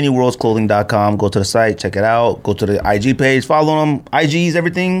screen. ManyWorldsClothing.com. Go to the site. Check it out. Go to the IG page. Follow them. IGs,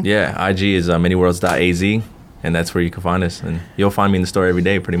 everything. Yeah, IG is manyworlds.az, and that's where you can find us. And you'll find me in the store every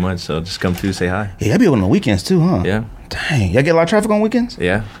day, pretty much. So just come through, say hi. Yeah, y'all be open on the weekends too, huh? Yeah. Dang. Y'all get a lot of traffic on weekends?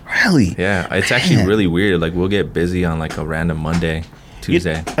 Yeah. Really? Yeah. It's actually Man. really weird. Like, we'll get busy on like a random Monday.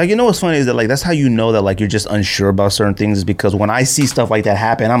 Tuesday. Like, you know what's funny is that, like, that's how you know that, like, you're just unsure about certain things, is because when I see stuff like that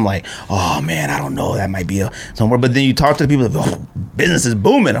happen, I'm like, oh man, I don't know, that might be somewhere. But then you talk to the people, oh, business is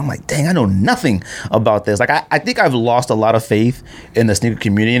booming. I'm like, dang, I know nothing about this. Like, I think I've lost a lot of faith in the sneaker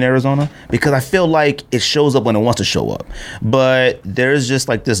community in Arizona, because I feel like it shows up when it wants to show up. But there's just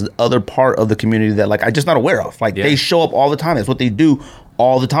like this other part of the community that, like, I'm just not aware of. Like, they show up all the time. That's what they do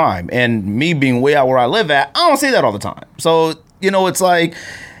all the time. And me being way out where I live at, I don't see that all the time. So, you know, it's like,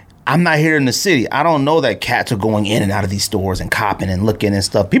 I'm not here in the city. I don't know that cats are going in and out of these stores and copping and looking and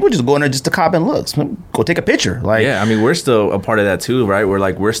stuff. People just go in there just to cop and look. Go take a picture. Like, yeah, I mean, we're still a part of that too, right?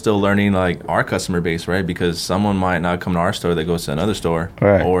 We're still learning, like, our customer base, right? Because someone might not come to our store that goes to another store,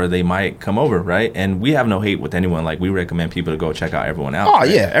 right, or they might come over, right? And we have no hate with anyone. Like, we recommend people to go check out everyone else. Oh,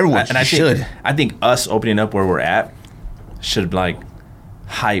 right? yeah, everyone should. I think us opening up where we're at should, like,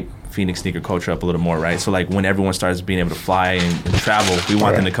 hype Phoenix sneaker culture up a little more, right? So, like, when everyone starts being able to fly and travel, we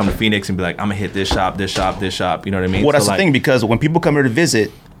want them to come to Phoenix and be like, I'm gonna hit this shop, this shop, this shop. You know what I mean? Well, that's the thing, because when people come here to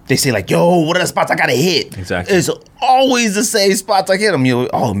visit, they say, like, yo, what are the spots I gotta hit? Exactly. It's always the same spots I hit them. You know,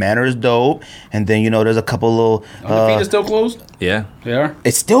 oh, Manor is dope, and then, you know, there's a couple little. Undefeated still closed? Yeah, They are.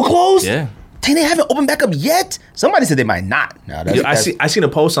 It's still closed. yeah. Dang, they haven't opened back up yet. Somebody said they might not. No, I seen a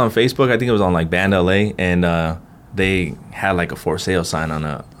post on Facebook. I think it was on, like, Band LA, and they had, like, a for sale sign on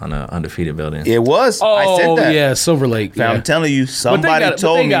a Undefeated building. It was. Oh, I said that. yeah, Silver Lake. Fam, Yeah. I'm telling you, somebody But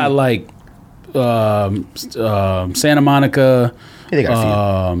told they me. got like Santa Monica, Yeah, they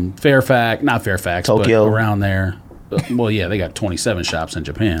got a few. Fairfax, not Fairfax, Tokyo. but around there. Well, yeah, they got 27 shops in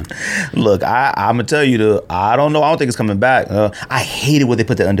Japan. Look, I'm gonna tell you, I don't know. I don't think it's coming back. I hate it when they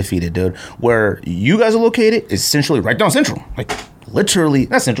put the Undefeated, dude. Where you guys are located is essentially right down Central, like literally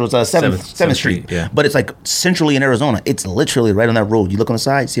not Central. It's 7th Street. Yeah, but it's like centrally in Arizona. It's literally right on that road. You look on the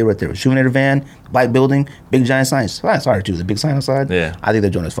side, see it right there. Schumanator van, black building, big giant signs. Sorry too, the big sign outside. Yeah, I think they're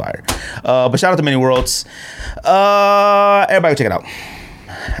doing us fire. But shout out to Many Worlds. Everybody go check it out.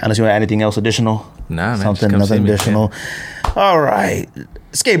 Unless you want to add anything else additional. Nah, man. Something, nothing additional. All right.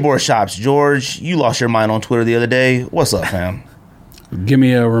 Skateboard shops. George, you lost your mind on Twitter the other day. What's up, fam? Give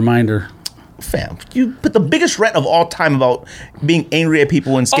me a reminder. Fam, you put the biggest rant of all time about being angry at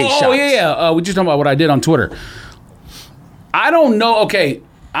people in skate shops. Oh, yeah. We just talking about what I did on Twitter. I don't know. Okay.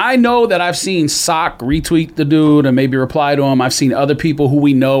 I know that I've seen Sock retweet the dude and maybe reply to him. I've seen other people who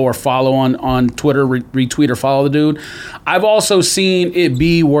we know or follow on Twitter retweet or follow the dude. I've also seen it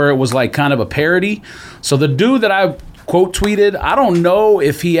be where it was like kind of a parody. So the dude that I quote tweeted, I don't know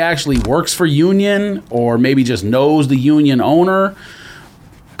if he actually works for Union or maybe just knows the Union owner.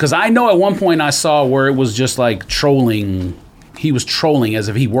 Because I know at one point I saw where it was just like trolling. He was trolling as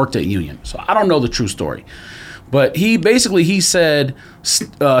if he worked at Union. So I don't know the true story. But he said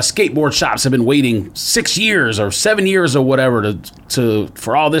skateboard shops have been waiting 6 years or 7 years or whatever to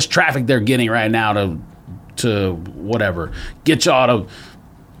for all this traffic they're getting right now to whatever, get y'all to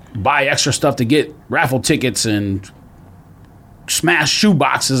buy extra stuff to get raffle tickets and smash shoe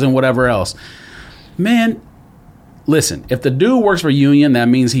boxes and whatever else. Man, listen, if the dude works for Union, that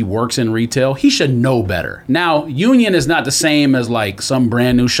means he works in retail. He should know better. Now, Union is not the same as like some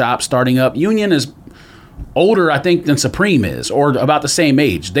brand new shop starting up. Union is older, I think, than Supreme is, or about the same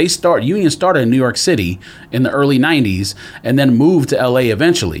age. Union started in New York City in the early 90s and then moved to LA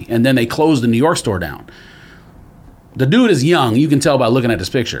eventually, and then they closed the New York store down. The dude is young, you can tell by looking at this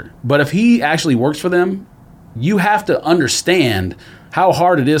picture. But if he actually works for them, you have to understand how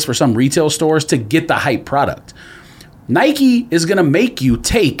hard it is for some retail stores to get the hype product. Nike is going to make you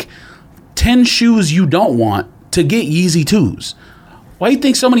take 10 shoes you don't want to get Yeezy 2s. Why do you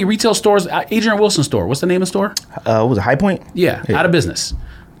think so many retail stores, Adrian Wilson store, what's the name of the store? Was it High Point? Yeah, out of business.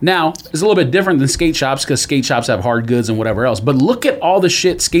 Now, it's a little bit different than skate shops because skate shops have hard goods and whatever else. But look at all the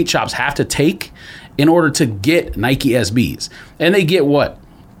shit skate shops have to take in order to get Nike SBs. And they get what?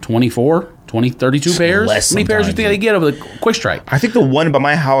 24, 20, 32 pairs? How many pairs do you think they get of the Quick Strike? I think the one by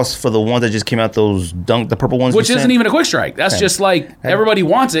my house for the ones that just came out, those the purple ones. Which isn't even a Quick Strike. That's just like everybody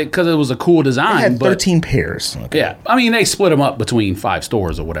wants it because it was a cool design. They had but 13 pairs. Okay. Yeah. I mean, they split them up between 5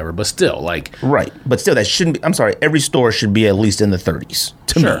 stores or whatever, but still, like. Right. But still, that shouldn't be. I'm sorry. Every store should be at least in the 30s.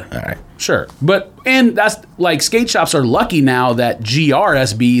 To Sure. me. All right. Sure. And that's like skate shops are lucky now that GR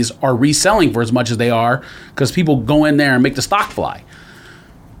SBs are reselling for as much as they are because people go in there and make the stock fly.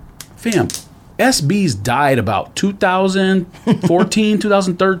 Fam, SBs died about 2014,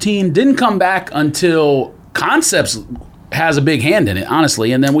 2013. Didn't come back until Concepts has a big hand in it,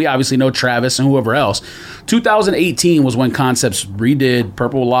 honestly. And then we obviously know Travis and whoever else. 2018 was when Concepts redid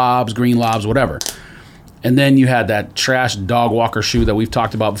purple lobs, green lobs, whatever. And then you had that trash dog walker shoe that we've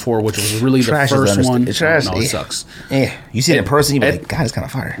talked about before, which was really the first one. Trash, no, it sucks. Yeah, you see it in person, you're like, God, it's kind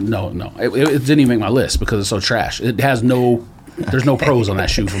of fire. No, it didn't even make my list because it's so trash. It has there's no pros on that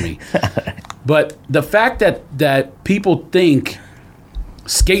shoe for me. But the fact that people think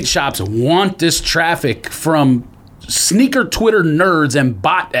skate shops want this traffic from sneaker Twitter nerds and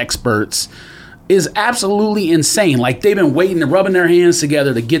bot experts is absolutely insane. Like, they've been waiting and rubbing their hands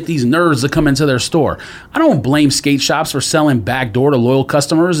together to get these nerds to come into their store. I don't blame skate shops for selling backdoor to loyal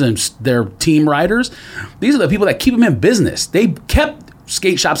customers and their team riders. These are the people that keep them in business. They kept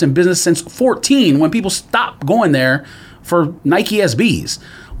skate shops in business since 2014 when people stopped going there for Nike SBs.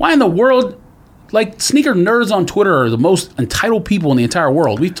 Why in the world? Like, sneaker nerds on Twitter are the most entitled people in the entire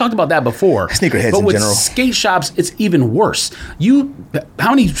world. We've talked about that before. Sneakerheads but with in general. skate shops, it's even worse.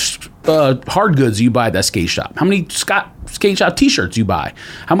 How many hard goods you buy at that skate shop? How many skate shop T-shirts you buy?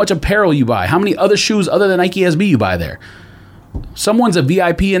 How much apparel you buy? How many other shoes other than Nike SB you buy there? Someone's a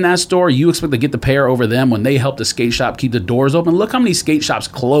VIP in that store. You expect to get the pair over them when they help the skate shop keep the doors open. Look how many skate shops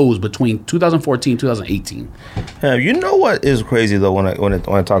closed between 2014 and 2018. You know what is crazy though when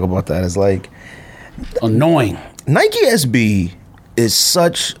I talk about that is like, annoying. Nike SB is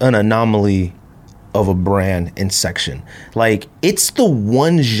such an anomaly of a brand and section. Like, it's the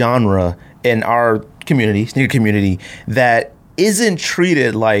one genre in our community, sneaker community, that isn't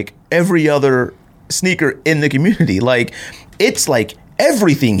treated like every other sneaker in the community. Like, it's like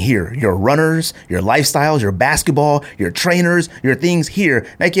everything here. Your runners, your lifestyles, your basketball, your trainers, your things here.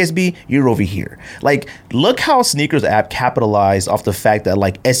 Nike SB, you're over here. Like, look how Sneakers app capitalized off the fact that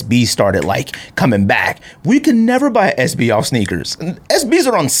like SB started like coming back. We can never buy SB off Sneakers.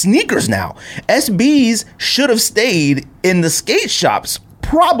 SBs are on Sneakers now. SBs should have stayed in the skate shops.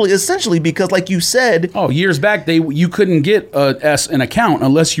 Probably, essentially, because like you said... Oh, years back, you couldn't get an account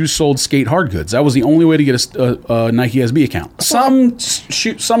unless you sold skate hard goods. That was the only way to get a Nike SB account.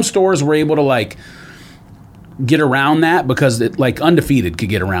 Some stores were able to like get around that because like Undefeated could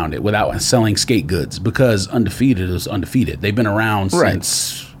get around it without selling skate goods because Undefeated is undefeated. They've been around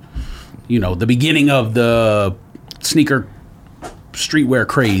since, the beginning of the sneaker streetwear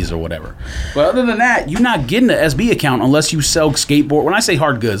craze or whatever. But other than that, you're not getting an SB account unless you sell skateboard. When I say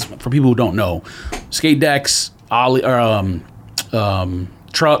hard goods, for people who don't know, skate decks,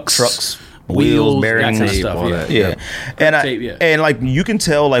 trucks, wheels, bearings, that kind of stuff. Yeah. And like you can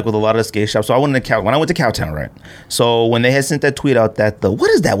tell like with a lot of the skate shops. So when I went to Cowtown, right? So when they had sent that tweet out that what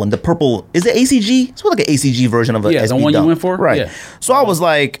is that one? The purple, is it ACG? It's like an ACG version of a SB the one dunk. you went for? Right. Yeah. So I was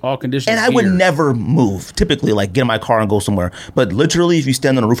like, all conditions. And I would never move, typically like get in my car and go somewhere. But literally if you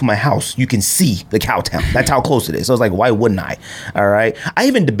stand on the roof of my house, you can see the Cowtown. That's how close it is. So I was like, why wouldn't I? All right. I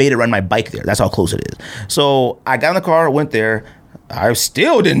even debated riding my bike there. That's how close it is. So I got in the car, went there. I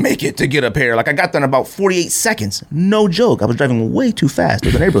still didn't make it to get a pair. Like, I got there in about 48 seconds. No joke. I was driving way too fast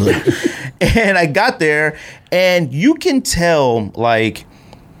through the neighborhood. And I got there, and you can tell, like,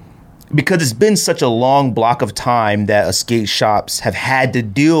 because it's been such a long block of time that skate shops have had to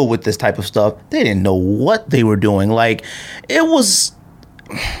deal with this type of stuff, they didn't know what they were doing. Like, it was...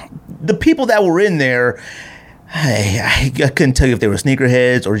 The people that were in there... I couldn't tell you if they were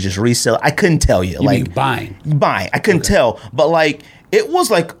sneakerheads or just resell. I couldn't tell you. Like buying. I couldn't tell. But like it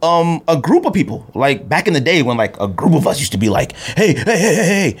was like a group of people. Like back in the day when like a group of us used to be like,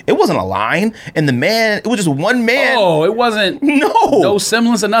 hey. It wasn't a line. And the man, it was just one man. Oh, it wasn't. No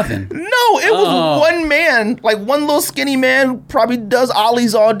semblance of nothing. No, it was one man, like one little skinny man, probably does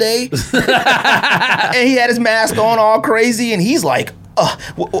ollies all day. And he had his mask on all crazy, and he's like,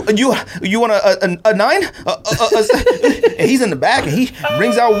 you want a 9? And he's in the back, and he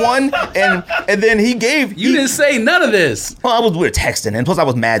brings out one, and then he gave. You didn't say none of this. Well, we were texting, and plus I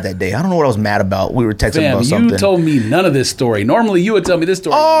was mad that day. I don't know what I was mad about. We were texting about something. You told me none of this story. Normally, you would tell me this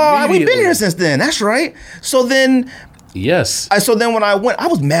story. Oh, we've been here since then. That's right. So then. Yes. So then when I went, I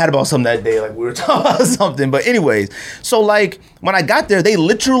was mad about something that day. Like we were talking about something. But anyways, so like when I got there, they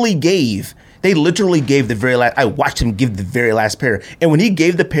literally gave the very last. I watched him give the very last pair. And when he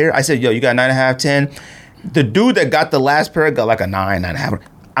gave the pair, I said, yo, you got 9.5, 10. The dude that got the last pair got like a 9, 9.5.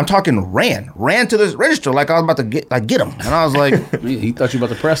 I'm talking ran to this register like I was about to get him. And I was like... he thought you were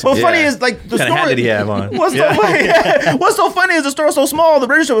about to press him. But funny is like the story... What kind of hat did he have on? What's so funny is the store was so small, the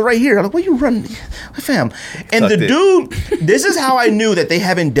register was right here. I'm like, where you run? Fam. And the dude, this is how I knew that they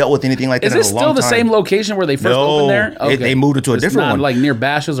haven't dealt with anything like that in a long time. Is this still the same location where they first opened there? Okay. They moved it to a different one. Like near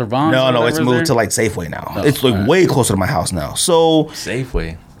Bashas' or Vaughn's? No, it's moved to like Safeway now. It's like way closer to my house now. So...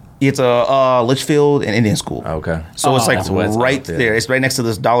 Safeway. It's a Litchfield and Indian School. Okay. So it's like right there. It's right next to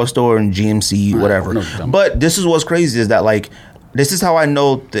this dollar store and GMC, whatever. But this is what's crazy is that like This is how I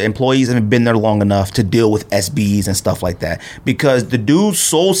know the employees haven't been there long enough to deal with SBs and stuff like that. Because the dude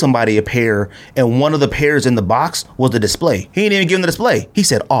sold somebody a pair, and one of the pairs in the box was the display. He didn't even give him the display. He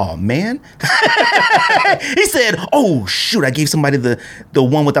said, "Oh man," he said, "Oh shoot, I gave somebody the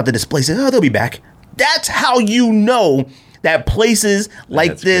one without the display." He said, "Oh, they'll be back." That's how you know that places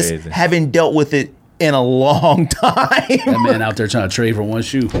like That's this crazy. haven't dealt with it in a long time. That man out there trying to trade for one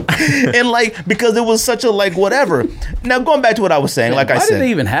shoe. And like, because it was such a like whatever. Now going back to what I was saying, like I Why said, did they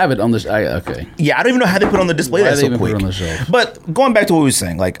even have it on the? Okay. yeah, I don't even know how they put it on the display Why that they so even put it quick. on the shelf? But going back to what we were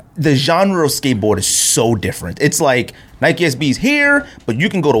saying, like the genre of skateboard is so different. It's like Nike SB's here, but you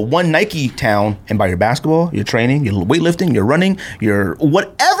can go to one Nike town and buy your basketball, your training, your weightlifting, your running, your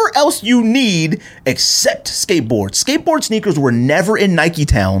whatever else you need except skateboard. Skateboard sneakers were never in Nike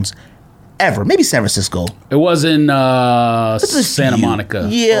towns. Ever. Maybe San Francisco. It was in a Santa few. Monica.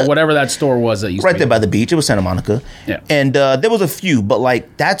 Yeah. Or whatever that store was that used Right to there be. by the beach. It was Santa Monica. Yeah. And there was a few, but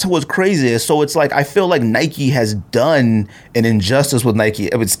like that's what's crazy is so it's like I feel like Nike has done an injustice with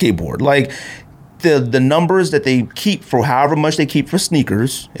skateboard. Like the numbers that they keep for however much they keep for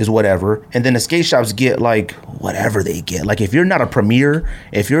sneakers is whatever. And then the skate shops get like whatever they get. Like if you're not a Premier,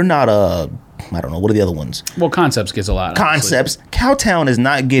 if you're not a I don't know, what are the other ones? Well, Concepts gets a lot. honestly. Concepts. Cowtown is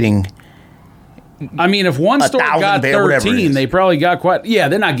not getting I mean, if one store 1,000 got there, whatever it 13, is. they probably got quite. Yeah,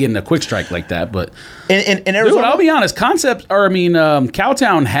 they're not getting a quick strike like that. But in dude, Arizona. I'll be honest.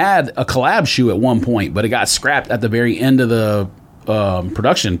 Cowtown had a collab shoe at one point, but it got scrapped at the very end of the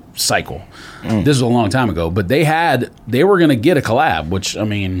production cycle. This was a long time ago, but they were going to get a collab, which I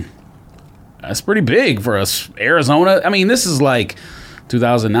mean, that's pretty big for us. Arizona. I mean, this is like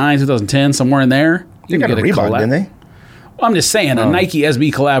 2009, 2010, somewhere in there. They You got can a get Reebok, collab. didn't they? Well, I'm just saying, a Nike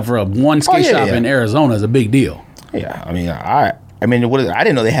SB collab for one skate yeah, shop yeah. in Arizona is a big deal. Yeah, I mean, I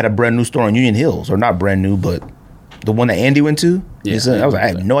didn't know they had a brand new store in Union Hills, or not brand new, but the one that Andy went to. Yeah, I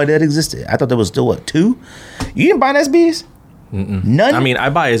had no idea it existed. I thought there was still what 2. You didn't buy an SBs? None. I mean, I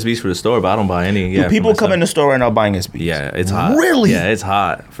buy SBs for the store, but I don't buy any. Yeah, people for come in myself. the store right now buying SBs. Yeah, it's hot. Really? Yeah, it's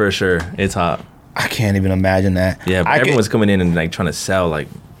hot for sure. It's hot. I can't even imagine that. Yeah, but I everyone's coming in and like trying to sell like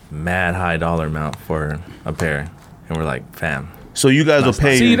mad high dollar amount for a pair, and we're like, fam. so you guys will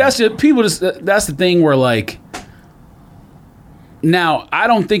pay. See, that's just people. That's the thing where like. Now, I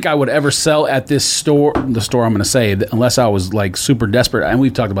don't think I would ever sell at this store. The store I'm going to say, unless I was like super desperate. And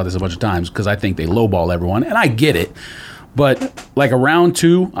we've talked about this a bunch of times because I think they lowball everyone, and I get it. But like around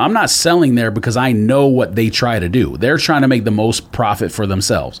 2, I'm not selling there because I know what they try to do. They're trying to make the most profit for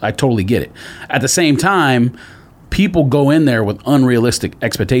themselves. I totally get it. At the same time, people go in there with unrealistic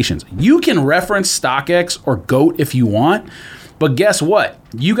expectations. You can reference StockX or GOAT if you want, but guess what?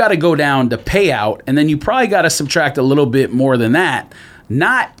 You got to go down to payout, and then you probably got to subtract a little bit more than that.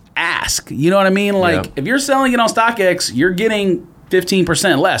 Not ask. You know what I mean? Like Yeah. if you're selling it on StockX, you're getting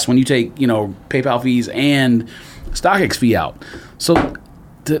 15% less when you take, PayPal fees and StockX fee out. So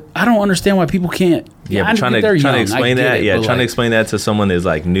I don't understand why people can't. Yeah, I but trying get to they're young, I explain get that. it, Yeah, but, trying to like, explain that to someone that's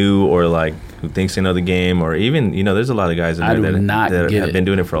like new or like who thinks they know the game, or even there's a lot of guys in I there do not that get have it. been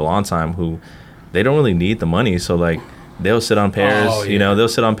doing it for a long time who they don't really need the money. So like they'll sit on pairs, Oh, yeah. they'll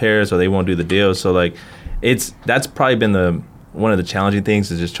sit on pairs or they won't do the deal. So like that's probably been one of the challenging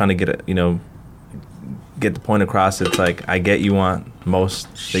things is just trying to get the point across. It's like I get you want most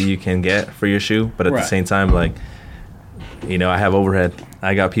that you can get for your shoe, but at Right. the same time, like I have overhead.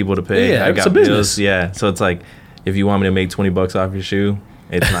 I got people to pay. Yeah, I it's got a business. bills. Yeah, so it's like if you want me to make $20 off your shoe,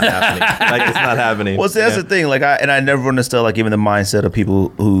 it's not happening. Like it's not happening. Well, see, that's the thing. Like, I never understood like even the mindset of people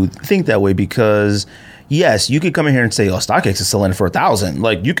who think that way because. Yes, you could come in here and say, "Oh, StockX is selling it for 1,000."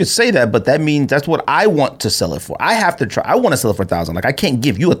 Like you could say that, but that means that's what I want to sell it for. I have to try. I want to sell it for 1,000. Like I can't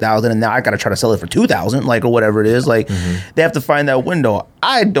give you 1,000, and now I got to try to sell it for 2,000, like or whatever it is. Like they have to find that window.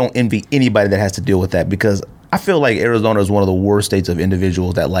 I don't envy anybody that has to deal with that because I feel like Arizona is one of the worst states of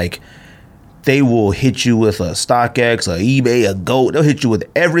individuals that like they will hit you with a StockX, a eBay, a GOAT. They'll hit you with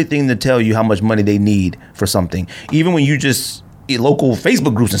everything to tell you how much money they need for something, even when you just. Local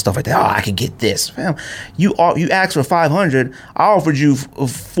Facebook groups and stuff like that. Oh, I can get this. Fam, you asked for 500. I offered you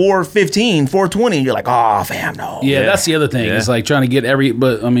 415, 420. And you're like, oh, fam, no. Yeah, that's the other thing. Yeah. It's like trying to get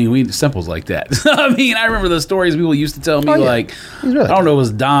but I mean, Simple's like that. I mean, I remember the stories people used to tell me, Oh, yeah. like, He's really I don't know, it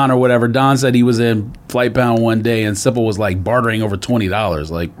was Don or whatever. Don said he was in Flight Pound one day and Simple was like bartering over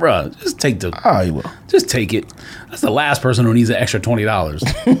 $20. Like, bruh, just take Oh, you will. just take it. That's the last person who needs an extra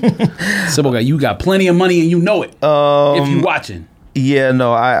 $20. Simple guy, you got plenty of money and you know it. If you watching. Yeah,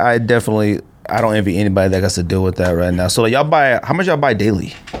 no, I definitely, I don't envy anybody that has to deal with that right now. So how much y'all buy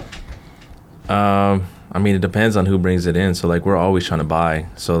daily? I mean, it depends on who brings it in. So like we're always trying to buy.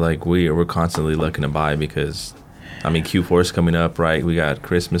 So like we're constantly looking to buy because I mean, Q4 is coming up, right? We got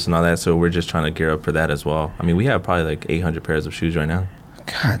Christmas and all that, so we're just trying to gear up for that as well. I mean, we have probably like 800 pairs of shoes right now.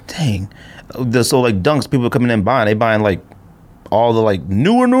 God dang. So like Dunks, people coming in buying, they buying like all the like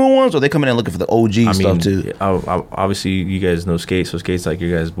newer ones, or they coming in looking for the OG stuff too? Obviously, you guys know Skate, so Skate's like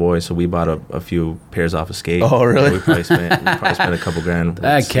your guys' boy. So we bought a few pairs off of Skate. Oh, really? We probably spent a couple grand.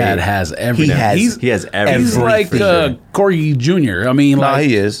 That cat has everything. He has everything. He's like Corgi Jr. I mean, like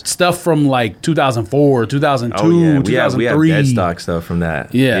he is. Stuff from like 2004, 2002, Oh yeah, 2003. we have dead stock stuff from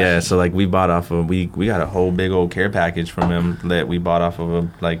that. Yeah. So like we bought off of we got a whole big old care package from him that we bought off of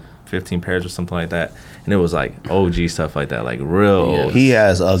him, like 15 pairs or something like that, and it was like OG stuff like that, like real old. He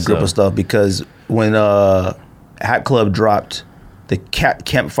has a grip of stuff because when Hat Club dropped the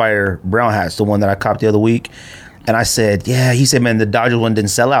Campfire brown hats, the one that I copped the other week, and I said, yeah, he said, man, the Dodgers one didn't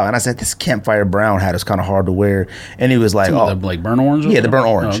sell out, and I said, this Campfire brown hat is kind of hard to wear, and he was like, The like burnt orange? yeah, the burnt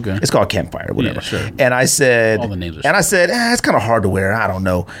orange. Oh, okay. It's called Campfire, whatever. Yeah, sure. And I said, All the names are it's kind of hard to wear. I don't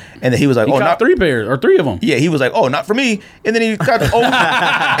know. And then he was like, He got not 3 pairs or 3 of them. Yeah, he was like, oh, not for me. And then he got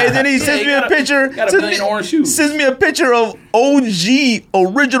and then he sends me a picture. Got a million orange shoes. Sends me a picture of OG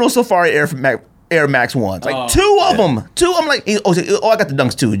original Safari Air Max ones, like 2 of them. 2. I'm like, I got the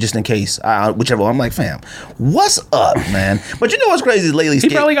Dunks too, just in case. Whichever one. I'm like, fam, what's up, man? But you know what's crazy lately? He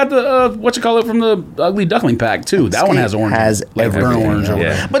probably got the from the Ugly Duckling pack too. That one has orange. Has like everything. burnt orange.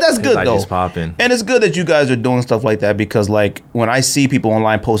 Yeah. But that's good Like though. it's popping. And it's good that you guys are doing stuff like that, because like when I see people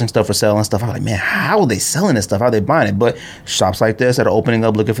online posting stuff for sale and stuff, I'm like, man, how are they selling this stuff? How are they buying it? But shops like this that are opening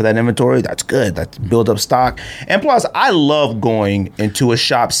up looking for that inventory, that's good. That's build up stock. And plus, I love going into a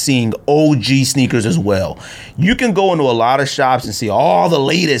shop seeing OG sneakers as well. You can go into a lot of shops and see all the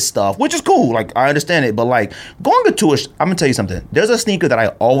latest stuff, which is cool. Like, I understand it. But like going into I'm gonna tell you something. There's a sneaker that I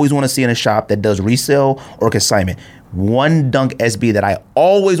always want to see in a shop that does resale or consignment. One Dunk SB that I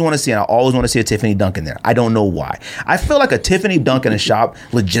always want to see, and I always want to see a Tiffany Dunk in there. I don't know why. I feel like a Tiffany Dunk in a shop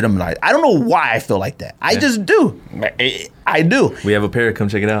legitimized. I don't know why I feel like that. I just do. I do. We have a pair. Come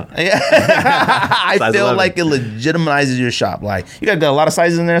check it out. I Size feel 11. like it legitimizes your shop. Like, you got a lot of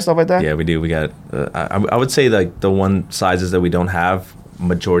sizes in there and stuff like that? Yeah, we do. We got. I would say like the one sizes that we don't have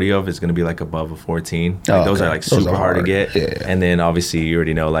majority of is going to be like above a 14. Like, Oh, those okay. are like Those super are hard to hard. get. Yeah. And then obviously you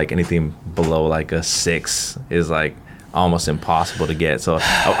already know like anything below like a 6 is like almost impossible to get. So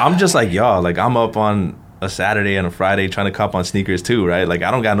I'm just like y'all. Like I'm up on a Saturday and a Friday trying to cop on sneakers too, right? Like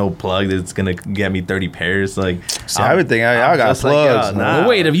I don't got no plug that's gonna get me 30 pairs. Like See, I would think I got just like plugs. y'all. Nah. Well,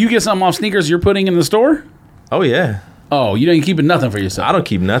 wait, if you get something off sneakers you're putting in the store? Oh yeah. Oh, you ain't keeping nothing for yourself. I don't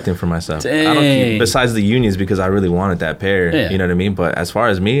keep nothing for myself. I don't Dang. keep, besides the unions, because I really wanted that pair. Yeah. You know what I mean? But as far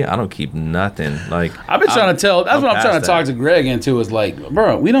as me, I don't keep nothing. Like I've been trying to tell. That's what I'm trying to past talk that. to Greg into. Is like,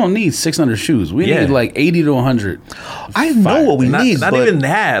 bro, we don't need 600 shoes. We Yeah. need like 80 to 100. I know what we Not need, not but even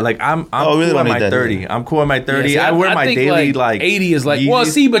that. Like I'm Oh, really cool don't at need my that 30. either. I'm cool at my 30. Yeah, see, I wear my think daily like 80 is like. Well,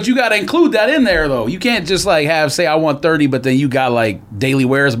 Yeezys. see, but you got to include that in there though. You can't just like have say I want 30, but then you got like daily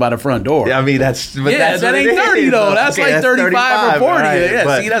wears by the front door. Yeah, I mean that's but Yeah, that's that what ain't it 30 is, though. That's like 35 or 40. Yeah,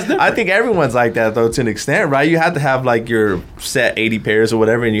 But see, that's different. I think everyone's like that though to an extent, right? You have to have like your set 80 pairs or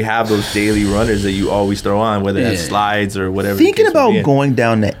whatever, and you have those daily runners that you always throw on, whether that's Yeah. slides or whatever. the thinking case may about be. going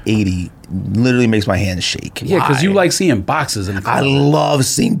down to 80 literally makes my hands shake. Yeah, because you Why? like seeing boxes in the I closet. love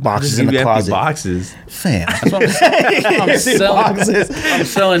seeing boxes in You the empty closet. boxes. Fam. I'm selling, Boxes. I'm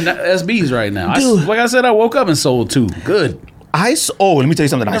selling SBs right now. Dude. Like I said, I woke up and sold 2. Good. Let me tell you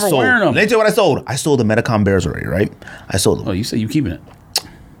something. I Never sold. wearing 'em. Let me tell you what I sold. I sold the Metacom Bears already, right? I sold them. Oh, you say you keeping it?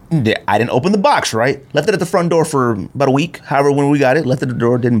 Yeah, I didn't open the box, right? Left it at the front door for about a week. However, when we got it, left it at the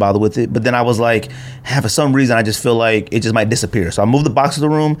door, didn't bother with it. But then I was like, for some reason, I just feel like it just might disappear. So I moved the box to the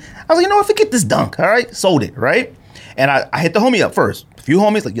room. I was like, you know what? Forget this Dunk, all right? Sold it, right? And I hit the homie up first. A few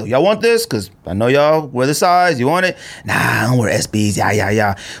homies like, yo, y'all want this? Because I know y'all wear the size. You want it? Nah, I don't wear SBs.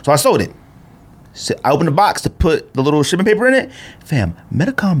 Yeah. So I sold it. So I opened the box to put the little shipping paper in it. Fam,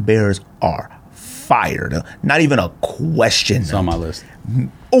 Metacom Bears are fire. Not even a question. It's on my list.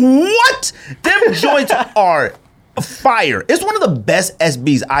 What? Them joints are fire. It's one of the best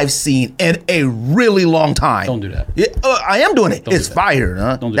SBs I've seen in a really long time. Don't do that. Yeah, I am doing it. It's do that. fire,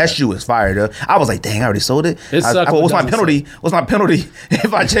 huh? Don't do That that. shoe is fire, though. I was like, dang, I already sold it. It sucks when what's it my doesn't penalty? What's my penalty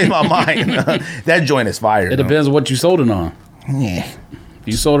if I change my mind? That joint is fire. It depends on what you sold it on. Yeah. If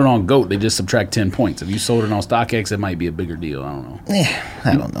you sold it on GOAT, they just subtract 10 points. If you sold it on StockX, it might be a bigger deal. I don't know.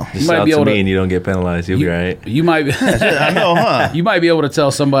 I don't know. You might Sell be to able me to. and you don't get penalized. You'll be right. You might. I know, huh? You might be able to tell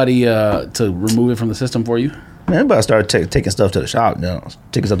somebody to remove it from the system for you. Man, everybody started taking stuff to the shop,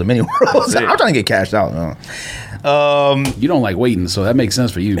 taking stuff to many worlds. I'm trying to get cashed out. You don't like waiting, so that makes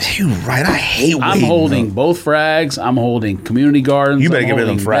sense for you. You right. I hate waiting. I'm holding both frags. I'm holding community gardens. You better I'm get rid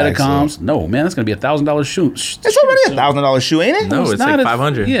of them holding frags, Metacoms. No, man, that's gonna be $1,000 shoe. It's already $1,000 shoe, ain't it? No, it's like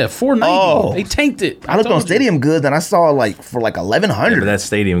 500. Yeah, $490. Oh. They tanked it. I looked on told you. Stadium Goods and I saw like for like Yeah, $1,100. but that's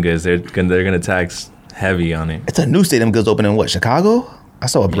stadium goods. They're gonna tax heavy on it. It's a new Stadium Goods opening in what, Chicago? I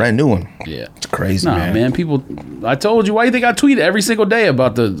saw a brand new one. Yeah. It's crazy, Nah, man. man. People, I told you. Why you think I tweet every single day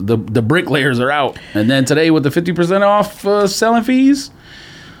about the bricklayers are out, and then today with the 50% off selling fees,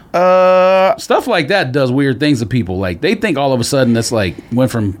 stuff like that does weird things to people. Like they think all of a sudden that's like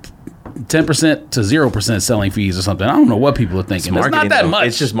went from 10% to 0% selling fees or something. I don't know what people are thinking. It's not that though. much.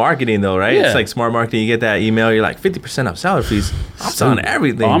 It's just marketing though, right? Yeah. It's like smart marketing. You get that email, you're like 50% off salary fees. I'm selling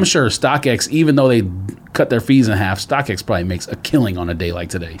everything. Oh, I'm sure StockX, even though they cut their fees in half, StockX probably makes a killing on a day like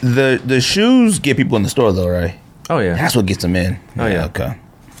today. The shoes get people in the store though, right? Oh yeah. That's what gets them in. Oh, yeah. Okay.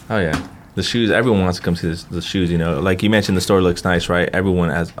 Oh yeah. The shoes. Everyone wants to come see the shoes. You know, like you mentioned, the store looks nice, right? Everyone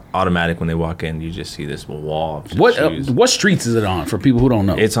has automatic when they walk in. You just see this wall of just shoes. What streets is it on for people who don't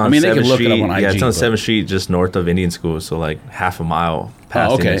know? It's on. I mean, they 7th can look Street. it up on IG. Yeah, it's on but- 7th Street, just north of Indian School. So like half a mile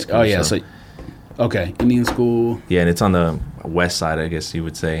past. Oh, okay. Indian School, Oh yeah. So, okay, Indian School. yeah, and it's on the west side, I guess you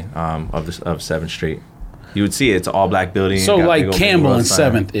would say, of 7th Street. You would see it. It's an all black building. So got like big old Campbell road and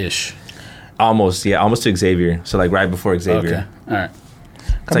sign. 7th ish. Almost, yeah, almost to Xavier. So like right before Xavier. Okay. All right.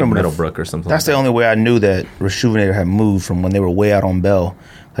 It's like remember Middlebrook or something. That's like the only way I knew that Rejuvenator had moved from when they were way out on Bell.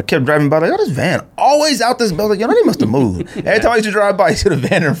 I kept driving by, like, yo, this van always out this Bell. Like, yo, they must have moved. Every time I used to drive by, I see the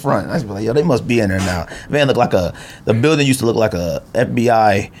van in front. I was like, yo, they must be in there now. Van looked like the building used to look like a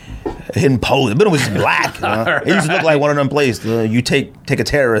FBI hidden post. The building was just black. It used to look like one of them places. You take a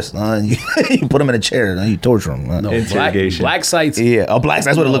terrorist, and you put him in a chair, and you torture him. No, Interrogation. black sites. Yeah, black.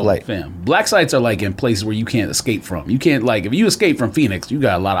 That's what it looked like. Fam. Black sites are like in places where you can't escape from. You can't, like, if you escape from Phoenix, you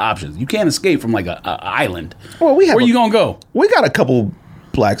got a lot of options. You can't escape from like a island. Well, we have Where you gonna go? We got a couple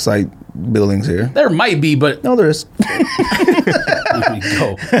black site buildings here. There might be, but No, there is. there you go.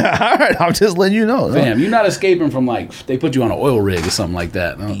 All right, I'm just letting you know. Fam, you're not escaping from like they put you on an oil rig or something like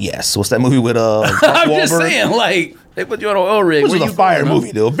that. No? Yes. What's that movie with Mark I'm just Wahlberg? saying, like they put you on an oil rig. Which Where was a you fire going, no?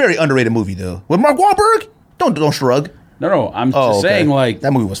 movie, though. A very underrated movie, though. With Mark Wahlberg? Don't shrug. No, I'm just Oh, okay. saying, like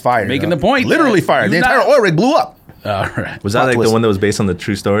that movie was fire. making though. the point Literally that fire. you The not- entire oil rig blew up. all right. Was that Plot like twist. the one that was based on the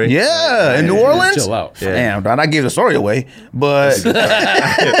true story? Yeah, in New Orleans. Chill out. Yeah. Damn, Don, I gave the story away, but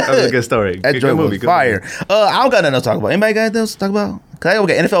That was a good story. that Good joint movie, was good fire. movie. I don't got nothing else to talk about. Anybody got anything else to talk about? Cause we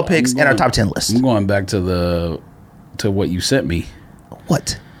got NFL picks and our top 10 list. I'm going back to what you sent me.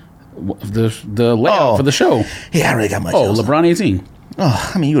 What? The layout Oh. for the show. Yeah, I really got much Oh, else. LeBron 18.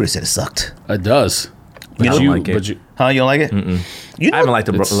 Oh, I mean, you already said it sucked. It does. I don't like it. But you, Huh? You don't like it? You know, I haven't liked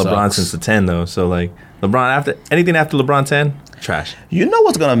It LeBron sucks. since the 10 though. So like LeBron anything after LeBron 10, trash. You know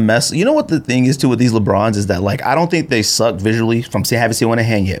what's gonna mess? You know what the thing is too with these LeBrons is that like I don't think they suck visually. Haven't seen one in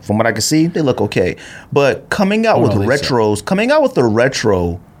hand yet. From what I can see, they look okay. But coming out with no, they retros, coming out with the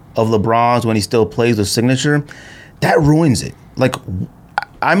retro of LeBron's when he still plays the signature, that ruins it. Like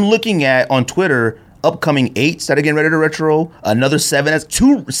I'm looking at on Twitter upcoming 8s that are getting ready to retro, another 7, that's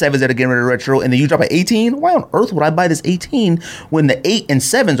 2 7s that are getting ready to retro, and then you drop an 18. Why on earth would I buy this 18 when the 8 and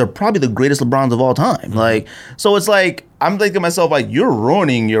 7s are probably the greatest LeBrons of all time? Like, so it's like I'm thinking to myself, like, you're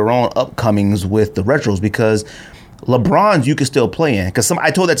ruining your own upcomings with the retros because LeBron's you can still play in. Because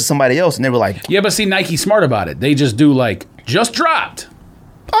I told that to somebody else, and they were like, yeah, but see, Nike's smart about it. They just do like just dropped.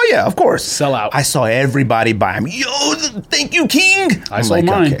 "Oh yeah, of course, Sell out. I saw everybody buy them. Yo, thank you, King. I I'm sold like,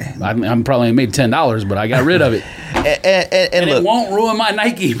 mine. okay. I'm probably made $10, but I got rid of it. And And look, it won't ruin my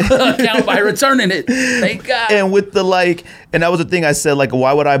Nike account by returning it. Thank God. and with the like, and that was the thing I said, like,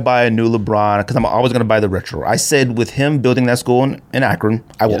 why would I buy a new LeBron? Because I'm always going to buy the retro. I said with him building that school in Akron,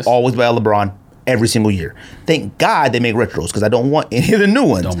 I will Yes. always buy a LeBron every single year. Thank God they make retros because I don't want any of the new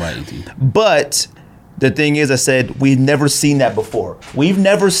ones. Don't buy 18. But the thing is, I said, we've never seen that before. We've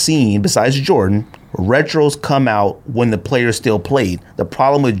never seen, besides Jordan, retros come out when the players still played. The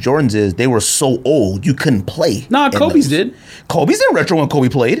problem with Jordan's is they were so old, you couldn't play. Nah, in Kobe's those. did. Kobe's in retro when Kobe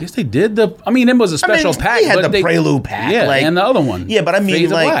played. Yes, they did. It was a special pack. He had but the Prelude pack. Yeah, like, and the other one. Yeah, but I mean, Fade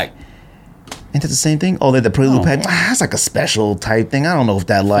to like, Black. ain't that the same thing? Oh, they're the Prelude No. pack. That's like a special type thing. I don't know if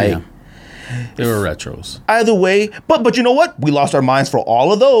that like. Yeah. They were retros. Either way, but you know what? We lost our minds for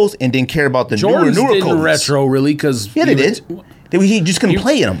all of those and didn't care about the Jordan's newer didn't Kobe's. retro really because Yeah, they did. He just couldn't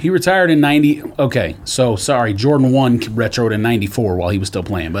play in them. He retired in 90. Okay, so sorry, Jordan 1 retroed in 94 while he was still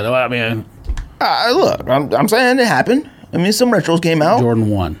playing. But I mean, Look, I'm saying it happened. I mean, some retros came out. Jordan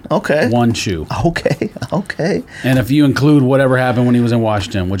 1. Okay. One shoe. Okay. And if you include whatever happened when he was in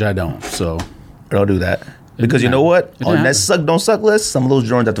Washington, which I don't, so Don't do that. Because you know what? It On that happen. suck don't suck list, some of those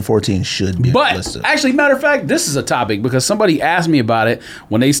Jordans after 14 should be But listed. actually, matter of fact, this is a topic because somebody asked me about it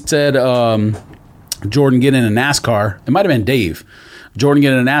when they said Jordan get in a NASCAR. It might have been Dave. Jordan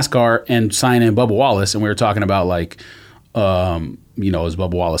get in a NASCAR and sign in Bubba Wallace, and we were talking about like, is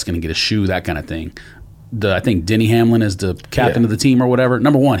Bubba Wallace going to get a shoe, that kind of thing. I think Denny Hamlin is the captain of the team or whatever.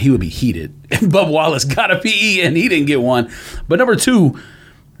 Number one, he would be heated. Bubba Wallace got a PE and he didn't get one. But number two,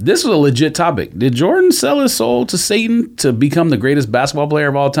 this was a legit topic. Did Jordan sell his soul to Satan to become the greatest basketball player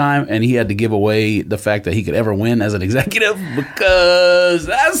of all time, and he had to give away the fact that he could ever win as an executive? Because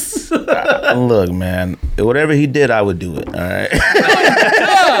that's Look, man, whatever he did, I would do it. All right.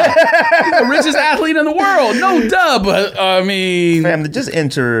 the richest athlete in the world. No dub. But I mean, Fam, to just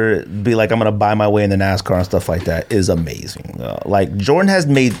enter, be like, I'm going to buy my way in the NASCAR and stuff like that is amazing. Like, Jordan has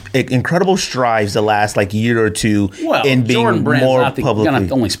made incredible strides the last, like, year or two in being Jordan Brand's more not the publicly.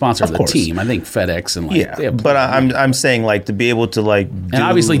 only sponsor of the course. team. I think FedEx and like Yeah, they have but I'm saying, like, to be able to, like, and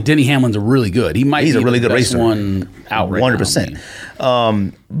obviously Denny Hamlin's really good. He might He's be a really the good best racer. one out right 100%. now. I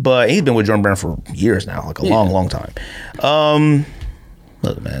mean. But he's been with Jordan Brand for years now, like a long time.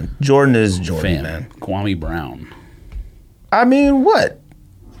 Look, man, Jordan is Jordan, Fan, man. Kwame Brown. I mean, what?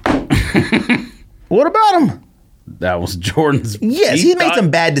 What about him? That was Jordan's. Yes, he made some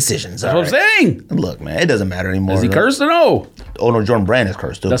bad decisions. That's all what I'm right. saying. Look, man, it doesn't matter anymore. Is he cursed or no? Oh no, Jordan Brand is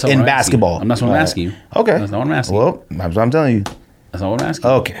cursed too. That's not in what I'm asking you. basketball. That's what I'm asking you. Okay, That's not what I'm asking you. Well, that's what I'm telling you. That's not what I'm asking.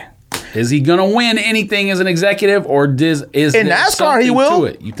 Okay, Is he gonna win anything as an executive, or is In there NASCAR, something he will. To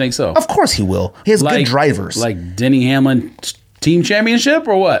it? You think so? of course he will. He has good drivers. like Denny Hamlin team championship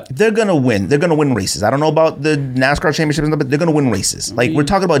or what? They're gonna win. They're gonna win races. I don't know about the NASCAR championship, but they're gonna win races. Like we're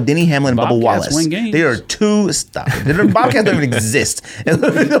talking about Denny Hamlin and Bubba Bobcats Wallace. win games. They are two. Stop. Bobcats don't even exist.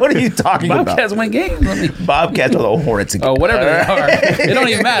 What are you talking Bobcats about? win games. I mean, Bobcats are the Hornets again. oh, whatever they are, it don't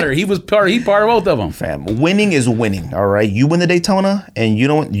even matter. He part of both of them. Fam, winning is winning. All right, you win the Daytona, and you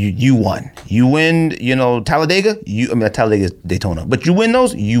don't. You won. You win. Talladega. Talladega is Daytona, but you win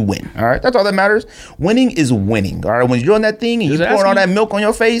those. You win. All right, that's all that matters. Winning is winning. All right, when you're on that thing and you Just pouring all asking. that milk on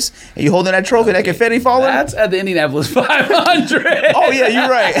your face and you holding that trophy, that confetti falling. That's at the Indianapolis 500. Oh yeah, you're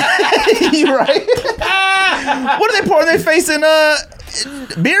right. You're right. What are they pouring their face in?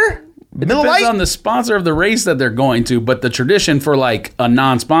 Beer? Miller Depends Lite? on the sponsor of the race that they're going to, but the tradition for like a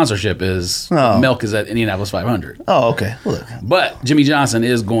non-sponsorship is milk is at Indianapolis 500. Oh, okay. Look, But Jimmy Johnson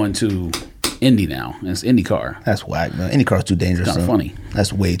is going to Indy now. It's IndyCar. that's whack, man. Any car's too dangerous. Kinda son. funny.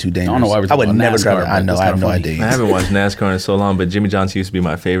 That's way too dangerous. know why we're I talking would about never NASCAR, drive it. I but know. it's I have kinda no funny. idea. I haven't watched NASCAR in so long, but Jimmy Johnson used to be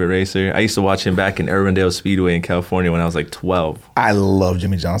my favorite racer. I used to watch him back in Irwindale Speedway in California when I was like 12. I love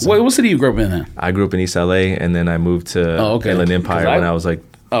Jimmy Johnson. Wait, what city you grew up in then? I grew up in East LA, and then I moved to Oh, okay. Inland Empire 'Cause when I was like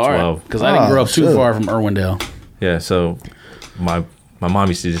 12. Because I didn't grow up too shit. far from Irwindale. Yeah, so my mom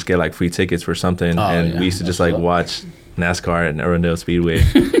used to just get like free tickets for something, and yeah. we used to just That's like what's watch NASCAR at Irwindale Speedway.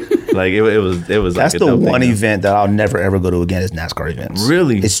 Like it was That's like the a dope one thing. event that I'll never ever go to again is NASCAR events.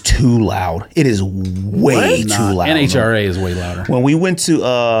 Really? It's too loud. It is way too Nah, loud. NHRA is way louder. When we went to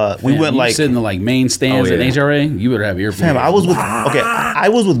we went you like sit in the like main stands Oh, at yeah. NHRA, you better have earphones. Fam, I was with I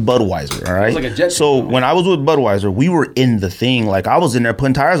was with Budweiser, all right? like a jet so ski. when I was with Budweiser, we were in the thing. Like I was in there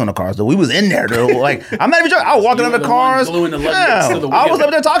putting tires on the cars. So we was in there. Though. Like I'm not even joking. I was walking You on were the the one cars. gluing the luggage Yeah, to the I was wheel.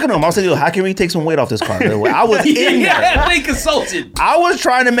 up there talking to him. I was saying, "Yo, how can we take some weight off this car?" I was in there. yeah, they consulted. I was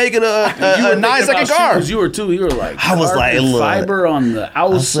trying to make it a 9-second car. You were like, I was like, carbon look. fiber on the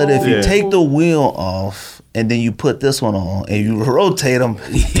outsole. I said, if you Yeah. take the wheel off and then you put this one on and you rotate them,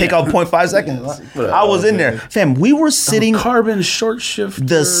 take out 0.5 seconds. I was in there. Fam, we were sitting. carbon short shift.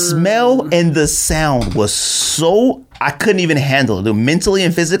 The smell and the sound was so. I couldn't even handle it. Mentally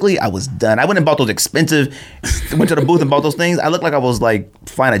and physically, I was done. I went and bought those expensive, went to the booth and bought those things. I looked like I was like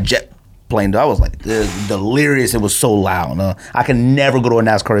flying a jet plane. I was like delirious. It was so loud. I can never go to a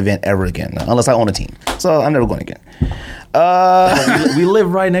NASCAR event ever again unless I own a team. So I'm never going again. We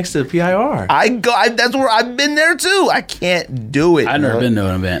live right next to the PIR. That's where I've been there too. I can't do it. I've never been to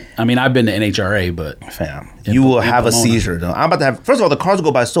an event. I mean, I've been to NHRA, but Fam, you will have a Pomona. seizure. Though. I'm about to have. First of all, the cars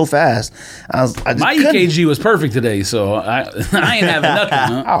go by so fast. I just my couldn't. EKG was perfect today, so I ain't having nothing.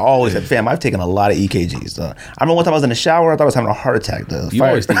 Huh? I always have, fam. I've taken a lot of EKGs. I remember one time I was in the shower. I thought I was having a heart attack. You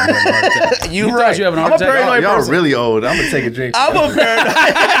always think you're having a heart attack. You thought right. you having a I'm heart a attack? paranoid Y'all person. really old. I'm gonna take a drink. I'm a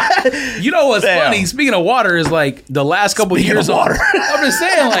paranoid. You know what's Damn. funny? Speaking of water, is like the last couple Speaking years of water. I'm just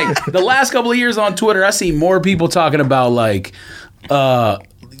saying, like the last couple of years on Twitter, I see more people talking about like,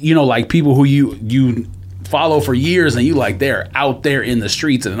 like people who you follow for years and you like they're out there in the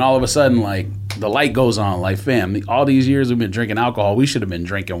streets, and then all of a sudden like the light goes on. Like, fam, all these years we've been drinking alcohol. We should have been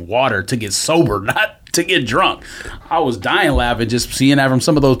drinking water to get sober, not to get drunk. I was dying laughing just seeing that from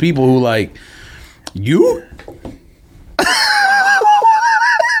some of those people who like. You?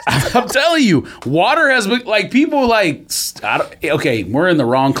 I'm telling you, water has been like people like. Okay, we're in the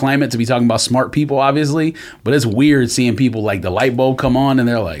wrong climate to be talking about smart people, obviously, but it's weird seeing people like the light bulb come on and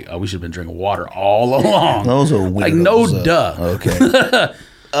they're like, "Oh, we should have been drinking water all along." Those are weird. Like no duh. Okay.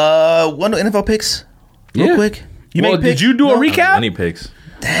 One NFL picks, real quick. You Well, make picks? did you do a recap? Any picks?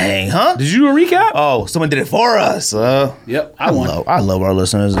 Dang, huh? Did you do a recap? Oh, someone did it for us. Yep, I won. I love our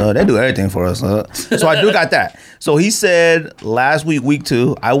listeners. They do everything for us. So I do got that. So he said last week, week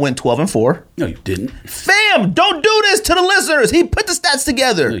 2, I went 12-4. No, you didn't. Fam, don't do this to the listeners. He put the stats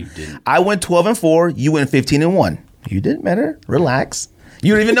together. No, you didn't. I went 12-4. You went 15-1. You didn't matter. Relax.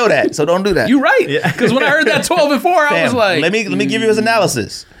 You don't even know that, so don't do that. You're right. Because when I heard that 12-4, I was Fam, like, let me give you his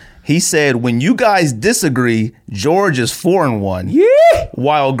analysis. He said, when you guys disagree, George is 4-1. yeah.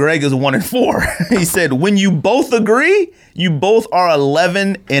 While Greg is 1-4. He said, when you both agree, you both are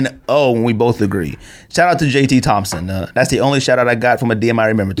 11-0 when we both agree. Shout out to JT Thompson. That's the only shout out I got from a DM I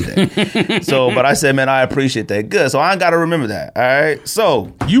remember today. But I said, man, I appreciate that. Good. So I got to remember that. All right.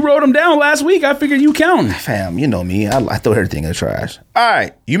 So, You wrote them down last week. I figured you counting. fam, you know me. I throw everything in the trash. All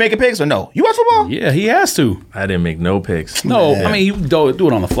right. You making picks or no? You watch football? Yeah, he has to. I didn't make no picks. No, Yeah. I mean, you do it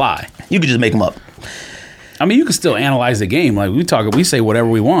on the fly. You could just make them up. I mean, you can still analyze the game. Like we say whatever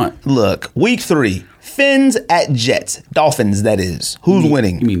we want. Look, week 3, Fins at Jets. Dolphins, that is. Who's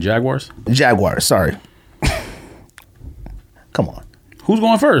winning? You mean Jaguars? Jaguars. Sorry. Come on. Who's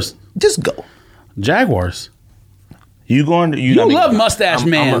going first? Just go. Jaguars. You going? You love mustache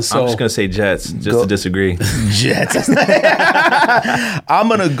man. I'm so just gonna say Jets just Go. to disagree. Jets. I'm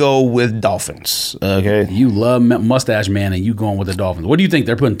gonna go with Dolphins. Okay. you love mustache man, and you going with the Dolphins. What do you think?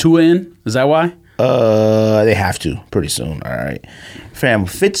 They're putting 2 in? Is that why? They have to pretty soon. All right, fam.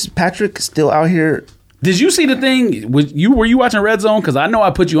 Fitzpatrick still out here. Did you see the thing? Were you watching Red Zone? Because I know I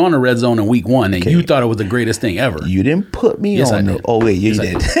put you on the Red Zone in week 1, and you thought it was the greatest thing ever. You didn't put me Yes, on. I did. Oh wait, you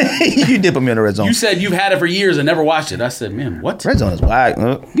Yes, I did. You did put me on the red zone. You said you've had it for years and never watched it. I said, man, what? Red zone is whack.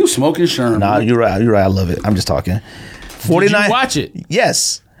 You smoking Sherm? Nah, you're right. You're right. I love it. I'm just talking. 49. Did you watch it?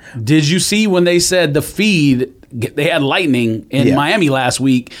 Yes. Did you see when they said the feed? They had lightning in Miami last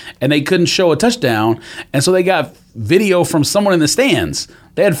week, and they couldn't show a touchdown, and so they got video from someone in the stands.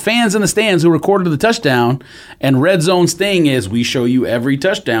 They had fans in the stands who recorded the touchdown, and Red Zone's thing is we show you every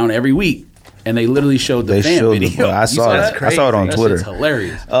touchdown every week, and they literally showed the fan showed the- video. I You saw it. that? I saw it on That Twitter. shit's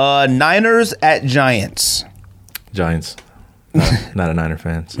hilarious. Niners at Giants. Giants. Not a Niner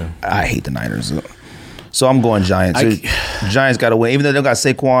fan, so I hate the Niners. So I'm going Giants. Giants got to win. Even though they got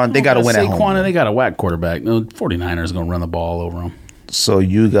Saquon, they got to win at Saquon home. and they got a whack quarterback. No, 49ers going to run the ball over them. So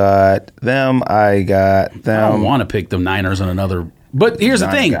you got them. I got them. I don't want to pick the Niners on another. But here's the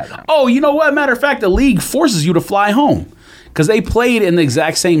Niners thing. got them. Oh, you know what? Matter of fact, the league forces you to fly home because they played in the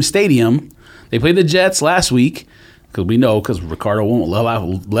exact same stadium. They played the Jets last week because we know because Ricardo won't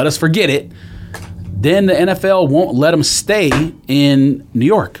let us forget it. Then the NFL won't let them stay in New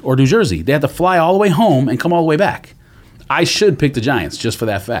York or New Jersey. They have to fly all the way home and come all the way back. I should pick the Giants just for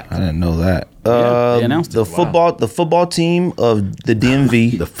that fact. I didn't know that. Yeah, they announced the it. football team of the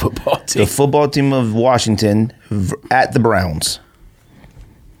DMV, The football the team. football team of Washington at the Browns.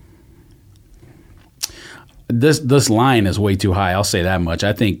 This line is way too high. I'll say that much.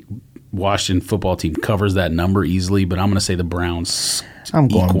 I think Washington football team covers that number easily, but I'm going to say the Browns. I'm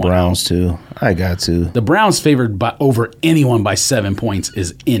going equal Browns too. I got to. The Browns favored by over anyone by 7 points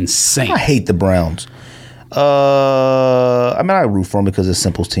is insane. I hate the Browns. I mean, I root for them because it's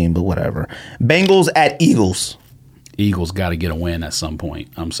Simple's team, but whatever. Bengals at Eagles. Eagles got to get a win at some point.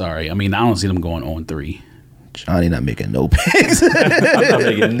 I'm sorry. I mean, I don't see them going 0-3. Johnny not making no picks. I'm not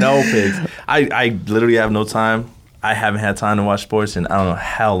making no picks. I literally have no time. I haven't had time to watch sports in I don't know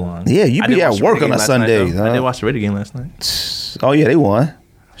how long. Yeah, you I be did at watch the work Raider on game a last Sunday, night, though. huh? I did watch the Raider game last night. Oh yeah, they won.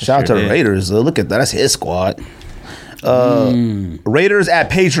 Shout out to the did. Raiders. Look at that. That's his squad. Raiders at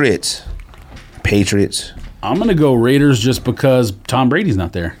Patriots. Patriots. I'm going to go Raiders just because Tom Brady's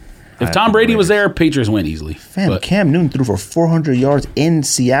not there. If Tom Brady was there, Patriots win easily. Fam, But Cam Newton threw for 400 yards in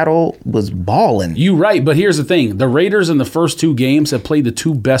Seattle. Was balling. you right, but here's the thing. The Raiders in the first 2 games have played the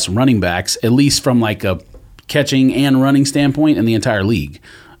 2 best running backs, at least from like a catching and running standpoint in the entire league.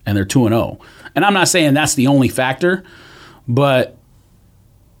 And they're 2-0. And I'm not saying that's the only factor, but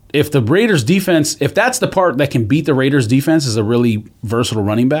if the Raiders defense, if that's the part that can beat the Raiders defense is a really versatile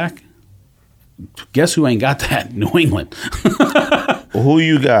running back, guess who ain't got that? New England. Who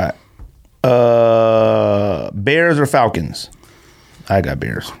you got? Bears or Falcons? I got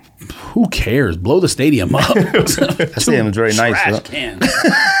Bears. Who cares? Blow the stadium up. That stadium's very nice. Trash Huh? cans.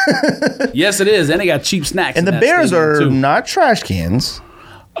 Yes, it is. And they got cheap snacks. And in the that Bears stadium, are too. not trash cans.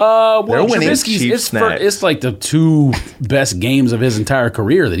 Well, They're winning. Trubisky's, Cheap snacks. it's like the 2 best games of his entire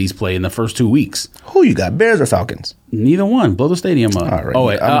career that he's played in the first 2 weeks. Who you got, Bears or Falcons? Neither one. Blow the stadium up. All right, Oh,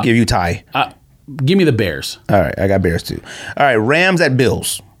 wait. I'm gonna give you tie. Give me the Bears. All right, I got Bears too. All right, Rams at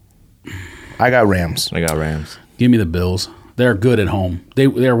Bills. I got Rams. I got Rams. Give me the Bills. They're good at home.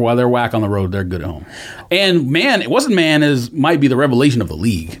 While they're whack on the road, they're good at home. And might be the revelation of the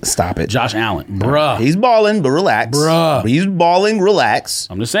league. Stop it. Josh Allen, bruh. He's balling, but relax. Bruh. He's balling, relax.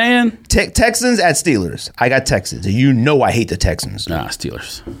 I'm just saying. Texans at Steelers. I got Texans. You know I hate the Texans. Nah,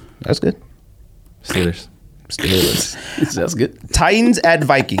 Steelers. That's good. Steelers. That's good. Titans at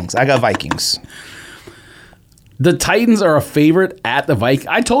Vikings. I got Vikings. The Titans are a favorite at the Vikings.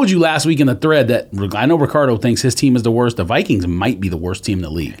 I told you last week in the thread that I know Ricardo thinks his team is the worst. The Vikings might be the worst team in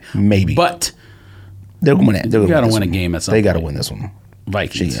the league. Maybe. But They're going to win it. you got to win a game at some They point. got to win this one.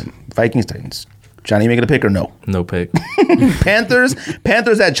 Vikings. Vikings, Titans. Johnny, you making a pick or no? No pick. Panthers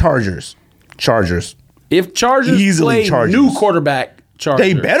at Chargers. Chargers. If Chargers Easily play Chargers. new quarterback, Chargers.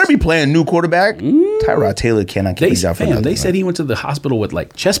 They better be playing new quarterback. Tyrod Taylor cannot keep his job for nothing. They said he went to the hospital with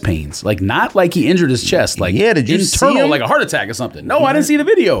like chest pains, like not like he injured his chest, like Yeah, did you see internal, him? like a heart attack or something. No, I didn't see the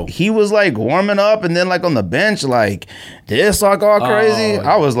video. He was like warming up and then like on the bench, like this, like all crazy.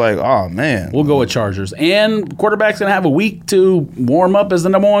 I was like, oh man. We'll go with Chargers, and quarterback's gonna have a week to warm up as the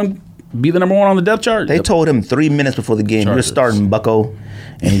number one, be the number one on the depth chart. They told him 3 minutes before the game, you're Chargers. starting Bucko.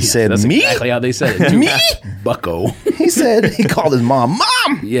 And he said, That's me? exactly how they said it. too. Me? Bucko. He said, he called his mom,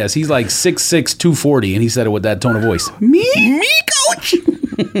 Mom! Yes, he's like 6'6", 240, and he said it with that tone of voice. Me, coach!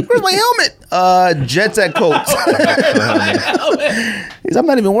 Where's my helmet? Jets at Colts. I'm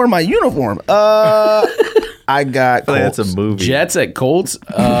not even wearing my uniform. I got Colts. That's a movie. Jets at Colts.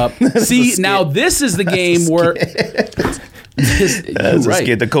 See, now this is the game where... That's a right.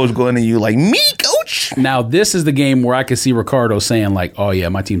 skit. The coach going to you like, me, coach? Now this is the game where I could see Ricardo saying like, "Oh yeah,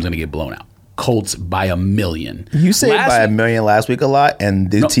 my team's gonna get blown out. Colts by 1 million." You say Last by week- $1 million last week a lot,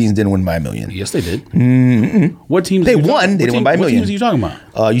 and the teams didn't win by $1 million. Yes, they did. What teams? They are you won. talking- They didn't what win by $1 million. What teams are you talking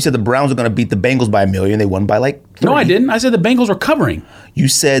about? You said the Browns were going to beat the Bengals by $1 million. They won by like 3. No, I didn't. I said the Bengals were covering. You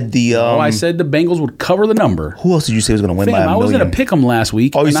said the. I said the Bengals would cover the number. Who else did you say was going to win by Fam, $1 I was million? gonna pick them last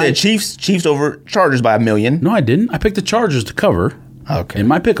week. Oh, you and said Chiefs over Chargers by $1 million. No, I didn't. I picked the Chargers to cover. Okay. In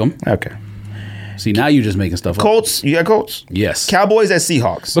my pick 'em. Okay. See, now you're just making stuff up. Colts. You got Colts? Yes. Cowboys at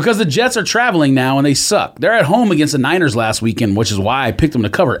Seahawks. Because the Jets are traveling now and they suck. They're at home against the Niners last weekend, which is why I picked them to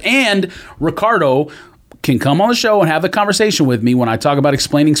cover. And Ricardo can come on the show and have the conversation with me when I talk about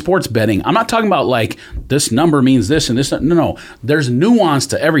explaining sports betting. I'm not talking about like this number means this and this. No. There's nuance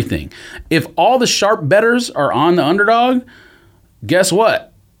to everything. If all the sharp bettors are on the underdog, guess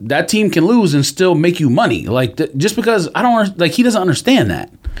what? That team can lose and still make you money. Like just because he doesn't understand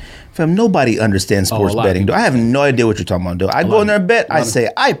that. Fam, nobody understands sports a lot of betting. people. I have no idea what you're talking about, dude. I go in there and bet. I say,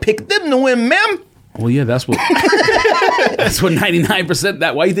 I pick them to win, ma'am. Well, yeah, that's what 99%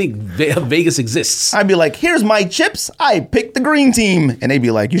 that why you think Vegas exists. I'd be like, here's my chips. I picked the green team. And they'd be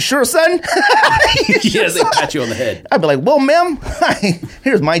like, you sure, son? You sure, Yes, they son? pat you on the head. I'd be like, well, ma'am,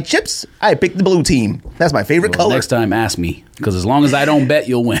 here's my chips. I picked the blue team. That's my favorite color. Next time, ask me because as long as I don't bet,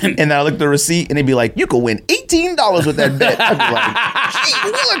 you'll win. And then I look at the receipt and they'd be like, you could win $18 with that bet. I'd be like, gee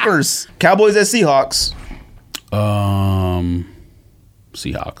willikers. Cowboys at Seahawks.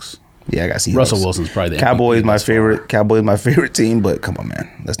 Seahawks. Yeah, I got Seahawks. Russell Wilson's probably the Cowboys. MVP My thus far. favorite. Cowboys, my favorite team. But come on,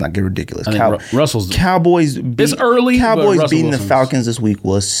 man, let's not get ridiculous. I think Russell's Cowboys. It's early, but Cowboys Russell beating Wilson's- the Falcons this week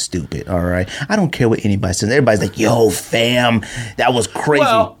was stupid. All right, I don't care what anybody says. Everybody's like, "Yo, fam, that was crazy."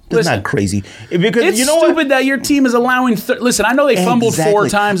 Well, it's listen, not crazy because It's you know stupid what? that your team is allowing. Listen, I know they fumbled 4 Exactly.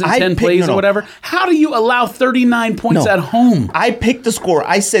 times in I 10 picked- plays no. or whatever. How do you allow 39 points No. at home? I picked the score.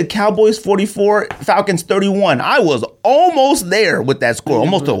 I said Cowboys 44, Falcons 31. I was almost there with that score,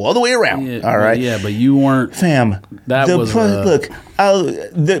 almost the other way around. All right. Yeah, but you weren't. Fam, That was, look.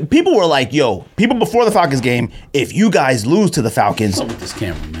 The people were like, "Yo, people before the Falcons game, if you guys lose to the Falcons, What's up with this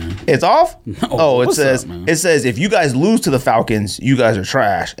camera, man? it's off." Oh, it what's says up, man? it says if you guys lose to the Falcons, you guys are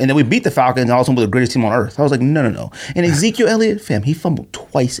trash. And then we beat the Falcons, and all of a sudden we're the greatest team on earth. I was like, no. And Ezekiel Elliott, fam, he fumbled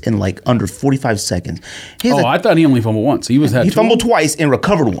twice in like under 45 seconds. I thought he only fumbled once. He fumbled twice and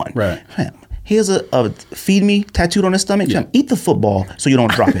recovered one. Right. Fam, he has a feed me tattooed on his stomach. Yeah. Fam, eat the football so you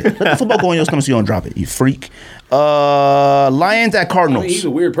don't drop it. Let the football go in your stomach so you don't drop it. You freak. Lions at Cardinals. He's a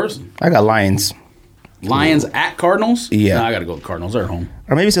weird person. I got Lions. Lions at Cardinals? Yeah. Nah, I got to go with Cardinals. They're at home.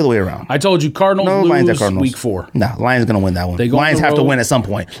 Or maybe it's the other way around. I told you Cardinals No, Lions at lose Cardinals. week 4. Nah, Lions going to win that one. They go on Lions the have to road. win at some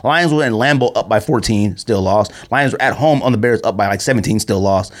point. Lions were in Lambeau up by 14, still lost. Lions were at home on the Bears up by like 17, still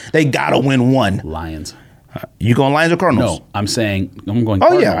lost. They got to win one. Lions. You going Lions or Cardinals? No, I'm going Oh,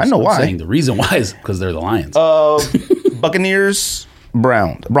 Cardinals. yeah, I know I'm why. saying the reason why is because they're the Lions. Buccaneers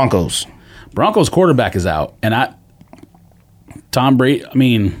Broncos. Broncos quarterback is out, and Tom Brady. I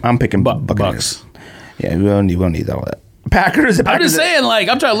mean, I'm picking Bucks. Yeah, we don't need all that. Packers. I'm just saying, like,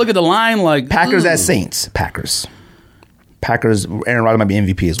 I'm trying to look at the line, like Packers at Saints. Packers. Aaron Rodgers might be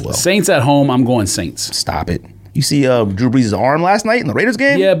MVP as well. Saints at home. I'm going Saints. Stop it. You see Drew Brees' arm last night in the Raiders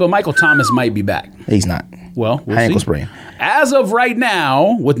game? Yeah, but Michael Thomas might be back. He's not. Well, we'll Ankle see. sprain. As of right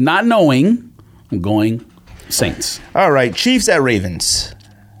now, with not knowing, I'm going Saints. All right, Chiefs at Ravens.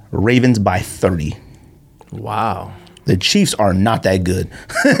 Ravens by 30. Wow. The Chiefs are not that good.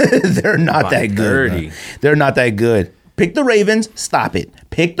 They're not By that good. 30. They're not that good. Pick the Ravens. Stop it.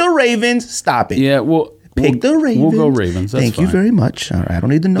 Pick the Ravens. Stop it. Yeah, well, Pick the Ravens. We'll go Ravens. That's Thank you fine. very much. All right, I don't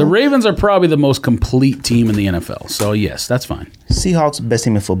need to know. The Ravens are probably the most complete team in the NFL. So, yes, that's fine. Seahawks, best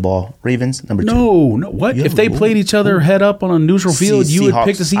team in football. Ravens, number 2. No. What? If they played each other head up on a neutral field, you would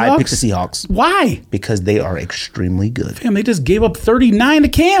pick the Seahawks? I pick the Seahawks. Why? Because they are extremely good. Damn, they just gave up 39 to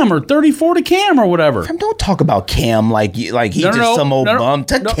Cam or 34 to Cam or whatever. Don't talk about Cam like he's just some old bum.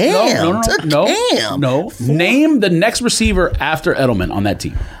 To Cam. No. Name the next receiver after Edelman on that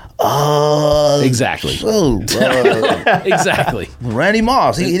team. Exactly. Exactly. Randy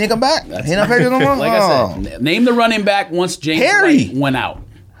Moss. He didn't come back. He not playing no more. Like I said, name the running back once James Harry. White went out.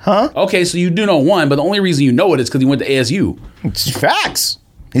 Huh? Okay, so you do know one, but the only reason you know it is because he went to ASU. It's facts.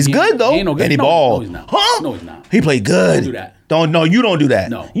 He's good though. He ain't no good. And he No, balled. no, he's not. Huh? No, he's not. He played good. Don't do that. You don't do that.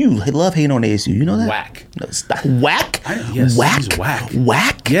 No. You love hating on ASU. You know that? Whack. No, stop. Whack? Yes, Whack? he's whack.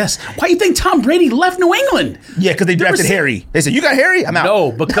 Whack? Yes. Why do you think Tom Brady left New England? Yeah, because they drafted rece- Harry. They said, you got Harry? I'm out.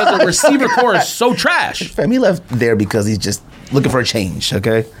 No, because the receiver core is so trash. Fam, he left there because he's just looking for a change,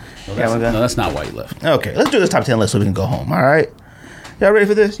 okay? No, that's not why he left. Okay, let's do this top 10 list so we can go home, all right? Y'all ready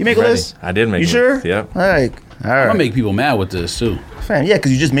for this? You make a Ready. list? I did make You a sure? list, yep. All right. All I'm right. gonna make people mad with this too. Fam, yeah,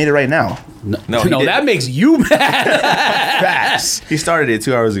 because you just made it right now. No, he didn't. that makes you mad. Facts. He started it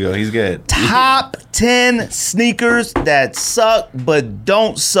 2 hours ago. He's good. Top 10 sneakers that suck but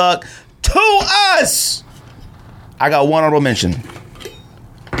don't suck to us. I got one honorable mention.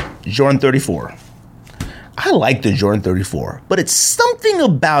 Jordan 34. I like the Jordan 34, but it's something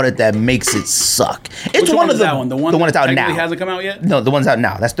about it that makes it suck. It's Which one of is the that one? The one that's out technically now. hasn't come out yet. No, the one's out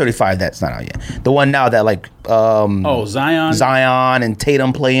now. That's 35. That's not out yet. The one now that like Zion. Zion and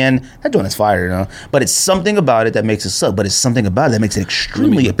Tatum playing. That joint is fire, you know. But it's something about it that makes it suck. But it's something about it that makes it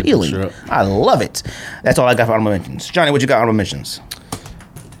extremely look the appealing. picture up. I love it. That's all I got for honorable mentions. Johnny, what you got honorable mentions?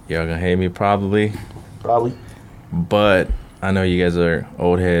 Y'all gonna hate me probably, Probably. but I know you guys are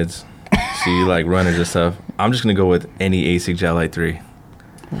old heads. So you like runners and stuff. I'm just gonna go with any ASIC Gel Light 3.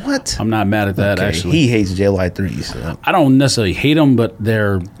 What? I'm not mad at that Okay, actually. he hates JLI 3s. So. I don't necessarily hate them, but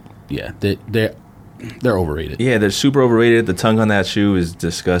they're overrated. Yeah, they're super overrated. The tongue on that shoe is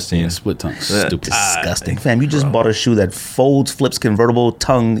disgusting. Yeah, split tongue, Yeah. stupid. Disgusting. Fam, you just bought a shoe that folds, flips, convertible,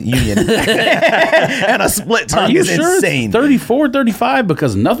 tongue union. And a split Are tongue you is sure insane. it's 34, 35?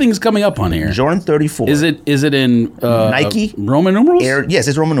 Because nothing's coming up on here. Jordan 34. Is it in Nike? Roman numerals? Air, yes,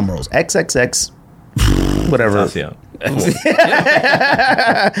 it's Roman numerals. XXX. Whatever. That's, yeah.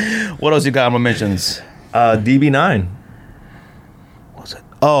 What else you got on mentions? DB9. What's it?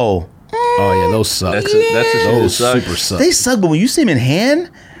 Oh, Oh yeah, those suck. That's a shoe that Those sucks. super suck. they suck, but when you see them in hand,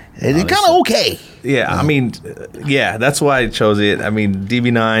 they're kind of okay. Yeah, I mean, yeah, that's why I chose it. I mean,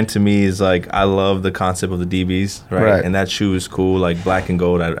 DB9 to me is like, I love the concept of the DBs, right? Right. And that shoe is cool, like black and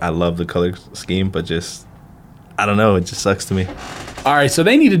gold. I love the color scheme, but just, I don't know, it just sucks to me. All right, so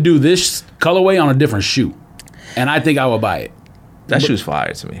they need to do this colorway on a different shoe, and I think I will buy it. That shoe's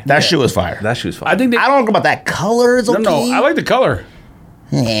fire to me. That shoe is fire. That shoe's fire. I think they. I don't know about that color. It's okay. No, I like the color.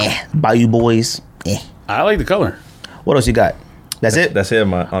 Bayou Boys. I like the color. What else you got? That's it. That's it.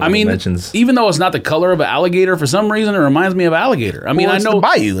 My I mean, mentions. even though it's not the color of an alligator, for some reason it reminds me of alligator. I mean, Well, I it's know the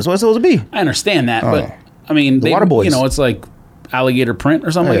Bayou. That's what it's supposed to be. I understand that, but I mean, Water Boys. You know, it's like alligator print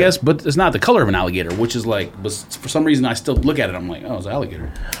or something, I Yeah. guess. But it's not the color of an alligator, which is like. But for some reason, I still look at it. I'm like, oh, it's an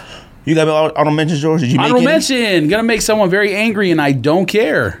alligator. You got honorable mentions, George? Did you make Honorable any? mention. Gonna make someone very angry, and I don't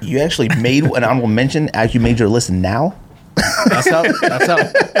care. You actually made an honorable mention as you made your list now? That's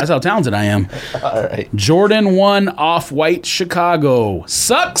how talented I am. All right. Jordan 1 Off-White Chicago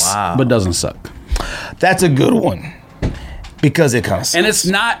sucks, Wow. but doesn't suck. That's a good one. Because it kind of sucks. And it's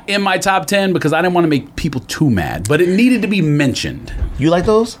not in my top 10 because I didn't want to make people too mad, but it needed to be mentioned. You like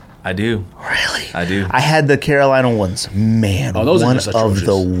those? I do. Really? I do. I had the Carolina ones. Man, Oh, those are one just of atrocious.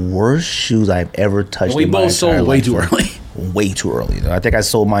 the worst shoes I've ever touched. We in my both sold entire way life. too early. Way too early. Though. I think I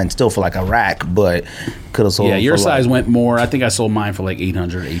sold mine still for like a rack, but could have sold. Yeah, them your for size like, went more. I think I sold mine for like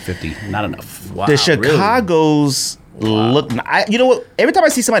 800, 850. Not enough. Wow, The really? Chicago's look. You know what? Every time I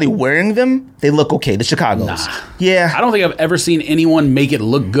see somebody wearing them, they look okay. The Chicagos. Nah. Yeah, I don't think I've ever seen anyone make it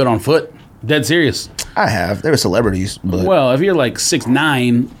look good on foot. Dead serious. I have. They were celebrities, but Well, if you're like 6'9",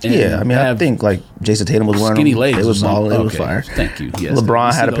 and yeah, I mean, I have think like Jason Tatum was wearing skinny them. legs. It was or something. balling. It was Okay, fire. Thank you. Yes, LeBron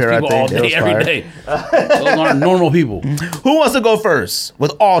you see had a those pair, I people think. all It day, was every fire. day. Those aren't normal people. Who wants to go first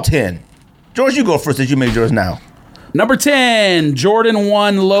with all 10? George, you go first since you made yours now. Number 10, Jordan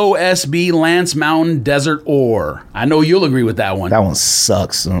 1 Low SB Lance Mountain Desert Ore. I know you'll agree with that one. That one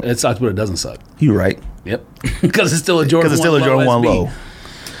sucks. It sucks, but it doesn't suck. You right. Yep. Because it's still a Jordan 1 Because it's still a Jordan 1 SB. low.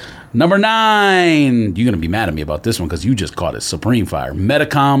 Number 9, you're going to be mad at me about this one because you just caught it. Supreme Fire.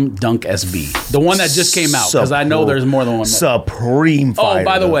 Metacom Dunk SB. The one that just came out because I know there's more than one. Supreme Fire. Oh,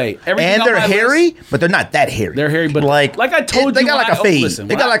 by the though. way, everything and on they're my hairy, list- but they're not that hairy. They're hairy, but like I told they you got when like a I- fade. listen,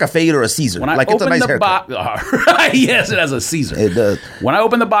 They when got I- like a fade or a Caesar. When I Like it's a opened nice the haircut. box, yes, it has a Caesar. It does. When I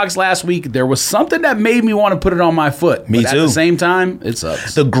opened the box last week, there was something that made me want to put it on my foot. Me but too. At the same time, it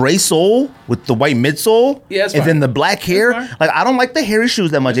sucks. The gray sole with the white midsole, Yeah, it's and fine. then the black hair. fine. Like I don't like the hairy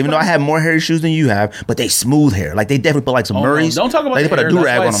shoes that much, even though I have more hairy shoes than you have. But they smooth hair. Like they definitely put like some Oh, no, Murray's. don't talk about like, they the put a hair, do that's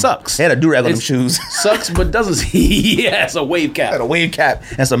rag why on it them. sucks. They had a do rag on them It's- shoes. Sucks, but doesn't. Yeah, it's a wave cap. Had a wave cap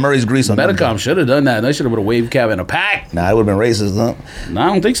and some Murray's grease on them. Metacom should have done that. They should have put a wave cap in a pack. Nah, it would have been racist, huh? No, I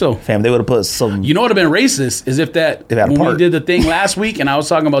don't think so. Fam, they would have put some. You know what would have been racist is if that They've had a when we part. did the thing last week and I was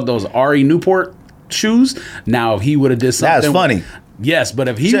talking about those Ari Newport shoes. Now if he would have did something, That's funny. Yes, but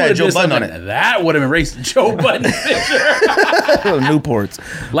if he Should've would had have Joe did Budden something, on it. that would have been racist. Joe Budden picture,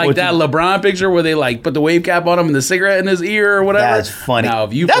 Newports. like With that the- LeBron picture where they like put the wave cap on him and the cigarette in his ear or whatever. That's funny. Now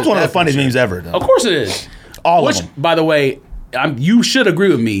if you That's put one of that the funniest picture- memes ever. Though. Of course it is. All Which, of them. by the way, you should agree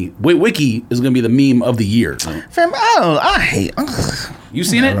with me. Wiki is going to be the meme of the year. Fam, I hate. You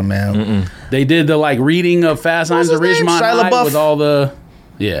seen it? Man. They did the like reading of Fast Times What's at his name? Ridgemont Shia High LaBeouf? with all the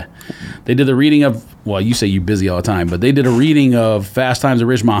They did the reading of you say you're busy all the time, but they did a reading of Fast Times at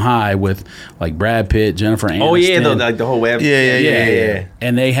Ridgemont High with like Brad Pitt, Jennifer Aniston. Oh yeah, like the whole web. Yeah.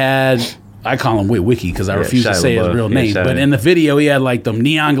 And they had I call him Wiki because I refuse to Shia say his LaBeouf. real Yeah, name. Shia. But in the video, he had like them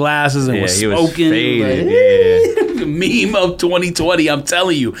neon glasses and Yeah, was he was smoking. faded. like, Yeah. meme of 2020. I'm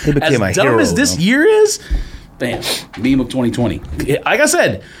telling you, He became as a dumb hero, as this though. year is, bam, meme of 2020. Like I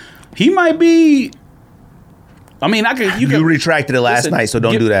said, he might be. I mean, you You retracted it last listen, night, so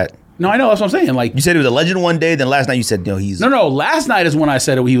don't do that. No, I know that's what I'm saying. Like You said he was a legend one day, then last night you said he's No. Last night is when I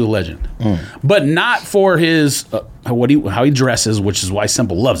said he was a legend, Mm. but not for his how he dresses, which is why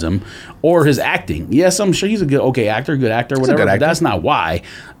Simple loves him, or his acting. Yes, I'm sure he's a good actor, whatever. good But actor. that's not why.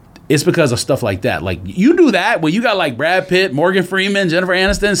 It's because of stuff like that. Like you do that when you got like Brad Pitt, Morgan Freeman, Jennifer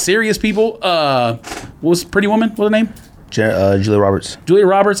Aniston, serious people. What was Pretty Woman? What's her name? Julia Roberts. Julia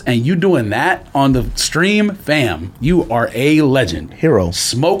Roberts, and you doing that on the stream, fam. You are a legend. Hero.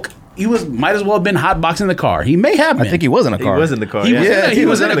 Smoke. He might as well have been hotboxing the car. He may have been. I think he was in a He car. was in the car. He was, yeah. he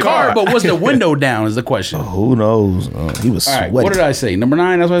was in a car, but was the window down is the question. Who knows? He was All right, sweaty. what did I say? Number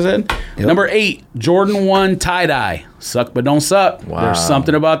 9, that's what I said? Yep. Number 8, Jordan 1 tie-dye. Suck but don't suck. Wow. There's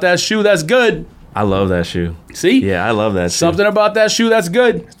something about that shoe that's good. I love that shoe. See? Yeah, I love that. Something about that shoe that's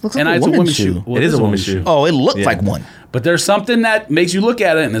good. Looks like a it's a women's women's shoe. shoe. Well, It is a women's shoe. Oh, it looked Yeah. like one. But there's something that makes you look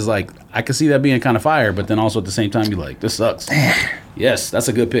at it and is like, I can see that being kind of fire, but then also at the same time, you're like, this sucks. Yes, that's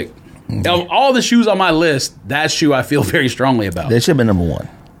a good pick. Of all the shoes on my list, that shoe I feel very strongly about. They should have been number one.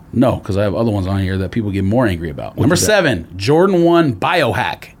 No, because I have other ones on here that people get more angry about. Number you got? 7, Jordan 1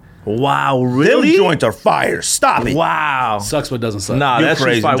 Biohack. Wow, Them really? joints are fire. Stop it. Wow. Sucks but doesn't suck. Nah, You that's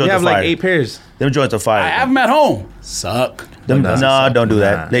crazy. fine. We Joints are have like fire. 8 pairs. Them joints are fire. I have them at home. Suck. Them, Nah. nah, don't do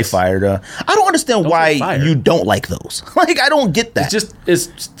that. Nah. They fired. I don't understand Don't why say fire. you don't like those. Like, I don't get that.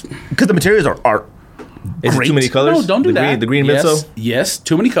 It's Because the materials are Is it great. too many colors? no, don't do the that. Green, the green yes, midsole? Yes,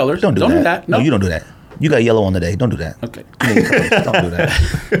 too many colors. Don't do that. No, you don't do that. You got yellow on today. Don't do that. Okay. Don't do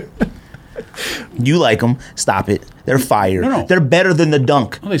that. You like them. Stop it. They're fire. No. They're better than the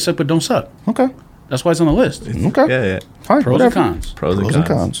dunk. Oh, they suck but don't suck. Okay. That's why it's on the list. Okay. Yeah, yeah. Fine. Pros whatever. and cons. Pros Pros and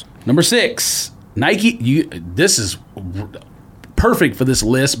cons. Number 6, Nike. This is perfect for this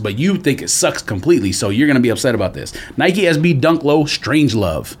list, but you think it sucks completely, so you're going to be upset about this. Nike SB Dunk Low Strange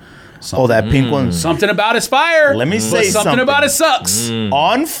Love. Oh, that pink one. Something about it's fire. Let me but say something something. about it sucks.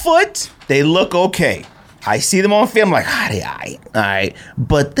 On foot, they look okay. I see them on film, like, all right.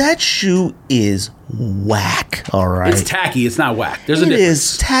 But that shoe is whack. All right. It's tacky. It's not whack. There's a It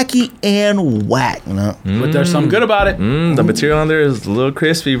difference. is tacky and whack. You know? But there's something good about it. The material on there is a little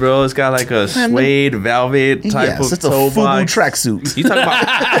crispy, bro. It's got like a suede velvet type Yes, of it's a toe FUBU box. tracksuit. You talking about?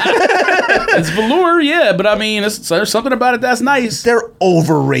 It's velour, yeah, but I mean, there's something about it that's nice. They're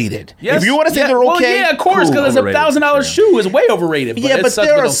overrated. Yes. If you want to say Yeah, they're well, okay, yeah, of course, cool. because it's Overrated, $1,000 yeah. shoe is way overrated. Yeah, it but sucks,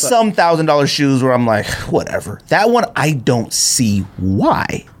 there are don't suck. some $1,000 shoes where I'm like, whatever. That one, I don't see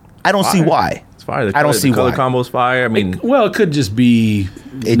why. I don't see Fire. why. It's fire. I don't see the color why. combo's fire. I mean, Well, it could just be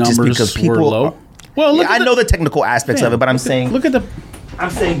It numbers just because people were low. Well, look Yeah, at I know the technical aspects of it, but I'm saying Look at the. I'm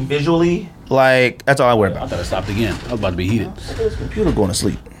saying visually, like that's all I worry I about. thought I stopped again. I was about to be heated. This computer going to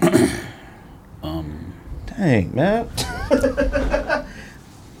sleep. Dang, man.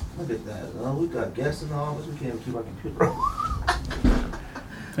 Look at that. We got guests in the office. We can't even keep our computer on.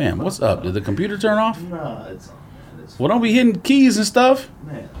 Fam, what's up? Did the computer turn off? Nah, it's on. Well, don't be hitting keys and stuff.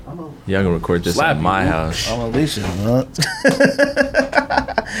 Man, I'm a y'all gonna record this Slap at my you. house. Alicia.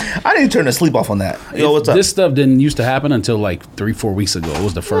 I didn't turn the sleep off on that. Yo, what's up? This stuff didn't used to happen until like 3-4 weeks ago. It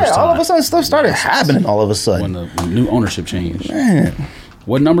was the first Yeah, time all of a sudden stuff started happening. All of a when sudden, the new ownership changed.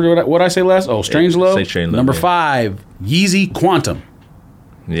 What number did I say last? Oh, Strange Low. say Strange Low, Number yeah. 5, Yeezy Quantum.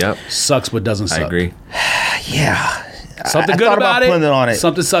 Yep, Sucks but doesn't suck. I agree. yeah. Something I good thought about putting it on it.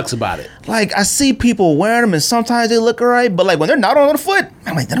 Something sucks about it. Like I see people wearing them, and sometimes they look alright, but like when they're not on the foot,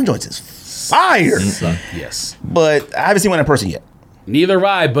 I'm like, them joints is fire. Suck, yes. But I haven't seen one in person yet. Neither have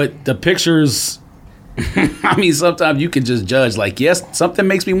I, but the pictures. I mean, sometimes you can just judge. Like, yes, something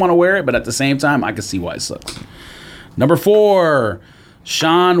makes me want to wear it, but at the same time, I can see why it sucks. Number 4,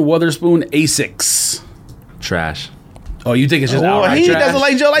 Sean Wotherspoon Asics. Trash. Oh, you think it's just Well, outright he trash? doesn't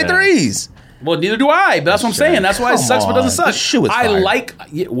like Joe like Yeah. threes. Well, neither do I. But that's what I'm saying. That's why it Come sucks but doesn't on. suck. This shoe is I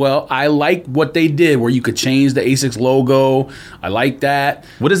fire. I like what they did where you could change the Asics logo. I like that.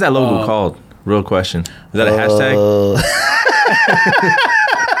 What is that logo called? Real question. Is that a hashtag?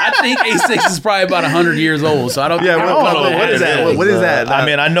 I think Asics is probably about 100 years old, so I don't. Yeah, I don't what- know what that is that? What is that? I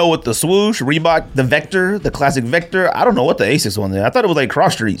mean, I know what the swoosh, Reebok, the Vector, the classic Vector. I don't know what the Asics one there. I thought it was like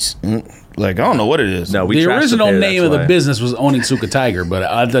cross streets. Like I don't know what it is. No, we The trashed original pair, name that's of the why. business was Onitsuka Tiger, but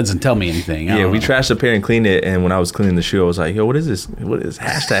that doesn't tell me anything. I Yeah, don't we know. trashed the pair and cleaned it. And when I was cleaning the shoe, I was like, "Yo, what is this? What is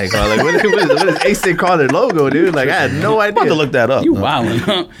hashtag called? Like, what is ASIC called their logo, dude? Like, I had no I'm about idea." to look that up. You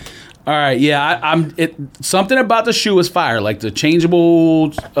wildin'. All right, yeah, I'm. Something about the shoe is fire, like the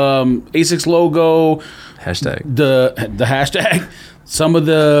changeable Asics logo, Hashtag. the hashtag. Some of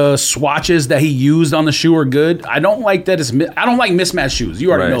the swatches that he used on the shoe are good. I don't like that. I don't like mismatched shoes.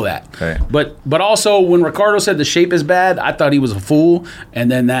 You already Right, know that. right. But also when Ricardo said the shape is bad, I thought he was a fool.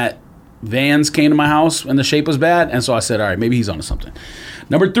 And then that Vans came to my house and the shape was bad, and so I said, all right, maybe he's onto something.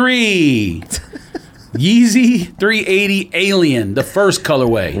 Number 3, Yeezy 380 Alien, the first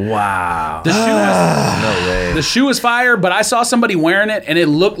colorway. Wow. The shoe is, No way. the shoe is fire, but I saw somebody wearing it and it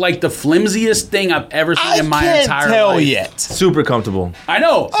looked like the flimsiest thing I've ever seen I in my can't entire tell life. yet. Super comfortable. I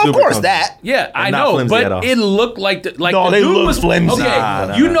know. Of course, comfortable. that. Yeah, I not know, flimsy at all. but it looked like the No, the they dude look was flimsy. Okay,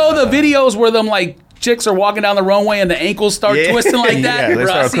 Nah, you know the videos where them like chicks are walking down the runway and the ankles start Yeah. twisting like that. Yeah, they Bro, I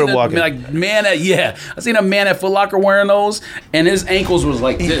start seen crib walking. I seen a man at Foot Locker wearing those, and his ankles was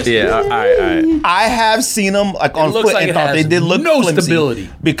like this. Yeah. All right. I have seen them like on looks foot like and it thought they has did look no flimsy. stability.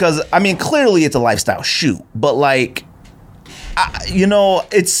 Because I mean, clearly it's a lifestyle shoe, but like,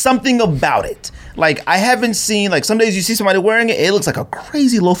 it's something about it. Like I haven't seen like some days you see somebody wearing it, it looks like a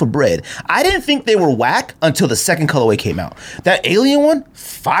crazy loaf of bread. I didn't think they were whack until the second colorway came out. That alien one,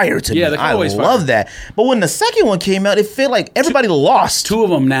 fire to Yeah, me. the I colorway's love fire. that. But when the second one came out, it felt like everybody lost. Two of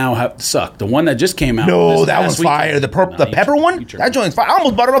them now have sucked. The one that just came out. No, this that past one's weekend. fire. The Nah, the you pepper tripping. one, You tripping. that joint's fire. I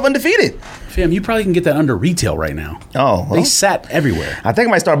almost bought it off undefeated. Fam, you probably can get that under retail right now. Oh, They well. sat everywhere. I think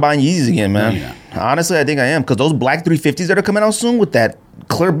I might start buying Yeezys again, man. No, you're Honestly, I think I am because those black 350s that are coming out soon with that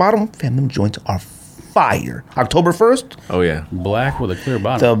clear bottom, fam, them joints are fire. October 1st. Oh yeah. Black with a clear The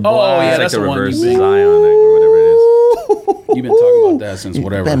bottom. black- Oh yeah, It's like that's the the one reverse you've Zion been, or whatever it is. you've been talking about that since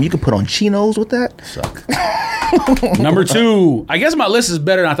whatever. Fam, you can put on chinos with that. Suck. Number 2. I guess my list is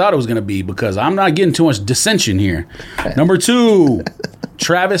better than I thought it was going to be because I'm not getting too much dissension here. Number 2,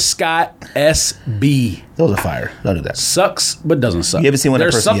 Travis Scott SB. Those are fire. Don't do that. Sucks, but doesn't suck. You haven't seen one in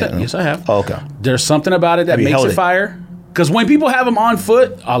There's person something, yet, no? Yes, I have. Oh, okay. There's something about it that Have you makes held it it? fire. Because when people have them on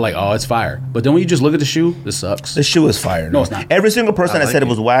foot, I'm like, oh, it's fire. But then when you just look at the shoe, this sucks. The shoe is fire. No, it's not. Every single person that like said it it.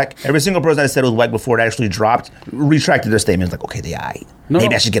 was whack, every single person that said it was whack before it actually dropped, retracted their statements. Like, okay, they aight.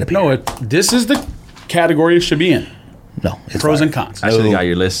 Maybe I should get a pair. No, this is the category it should be in. No, it's Pros fire. and cons. I should have got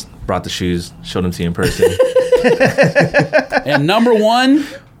your list, brought the shoes, showed them to you in person. And number 1,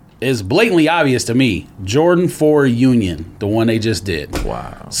 is blatantly obvious to me. Jordan 4 Union, the one they just did.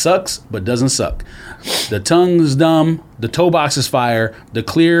 Wow. Sucks, but doesn't suck. The tongue's dumb. The toe box is fire. The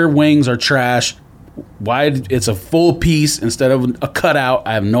clear wings are trash. Why it's a full piece instead of a cutout,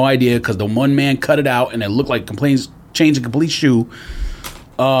 I have no idea, because the one man cut it out and it looked like change a complete shoe.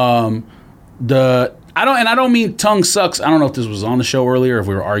 I don't mean tongue sucks. I don't know if this was on the show earlier, if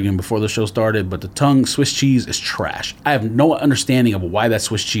we were arguing before the show started, but the tongue Swiss cheese is trash. I have no understanding of why that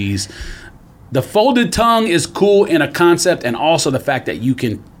Swiss cheese. The folded tongue is cool in a concept, and also the fact that you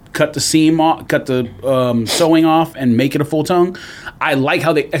can cut the seam off, cut the sewing off, and make it a full tongue. I like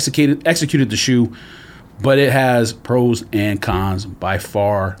how they executed the shoe, but it has pros and cons by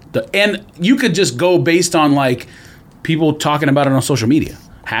far. And you could just go based on like people talking about it on social media.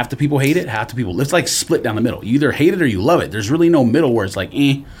 Half the people hate it, half the people. It's like split down the middle. You either hate it or you love it. There's really no middle where it's like,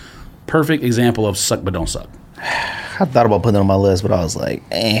 Perfect example of suck but don't suck. I thought about putting it on my list, but I was like,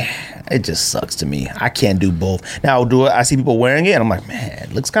 it just sucks to me. I can't do both. Now, I see people wearing it, and I'm like, man,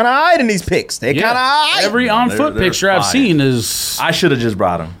 it looks kind of high in these pics. They kind of high. Every on-foot They're picture I've fire. seen is... I should have just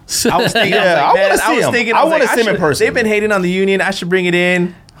brought them. I was thinking, Yeah, I wanna see I was 'em. thinking, I wanna see 'em in should- person. They've been hating on the Union. I should bring it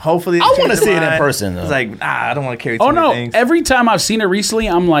in. Hopefully, they I wanna change their see it in mind. person, though. It's like, I don't want to carry too Oh, many no. things. Every time I've seen it recently,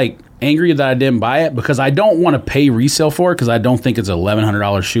 I'm like angry that I didn't buy it because I don't want to pay resale for it because I don't think it's an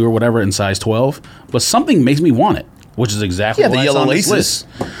 $1,100 shoe or whatever in size 12. But something makes me want it, which is exactly Yeah, why the it's yellow on this laces.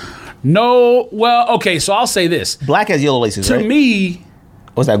 list. No, well, okay, so I'll say this. Black has yellow laces, To right? me,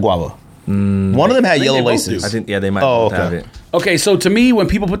 What's that, guava? One of them had think yellow they both laces. do. I think, they might Oh, both okay. have it. okay, so to me, when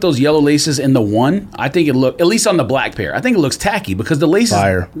people put those yellow laces in the one, I think it look, at least on the black pair, I think it looks tacky because the laces,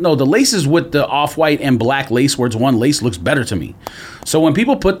 Fire. no, the laces with the off-white and black lace where it's one lace looks better to me. So when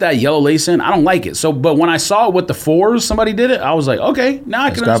people put that yellow lace in, I don't like it. So, but when I saw it with the fours, somebody did it, I was like, okay, now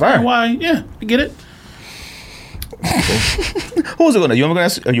I can That's understand fire. why. Yeah, I get it. Who's it going to? You want me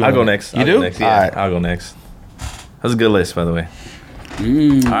to go next? I'll go next. You I'll do? Go next. Yeah, All right. I'll go next. That was a good list, by the way.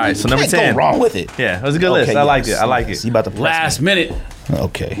 All right, so number Can't 10. go wrong with it. Yeah, that was a good list. I liked it. I like it. You about to press Last minute, me.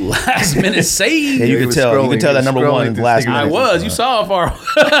 Okay. last minute save. Yeah, you He can was tell. You scrolling. can tell He that was number scrolling one through last Instagram. I minute. was. You saw it far.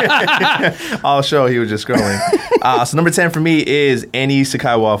 I'll show he was just scrolling. So number 10 for me is any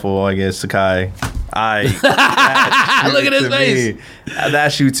Sakai waffle. I guess Sakai. Look at his face.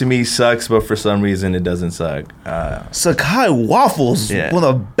 That shoe to me sucks, but for some reason it doesn't suck. Sakai waffles, Yeah. one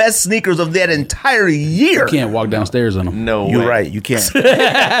of the best sneakers of that entire year. Can't walk downstairs in them. No, You're way. right. You can't.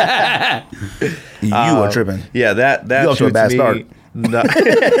 You are tripping. Yeah, that You off to shoe a bad me, start.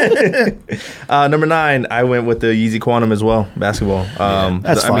 No. Number 9, I went with the Yeezy Quantum as well, basketball.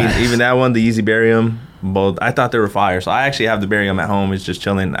 that's I fine. mean, even that one, the Yeezy Barium, both. I thought they were fire. So I actually have the Barium at home. It's just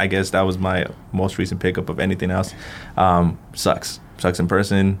chilling. I guess that was my most recent pickup of anything else. Sucks in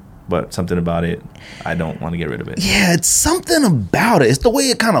person, but something about it, I don't want to get rid of it. Yeah, it's something about it. It's the way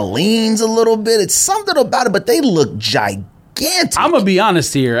it kind of leans a little bit. It's something about it, but they look gigantic. I'm gonna be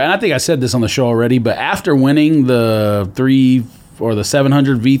honest here, and I think I said this on the show already, but after winning the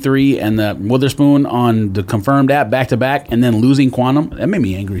 700 V3 and the Witherspoon on the confirmed app back to back, and then losing Quantum, that made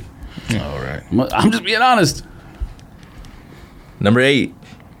me angry. All right. I'm just being honest. Number 8,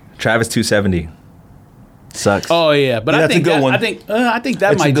 Travis 270. Sucks. Oh yeah, but Yeah, I that's a think good that, one. I think that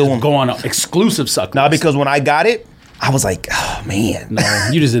That's a might good just one. go on an exclusive suck. Now, list. because when I got it, I was like, oh, man. No,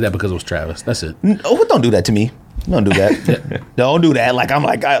 you just did that because it was Travis. That's it. Oh, don't do that to me. Don't do that. Don't do that. Like I'm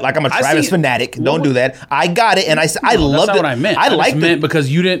a Travis see- fanatic. Well, Don't do that. I got it, and I No, loved that's not it. what I meant. I just like meant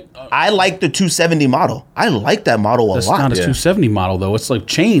because you didn't. I like the 270 model. I like that model a That's lot. not a Yeah. 270 model though. It's like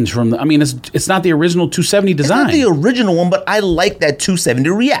changed from. It's not the original 270 It's design. not the original one, but I like that 270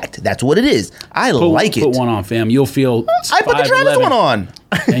 React. That's what it is. I like it. Put one on, fam. You'll feel. I put the Travis 5'11", one on.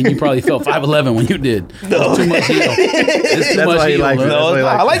 and you probably felt 5'11" when you did. No. It's too much heel. It's too That's much why he heel. likes it. bro. That's No, what he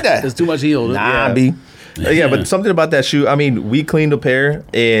I likes. like that. It's too much heel. Nah, Yeah. B. Yeah, but something about that shoe. I mean, we cleaned a pair,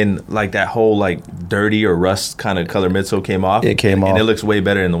 and like that whole like dirty or rust kind of color midsole came off. It came and off. it looks way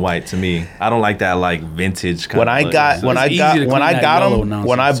better in the white to me. I don't like that like vintage kind When of I look. got when I easy got to when clean I that got yellow them nonsense,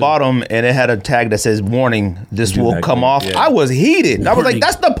 when I too. bought them and it had a tag that says "Warning, this Do will not come clean, off." yeah. I was heated. I was like, Warning.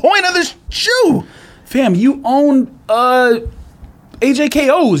 "That's the point of this shoe." Fam, you own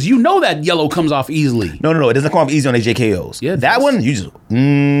AJKOs. You know that yellow comes off easily. No, it doesn't come off easy on AJKOs. Yeah, it that does. one you just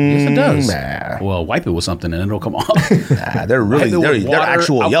Yes, it does. Nah, Well, wipe it with something and it'll come off. they're really Wipe it with they're water,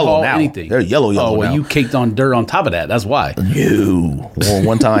 actual alcohol, yellow now. anything. They're yellow Oh, well, now. you caked on dirt on top of that. That's why. No, well,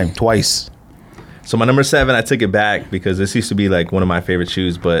 one time, twice. So my number 7, I took it back because this used to be like one of my favorite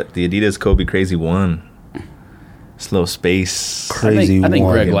shoes, but the Adidas Kobe Crazy 1. It's a little space. Crazy I think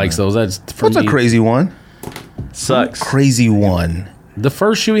one. Greg likes those. That's for What's me. a crazy one? Sucks. Crazy one. The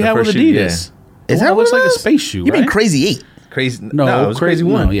first shoe he had with first shoe, yeah. Adidas. Is The that one looks what like it a is? space shoe, You mean right? Crazy 8? Crazy. No, it was Crazy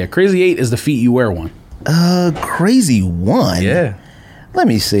One. No, yeah, Crazy 8 is the feet you wear one. Crazy One. Yeah. Let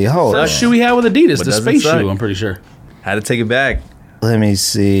me see. Hold on. That shoe we had with Adidas, But the doesn't space suck. shoe. I'm pretty sure. Had to take it back. Let me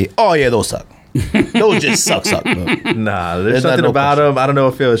see. Oh yeah, those suck. Those just suck. Nah, there's There's something no about him. I don't know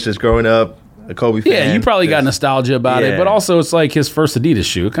if it was just growing up a Kobe fan. Yeah, you probably got nostalgia about it, Yeah. but also it's like his first Adidas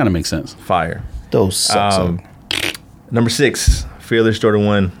shoe. It kind of makes sense. fire. Those suck. Number 6, Fearless Jordan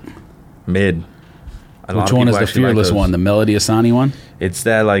 1, mid. A lot Which of one is people the actually like Fearless those. one? The Melody Asani one? It's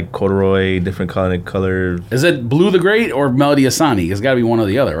that like corduroy, different color. Is it Blue the Great or Melody Asani? It's got to be one or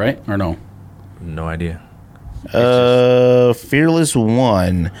the other, right? Or no? No idea. Fearless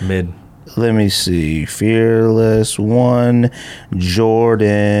One. Mid. Let me see. Fearless One.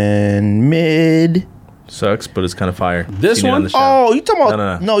 Jordan mid. Sucks, but it's kind of fire. This Seen it one? on the show. Oh, you talking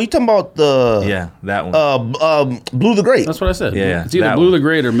about? No. No, you talking about the? Yeah, that one. Blue the Great. That's what I said. Yeah, It's either that Blue one. the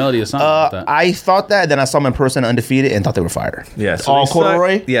Great or Melody Asani. like that. I thought that. Then I saw them in person, undefeated, and thought they were fire. Yeah, so all they suck.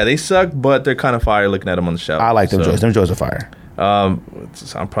 corduroy. Yeah, they suck, but they're kind of fire looking at them on the shelf. I like them So, joys. Them joys are fire. I'm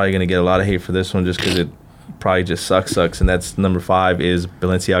probably gonna get a lot of hate for this one just because it probably just sucks. And that's number 5 is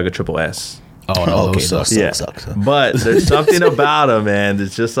Balenciaga Triple S. Oh, no, Okay, those those suck. suck. But there's something about them, man.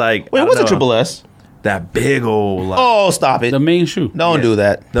 It's just like Wait, what's a triple S? That big old, like, Oh, stop it! The main shoe. Don't Yeah. do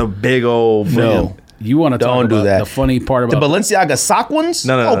that. the big old. No. You want to talk Don't do about that. the funny part The about Balenciaga sock ones?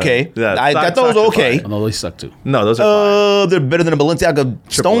 No. Okay. Yeah, I sock- thought those socks are okay. fine. Oh, no, they suck too. No, those are fine. They're better than a Balenciaga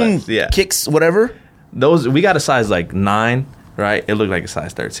stone S, yeah. kicks, whatever. Those we got a size like 9, right? It looked like a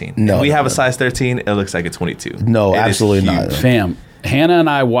size 13. No, If we no, have a no. size 13. It looks like a 22. No, It is absolutely huge. not. Fam, Hannah and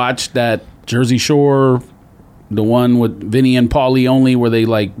I watched that Jersey Shore, the one with Vinny and Paulie only, where they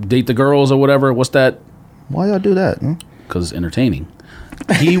like date the girls or whatever. What's that? Why y'all do that? Hmm? Because it's entertaining.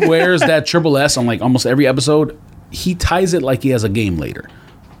 He wears that Triple S on like almost every episode. He ties it like he has a game later.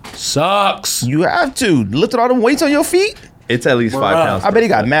 Sucks. You have to. Lifted all them weights on your feet? It's at least 5 pounds. I bet he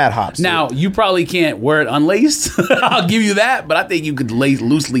got mad hops. Now, you probably can't wear it unlaced. I'll give you that, but I think you could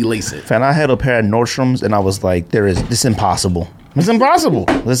loosely lace it. Man, I had a pair of Nordstroms and I was like, this is impossible. It's impossible.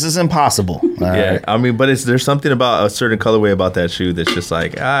 This is impossible. All Yeah, right. I mean, but there's something about a certain colorway about that shoe that's just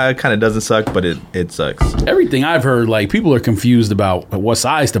like it kind of doesn't suck, but it sucks. Everything I've heard, like people are confused about what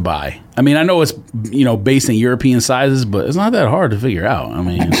size to buy. I mean, I know it's based in European sizes, but it's not that hard to figure out. I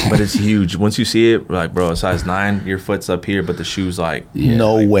mean, But it's huge. Once you see it, like bro, a size 9, your foot's up here, but the shoe's like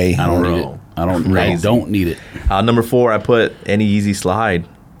No way. I don't need it. Bro. I don't need it. Number 4. I put any Yeezy Slide.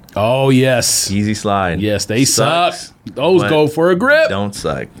 Oh yes, Yeezy Slide. yes, they Sucks, suck. Those but go for a grip. Don't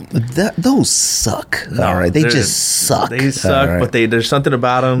suck. Those suck. All right. They They're- just suck. They suck, All right. but there's something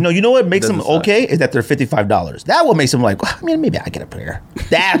about them. No, you know what makes them Doesn't suck. okay is that they're $55. That what makes them like, I mean, maybe I get a pair.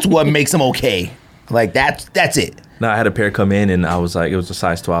 That's what makes them okay. Like that's it. No, I had a pair come in and I was like, it was a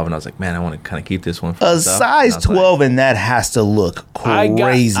size 12, and I was like, man, I want to kind of keep this one. For A myself. size And I was like, 12 and that has to look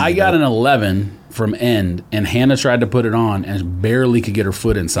crazy. I got an 11 from End, and Hannah tried to put it on and barely could get her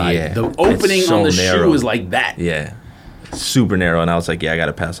foot inside. Yeah, The it's opening so on the narrow. shoe is like that. Yeah, super narrow, and I was like, yeah, I got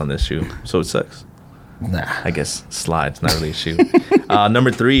to pass on this shoe. So it sucks. Nah. I guess slide. It's not really a shoe.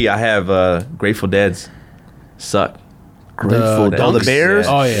 Number 3, I have Grateful Dead's Suck. Grateful The Dead. Oh, the Dunks, Bears?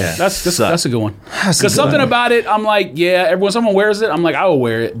 yeah. Oh yeah, that's a good one. That's a Because good something one. about it, I'm like, yeah. When someone wears it, I'm like, I will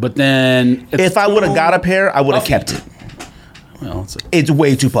wear it. But then If I would have got a pair, I would have puffy. kept it. well, it's a It's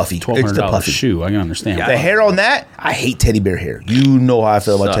way too puffy. It's the $1,200 puffy. shoe. I can understand. Yeah, The hair on that, I hate teddy bear hair. You know how I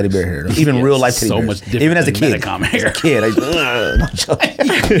feel about Sucks. teddy bear hair. Even Yeah, real life teddy so bears. much different Even as a than kid. Metacom As hair. a kid, no joke.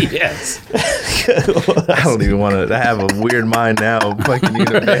 yes. I don't even want to. I have a weird mind now. Fucking you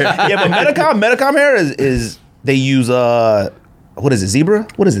know, Yeah, but Metacom hair is they use what is it, zebra?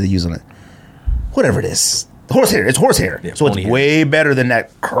 What is it they use on it? Whatever it is. Horsehair. It's horsehair. Yeah, so it's pony hair. way better than that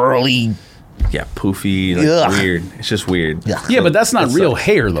curly. yeah, poofy, like, Ugh. weird. It's just weird. Yeah. Yeah, but that's not That real sucks.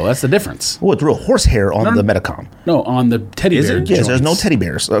 hair though. That's the difference. Oh, it's real horsehair on the Metacom. No, on the teddy Is bear. it? Yes, there's no joints. teddy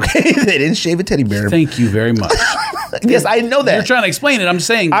bears. Okay, they didn't shave a teddy bear. Thank you very much. Yes, I know that. You're trying to explain it. I'm just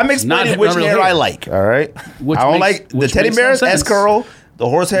saying. I'm it's not explaining which real hair I like. All right, Which I don't makes- like the which teddy makes no bears. sense. S curl. The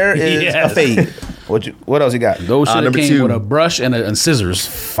horsehair is Yes. a fade. What else you got? Those should have number came 2. with a brush and scissors.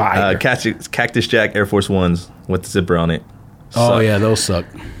 Fire. Cactus Jack Air Force Ones with the zipper on it. Oh Suck, yeah, those suck.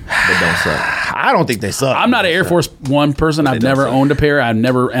 but don't suck. I don't think they suck. I'm not an Air Force One person. I've don't never suck. owned a pair. I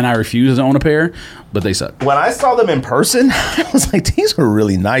refuse to own a pair, but they suck. When I saw them in person, I was like, these are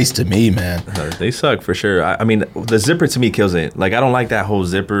really nice to me, man. They suck for sure. I mean, the zipper to me kills it. Like I don't like that whole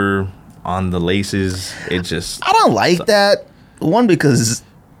zipper on the laces. It just I don't like that. One, because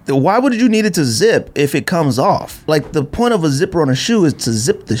why would you need it to zip if it comes off? Like the point of a zipper on a shoe is to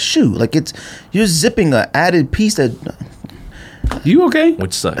zip the shoe. Like you're zipping an added piece that. You okay?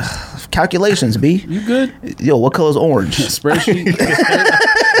 which sucks. calculations, B. You good? Yo, what color's orange? Spreadsheet.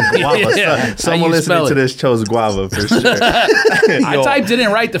 Guava. Yeah. Someone How you listening spell to it? this chose guava for sure. I typed it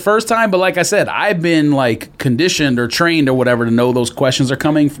in right the first time, but like I said, I've been like conditioned or trained or whatever to know those questions are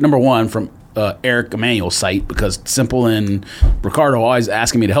coming. Number one, from Eric Emanuel's site, because Simple and Ricardo always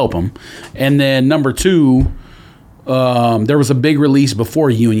asking me to help him. And then number two, there was a big release before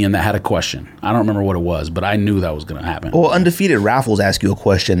Union that had a question. I don't remember what it was, but I knew that was going to happen. Well, Undefeated Raffles ask you a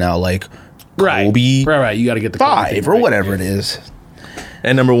question now, like Kobe Right. You got to get the 5 or right. whatever it is.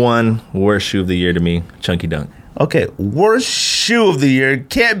 And number one, worst shoe of the year to me, Chunky Dunk. Okay, worst shoe of the year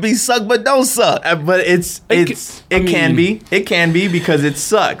can't be suck, but don't suck. But it can be because it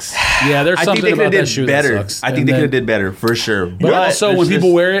sucks. Yeah, there's I think something they could about that have shoe did better. that sucks. I think And they then- could have did better for sure. But also, when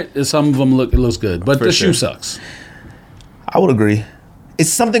people wear it, some of them it looks good. But the shoe sure. sucks. I would agree. It's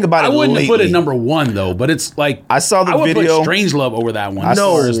something about I it. wouldn't have put it lately. number one though, but it's like I saw the I would video. put Strangelove over that one. I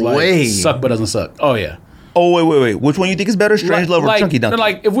saw- As far as, way. suck but doesn't suck. Oh yeah. Oh wait. Which one you think is better, Strangelove or Chunky Dunk?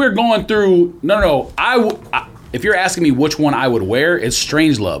 Like if we're going through, no. If you're asking me which one I would wear, it's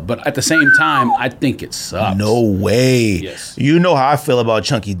Strangelove. But at the same time, I think it sucks. No way. Yes. You know how I feel about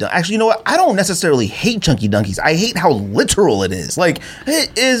Chunky Dunk. Actually, you know what? I don't necessarily hate Chunky Dunkies. I hate how literal it is. Like,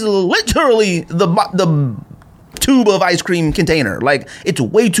 it is literally the tube of ice cream container. Like, it's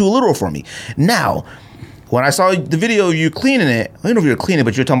way too literal for me. Now, when I saw the video of you cleaning it, I don't know if you were cleaning,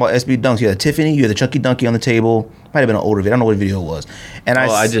 but you were talking about SB Dunks. You had Tiffany, you had the Chunky Dunky on the table. Might have been an older video. I don't know what video it was. And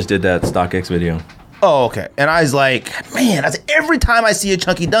I just did that StockX video. Oh, okay. And I was like, man, every time I see a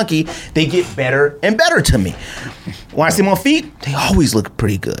Chunky Dunky, they get better and better to me. When I see them on feet, they always look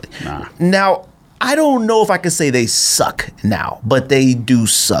pretty good. Nah. Now, I don't know if I could say they suck now, but they do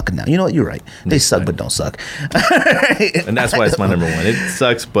suck now. You know what? You're right. They suck, but don't suck. And that's why it's my number one. It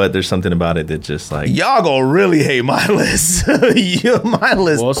sucks, but there's something about it that just like... Y'all gonna really hate my list. My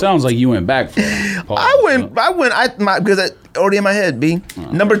list. Well, it sounds like you went back for it. Because I already in my head, B.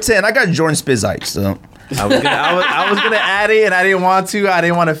 Number 10, I got Jordan Spizike. So. I was gonna add it, and I didn't want to. I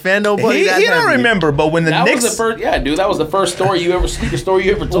didn't want to offend nobody. He don't remember, but when the That Knicks... was the first, yeah, dude. That was the first sneaker story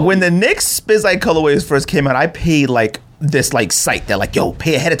you ever told. When the Knicks Spizike colorways first came out, I paid like this like site that like, yo,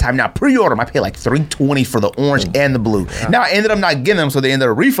 pay ahead of time now, pre-order them. I paid like $320 for the orange and the blue. Now I ended up not getting them, so they ended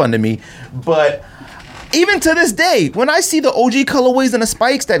up refunding me. But even to this day, when I see the OG colorways and the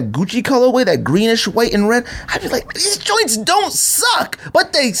spikes, that Gucci colorway, that greenish, white, and red, I be like, these joints don't suck,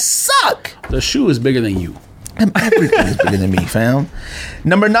 but they suck. The shoe is bigger than you. Everything is bigger than me, fam.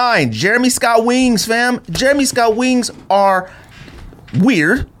 Number 9, Jeremy Scott wings, fam. Jeremy Scott wings are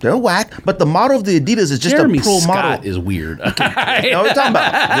weird. They're whack, but the model of the Adidas is just Jeremy a pro Scott model. is weird. You know what I'm talking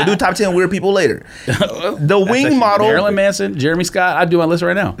about? We'll do top 10 weird people later. The wing model. Marilyn Manson, Jeremy Scott. I'd do my list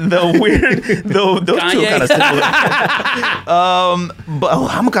right now. The weird. Those two Kanye. are kind of similar. But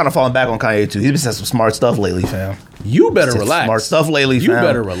I'm kind of falling back on Kanye too. He's been saying some smart stuff lately, fam. You better Said relax. Smart stuff lately, You fam.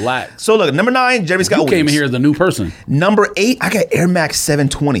 better relax. So look, number 9, Jeremy Scott You wings. came in here as a new person. Number 8, I got Air Max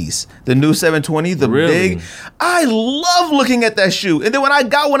 720s. The new 720, the Really? big. I love looking at that shoe. And then when I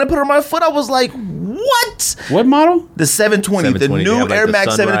got one and put it on my foot, I was like, what? What model? The 720, the 720. They new have, like, Air the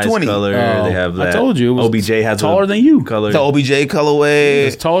Max sunrise 720. color. Oh, They have I that. told you, it was OBJ has taller a than you. color. The OBJ colorway.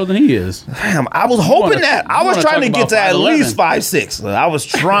 It's taller than he is. Damn, I was hoping wanna- that. I you was wanna trying to talk get to about at 5'11". least 5'6". I was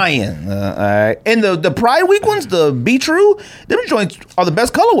trying. All right. And the Pride Week ones, the Be True, them joints are the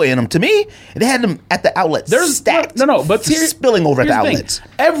best colorway in them to me. They had them at the outlets. There's stacked. no, but here- spilling over at the here's thing.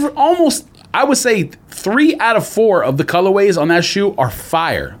 outlets. Almost, I would say 3 out of 4 of the colorways on that shoe are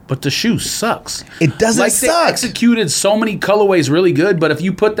fire, but the shoe sucks. It doesn't like suck. They executed so many colorways really good, but if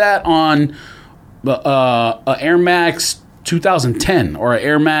you put that on a Air Max 2010 or an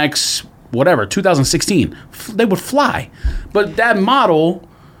Air Max whatever 2016, they would fly. But that model,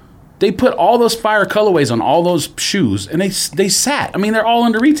 they put all those fire colorways on all those shoes, and they sat. I mean, they're all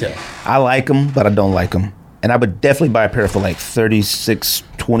under retail. I like them, but I don't like them. And I would definitely buy a pair for like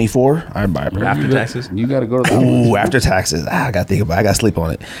 $36.24. I'd buy a pair. After taxes. You got to go to the Ooh, after taxes. I gotta think about it. I gotta sleep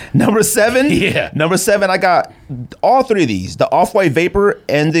on it. Number 7. Yeah. Number 7, I got all 3 of these. The Off-White Vapor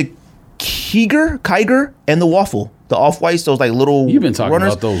and the Kiger and the Waffle. The Off-Whites, those like little You've been talking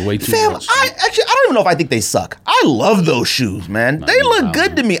runners. about those way too Fam, much. I don't even know if I think they suck. I love those shoes, man. They me look neither.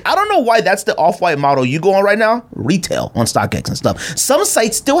 good to me. I don't know why that's the Off-White model you go on right now. Retail on StockX and stuff. Some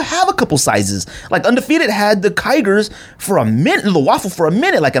sites still have a couple sizes. Like Undefeated had the Kigers for a minute, the Waffle for a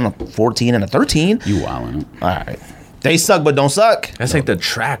minute, like in a 14 and a 13. You wildin'. All right. They suck, but don't suck. That's like the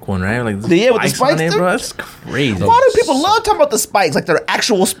track one, right? Like Yeah, with the spikes, on it, dude. bro. That's crazy. Why do people love talking about the spikes like they're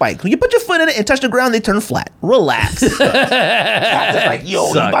actual spikes? When you put your foot in it and touch the ground, they turn flat. Relax. It's like,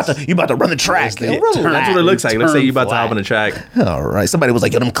 yo, you about to run the track. Yo, relax. That's what it looks like. Let's say Turn you about to flat. hop on the track. All right. Somebody was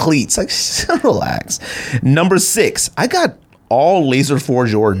like, yo, them cleats. Like, relax. Number 6, I got all Laser 4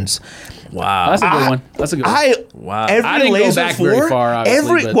 Jordans. Wow. That's a good one. That's a good one. Wow. Every I didn't go Laser back 4, very far,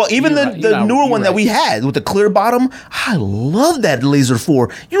 obviously, but even you're the, right. the newer You're one that right. we had with the clear bottom, I love that Laser 4.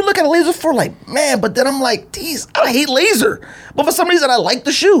 You look at a Laser 4 like, man, but then I'm like, geez, I hate Laser. But for some reason, I like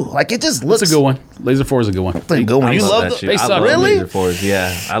the shoe. Like, it just looks That's a good one. Laser 4 is a good one. Like a good one. I You love that the, shoe. they I suck. love Really? Laser 4s.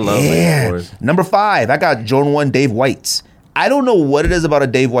 Yeah, I love yeah. Laser 4s. Number 5, I got Jordan 1 Dave White's. I don't know what it is about a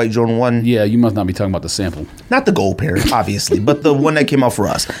Dave White Jordan 1. Yeah, you must not be talking about the sample. Not the gold pair, obviously, but the one that came out for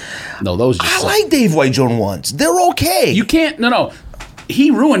us. No, those just I suck. like Dave White Jordan 1s. They're okay. You can't. No.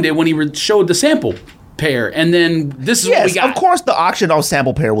 He ruined it when he showed the sample pair, and then this is what we Yes, got. of course, the auction off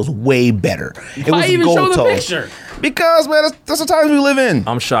sample pair was way better. It Why was even gold show the toe. picture? Because, man, that's the times we live in.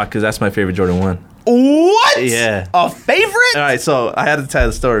 I'm shocked because that's my favorite Jordan 1. What? Yeah. A favorite? All right, so I had to tell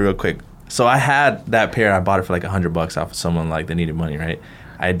the story real quick. So I had that pair. I bought it for like $100 off of someone like that needed money, right?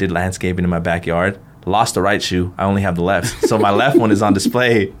 I did landscaping in my backyard. Lost the right shoe. I only have the left. So my left one is on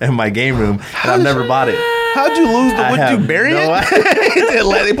display in my game room, and I've never bought it. How'd you lose the? I Would have you bury no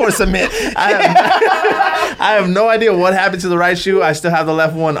it? They pour cement. I have no idea what happened to the right shoe. I still have the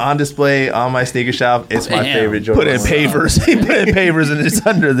left one on display on my sneaker shop. It's my Damn. favorite Jordan. Put in 1. pavers. He put in pavers and it's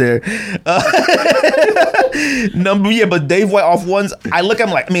under there. But Dave White off ones, I look at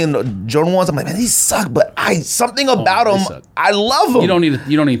them like, Jordan ones, I'm like, man, these suck. But something about they them, suck. I love them. You don't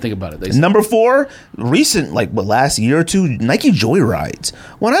need to think about it. They suck. Number 4, recent, last year or two, Nike Joyrides.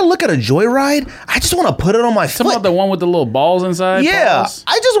 When I look at a Joyride, I just want to put it on my Talking foot. about the one with the little balls inside. Yeah, balls?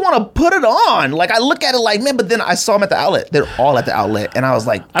 I just want to put it on. Like, I look at it like, man, but then I saw them at the outlet. They're all at the outlet. And I was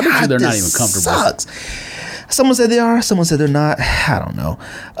like, I bet you God, they're not this even comfortable. Sucks. Someone said they are. Someone said they're not. I don't know.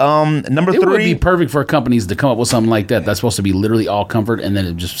 Number It would 3. be perfect for companies to come up with something like that. That's supposed to be literally all comfort, and then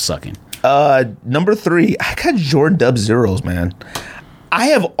it just sucking. Number 3. I got Jordan Dub Zeros, man. I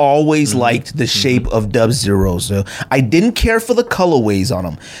have always liked the shape of Dub Zeros. So I didn't care for the colorways on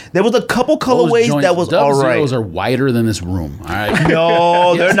them. There was a couple colorways that was Dub all right. Zeros are wider than this room. All right.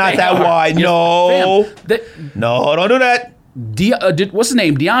 No, they're Yes, not they that are. wide. Yes, No. fam, they- No, don't do that. what's the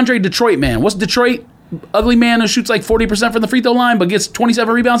name? DeAndre Detroit man. What's Detroit? Ugly man who shoots like 40% from the free throw line but gets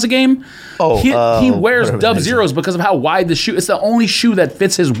 27 rebounds a game. Oh, he wears whatever Dub his name Zeros because of how wide the shoe. It's the only shoe that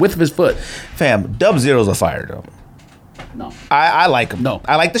fits his width of his foot. Fam, Dub Zeros are fire, though. No. I like them. No.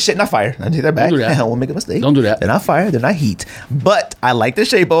 I like the shit, not fire. I take that back. do that. I won't make a mistake. Don't do that. They're not fire. They're not heat. But I like the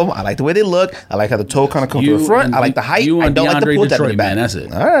shape of them. I like the way they look. I like how the toe kind of comes to the front. I like the height. You I and don't like the DeAndre pull that in Detroit the back. man. That's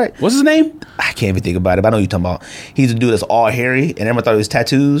it. All right. What's his name? I can't even think about it, but I know what you're talking about. He's a dude that's all hairy, and everyone thought it was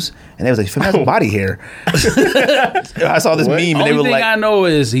tattoos, and they was like, "Fam, that's body hair." I saw this meme, and they Only were thing like, I know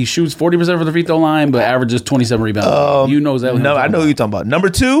is he shoots 40% from the free throw line, but averages 27 rebounds. You know exactly. "No, what I I'm know who you're talking about." Number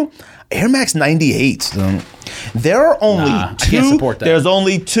 2, Air Max 98s. There are only Nah, I two. can't support that. There's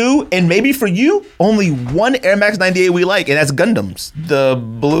only 2, and maybe for you, only one Air Max 98 we like, and that's Gundam's, the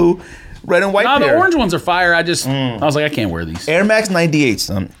blue, red, and white No, the pair. orange ones are fire. I was like, I can't wear these. Air Max 98s.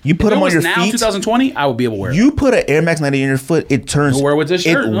 You put If it them on was your now, feet. 2020, I would be able to wear. You put an Air Max 98 on your foot, it turns. You'll wear it with this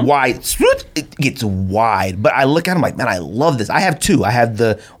shirt, It no? wide. It gets wide. But I look at them like, man, I love this. I have 2. I have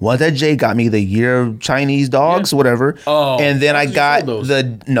the one that Jay got me, the Year of Chinese Dogs, Yeah. whatever. Oh, and then I you got sold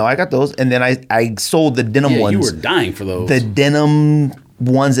those. I got those, and then I sold the denim Yeah, ones. you were dying for those. The denim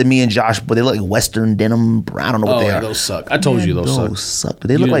ones that me and Josh, but they look like Western denim. I don't know what oh, they yeah, are. those suck. I told you those suck. Those suck.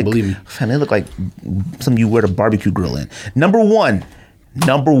 They You look didn't like, believe me. man, they look like something you wear to barbecue grill in. Number one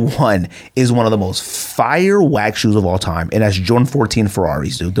is one of the most fire wax shoes of all time, and that's Jordan 14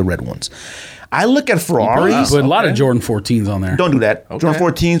 Ferraris, dude, the red ones. I look at Ferraris. Put a lot of Jordan 14s on there. Don't do that. Jordan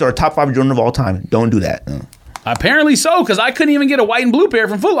 14s are top 5 Jordan of all time. Don't do that. Apparently so, because I couldn't even get a white and blue pair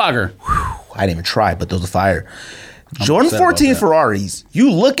from Foot Locker. I didn't even try, but those are fire. Jordan upset about 14 that. Ferraris, you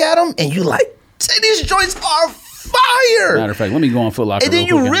look at them and you like, these joints are fire. Matter of fact, let me go on Foot Locker. And then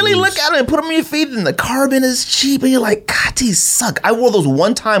real quick you really lose. look at it and put them on your feet, and the carbon is cheap, and you're like, God, these suck. I wore those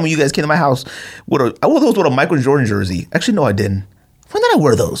one time when you guys came to my house. I wore those with a Michael Jordan jersey. Actually, no, I didn't. When did I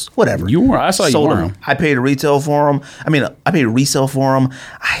wear those? Whatever. You wore- I saw you Sold wear 'em. 'em. I paid retail for them. I paid resale for them.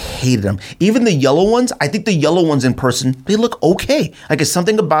 I hated them. Even the yellow ones, I think the yellow ones in person, they look okay. Like, it's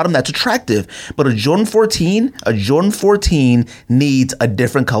something about them that's attractive. But a Jordan 14 needs a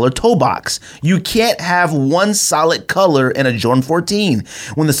different color toe box. You can't have one solid color in a Jordan 14.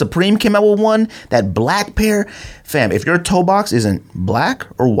 When the Supreme came out with one, that black pair, fam, if your toe box isn't black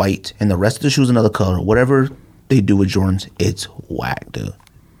or white and the rest of the shoe's another color, whatever they do with Jordans, it's whack, dude.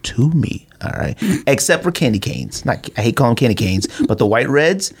 To me, all right. Except for candy canes. I hate calling them candy canes, but the white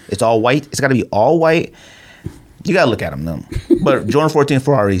reds, it's all white. It's got to be all white. You got to look at them, though. But Jordan 14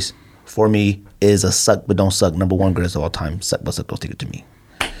 Ferraris, for me, is a suck but don't suck number one greatest of all time. Suck but suck, don't stick it to me.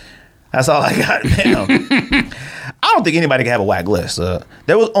 That's all I got, man. I don't think anybody can have a whack list.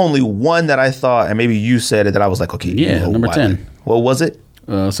 There was only one that I thought, and maybe you said it, that I was like, okay. Yeah, number 10. What was it?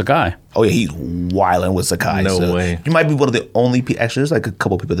 Sakai. Oh, yeah, he's wilding with Sakai. No way. You might be one of the only people. Actually, there's like a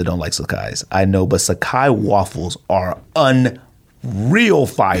couple people that don't like Sakais. I know, but Sakai waffles are unreal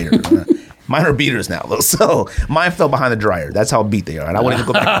fire. Mine are beaters now, though. So mine fell behind the dryer. That's how beat they are. And I wouldn't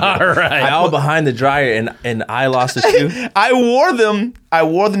even go back. All right. I was behind the dryer and I lost a shoe. I wore them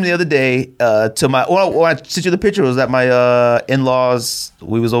the other day to my. Well, when I sent you the picture, it was at my in-laws.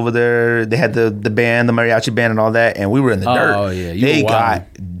 We was over there. They had the band, the mariachi band, and all that, and we were in the dirt. Oh yeah, they got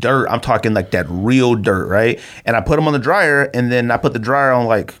dirt. I'm talking like that real dirt, right? And I put them on the dryer, and then I put the dryer on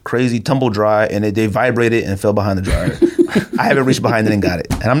like crazy tumble dry, and they vibrated and fell behind the dryer. I haven't reached behind it and got it,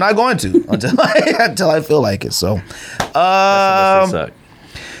 and I'm not going to until I feel like it. So, Suck.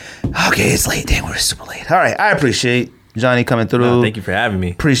 okay, it's late. Damn, we're super late. All right, I appreciate Johnny coming through. No, thank you for having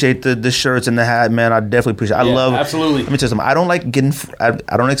me. Appreciate the shirts and the hat, man. I definitely appreciate it. I love. absolutely. Let me tell you something. I don't like getting.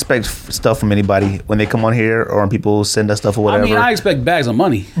 I don't expect stuff from anybody when they come on here or when people send us stuff or whatever. I mean, I expect bags of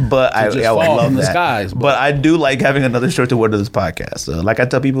money. But I just would fall love from the that. skies, but I do like having another shirt to wear to this podcast. So, like I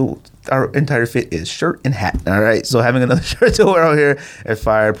tell people, our entire fit is shirt and hat. All right. So having another shirt to wear out here is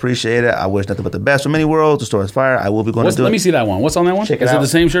fire. Appreciate it. I wish nothing but the best from Many Worlds. The store is fire. I will be going to do Let it. me see that one. What's on that one? Check it Is out. it the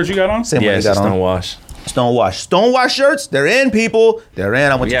same shirt you got on? Same Yeah, one you it's got just on. don't wash. Stonewash shirts. They're in, people. They're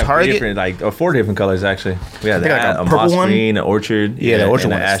in. I went We to have Target. 3 different, 4 different colors actually. We have I think I got that, a a purple moss one. green, an orchard. Yeah, the orchard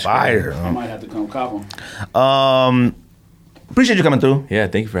and one an is ash fire. green. I might have to come cop them. Appreciate you coming through. Yeah,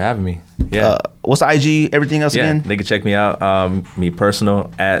 thank you for having me. Yeah. What's the IG? Everything else Yeah, again? they can check me out. Me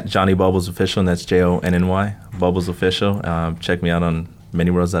personal at Johnny Bubbles Official, and that's JONNY Bubbles Official. Check me out on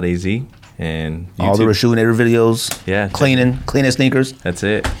ManyWorlds.az and YouTube. All the Rashunator videos. Yeah. Cleaning sneakers. That's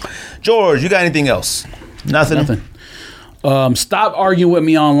it. George, you got anything else? Nothing. Stop arguing with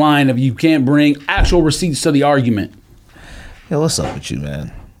me online if you can't bring actual receipts to the argument. Yo, what's up with you,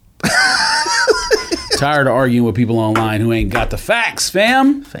 man? Tired of arguing with people online who ain't got the facts,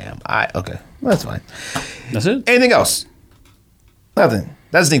 fam. Fam. Okay. Well, that's fine. That's it. Anything else? Nothing.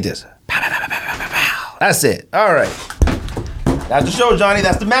 That's Think This. Pow, pow, pow, pow, pow, pow, pow. That's it. All right. That's the show, Johnny.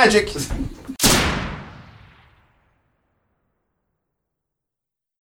 That's the magic.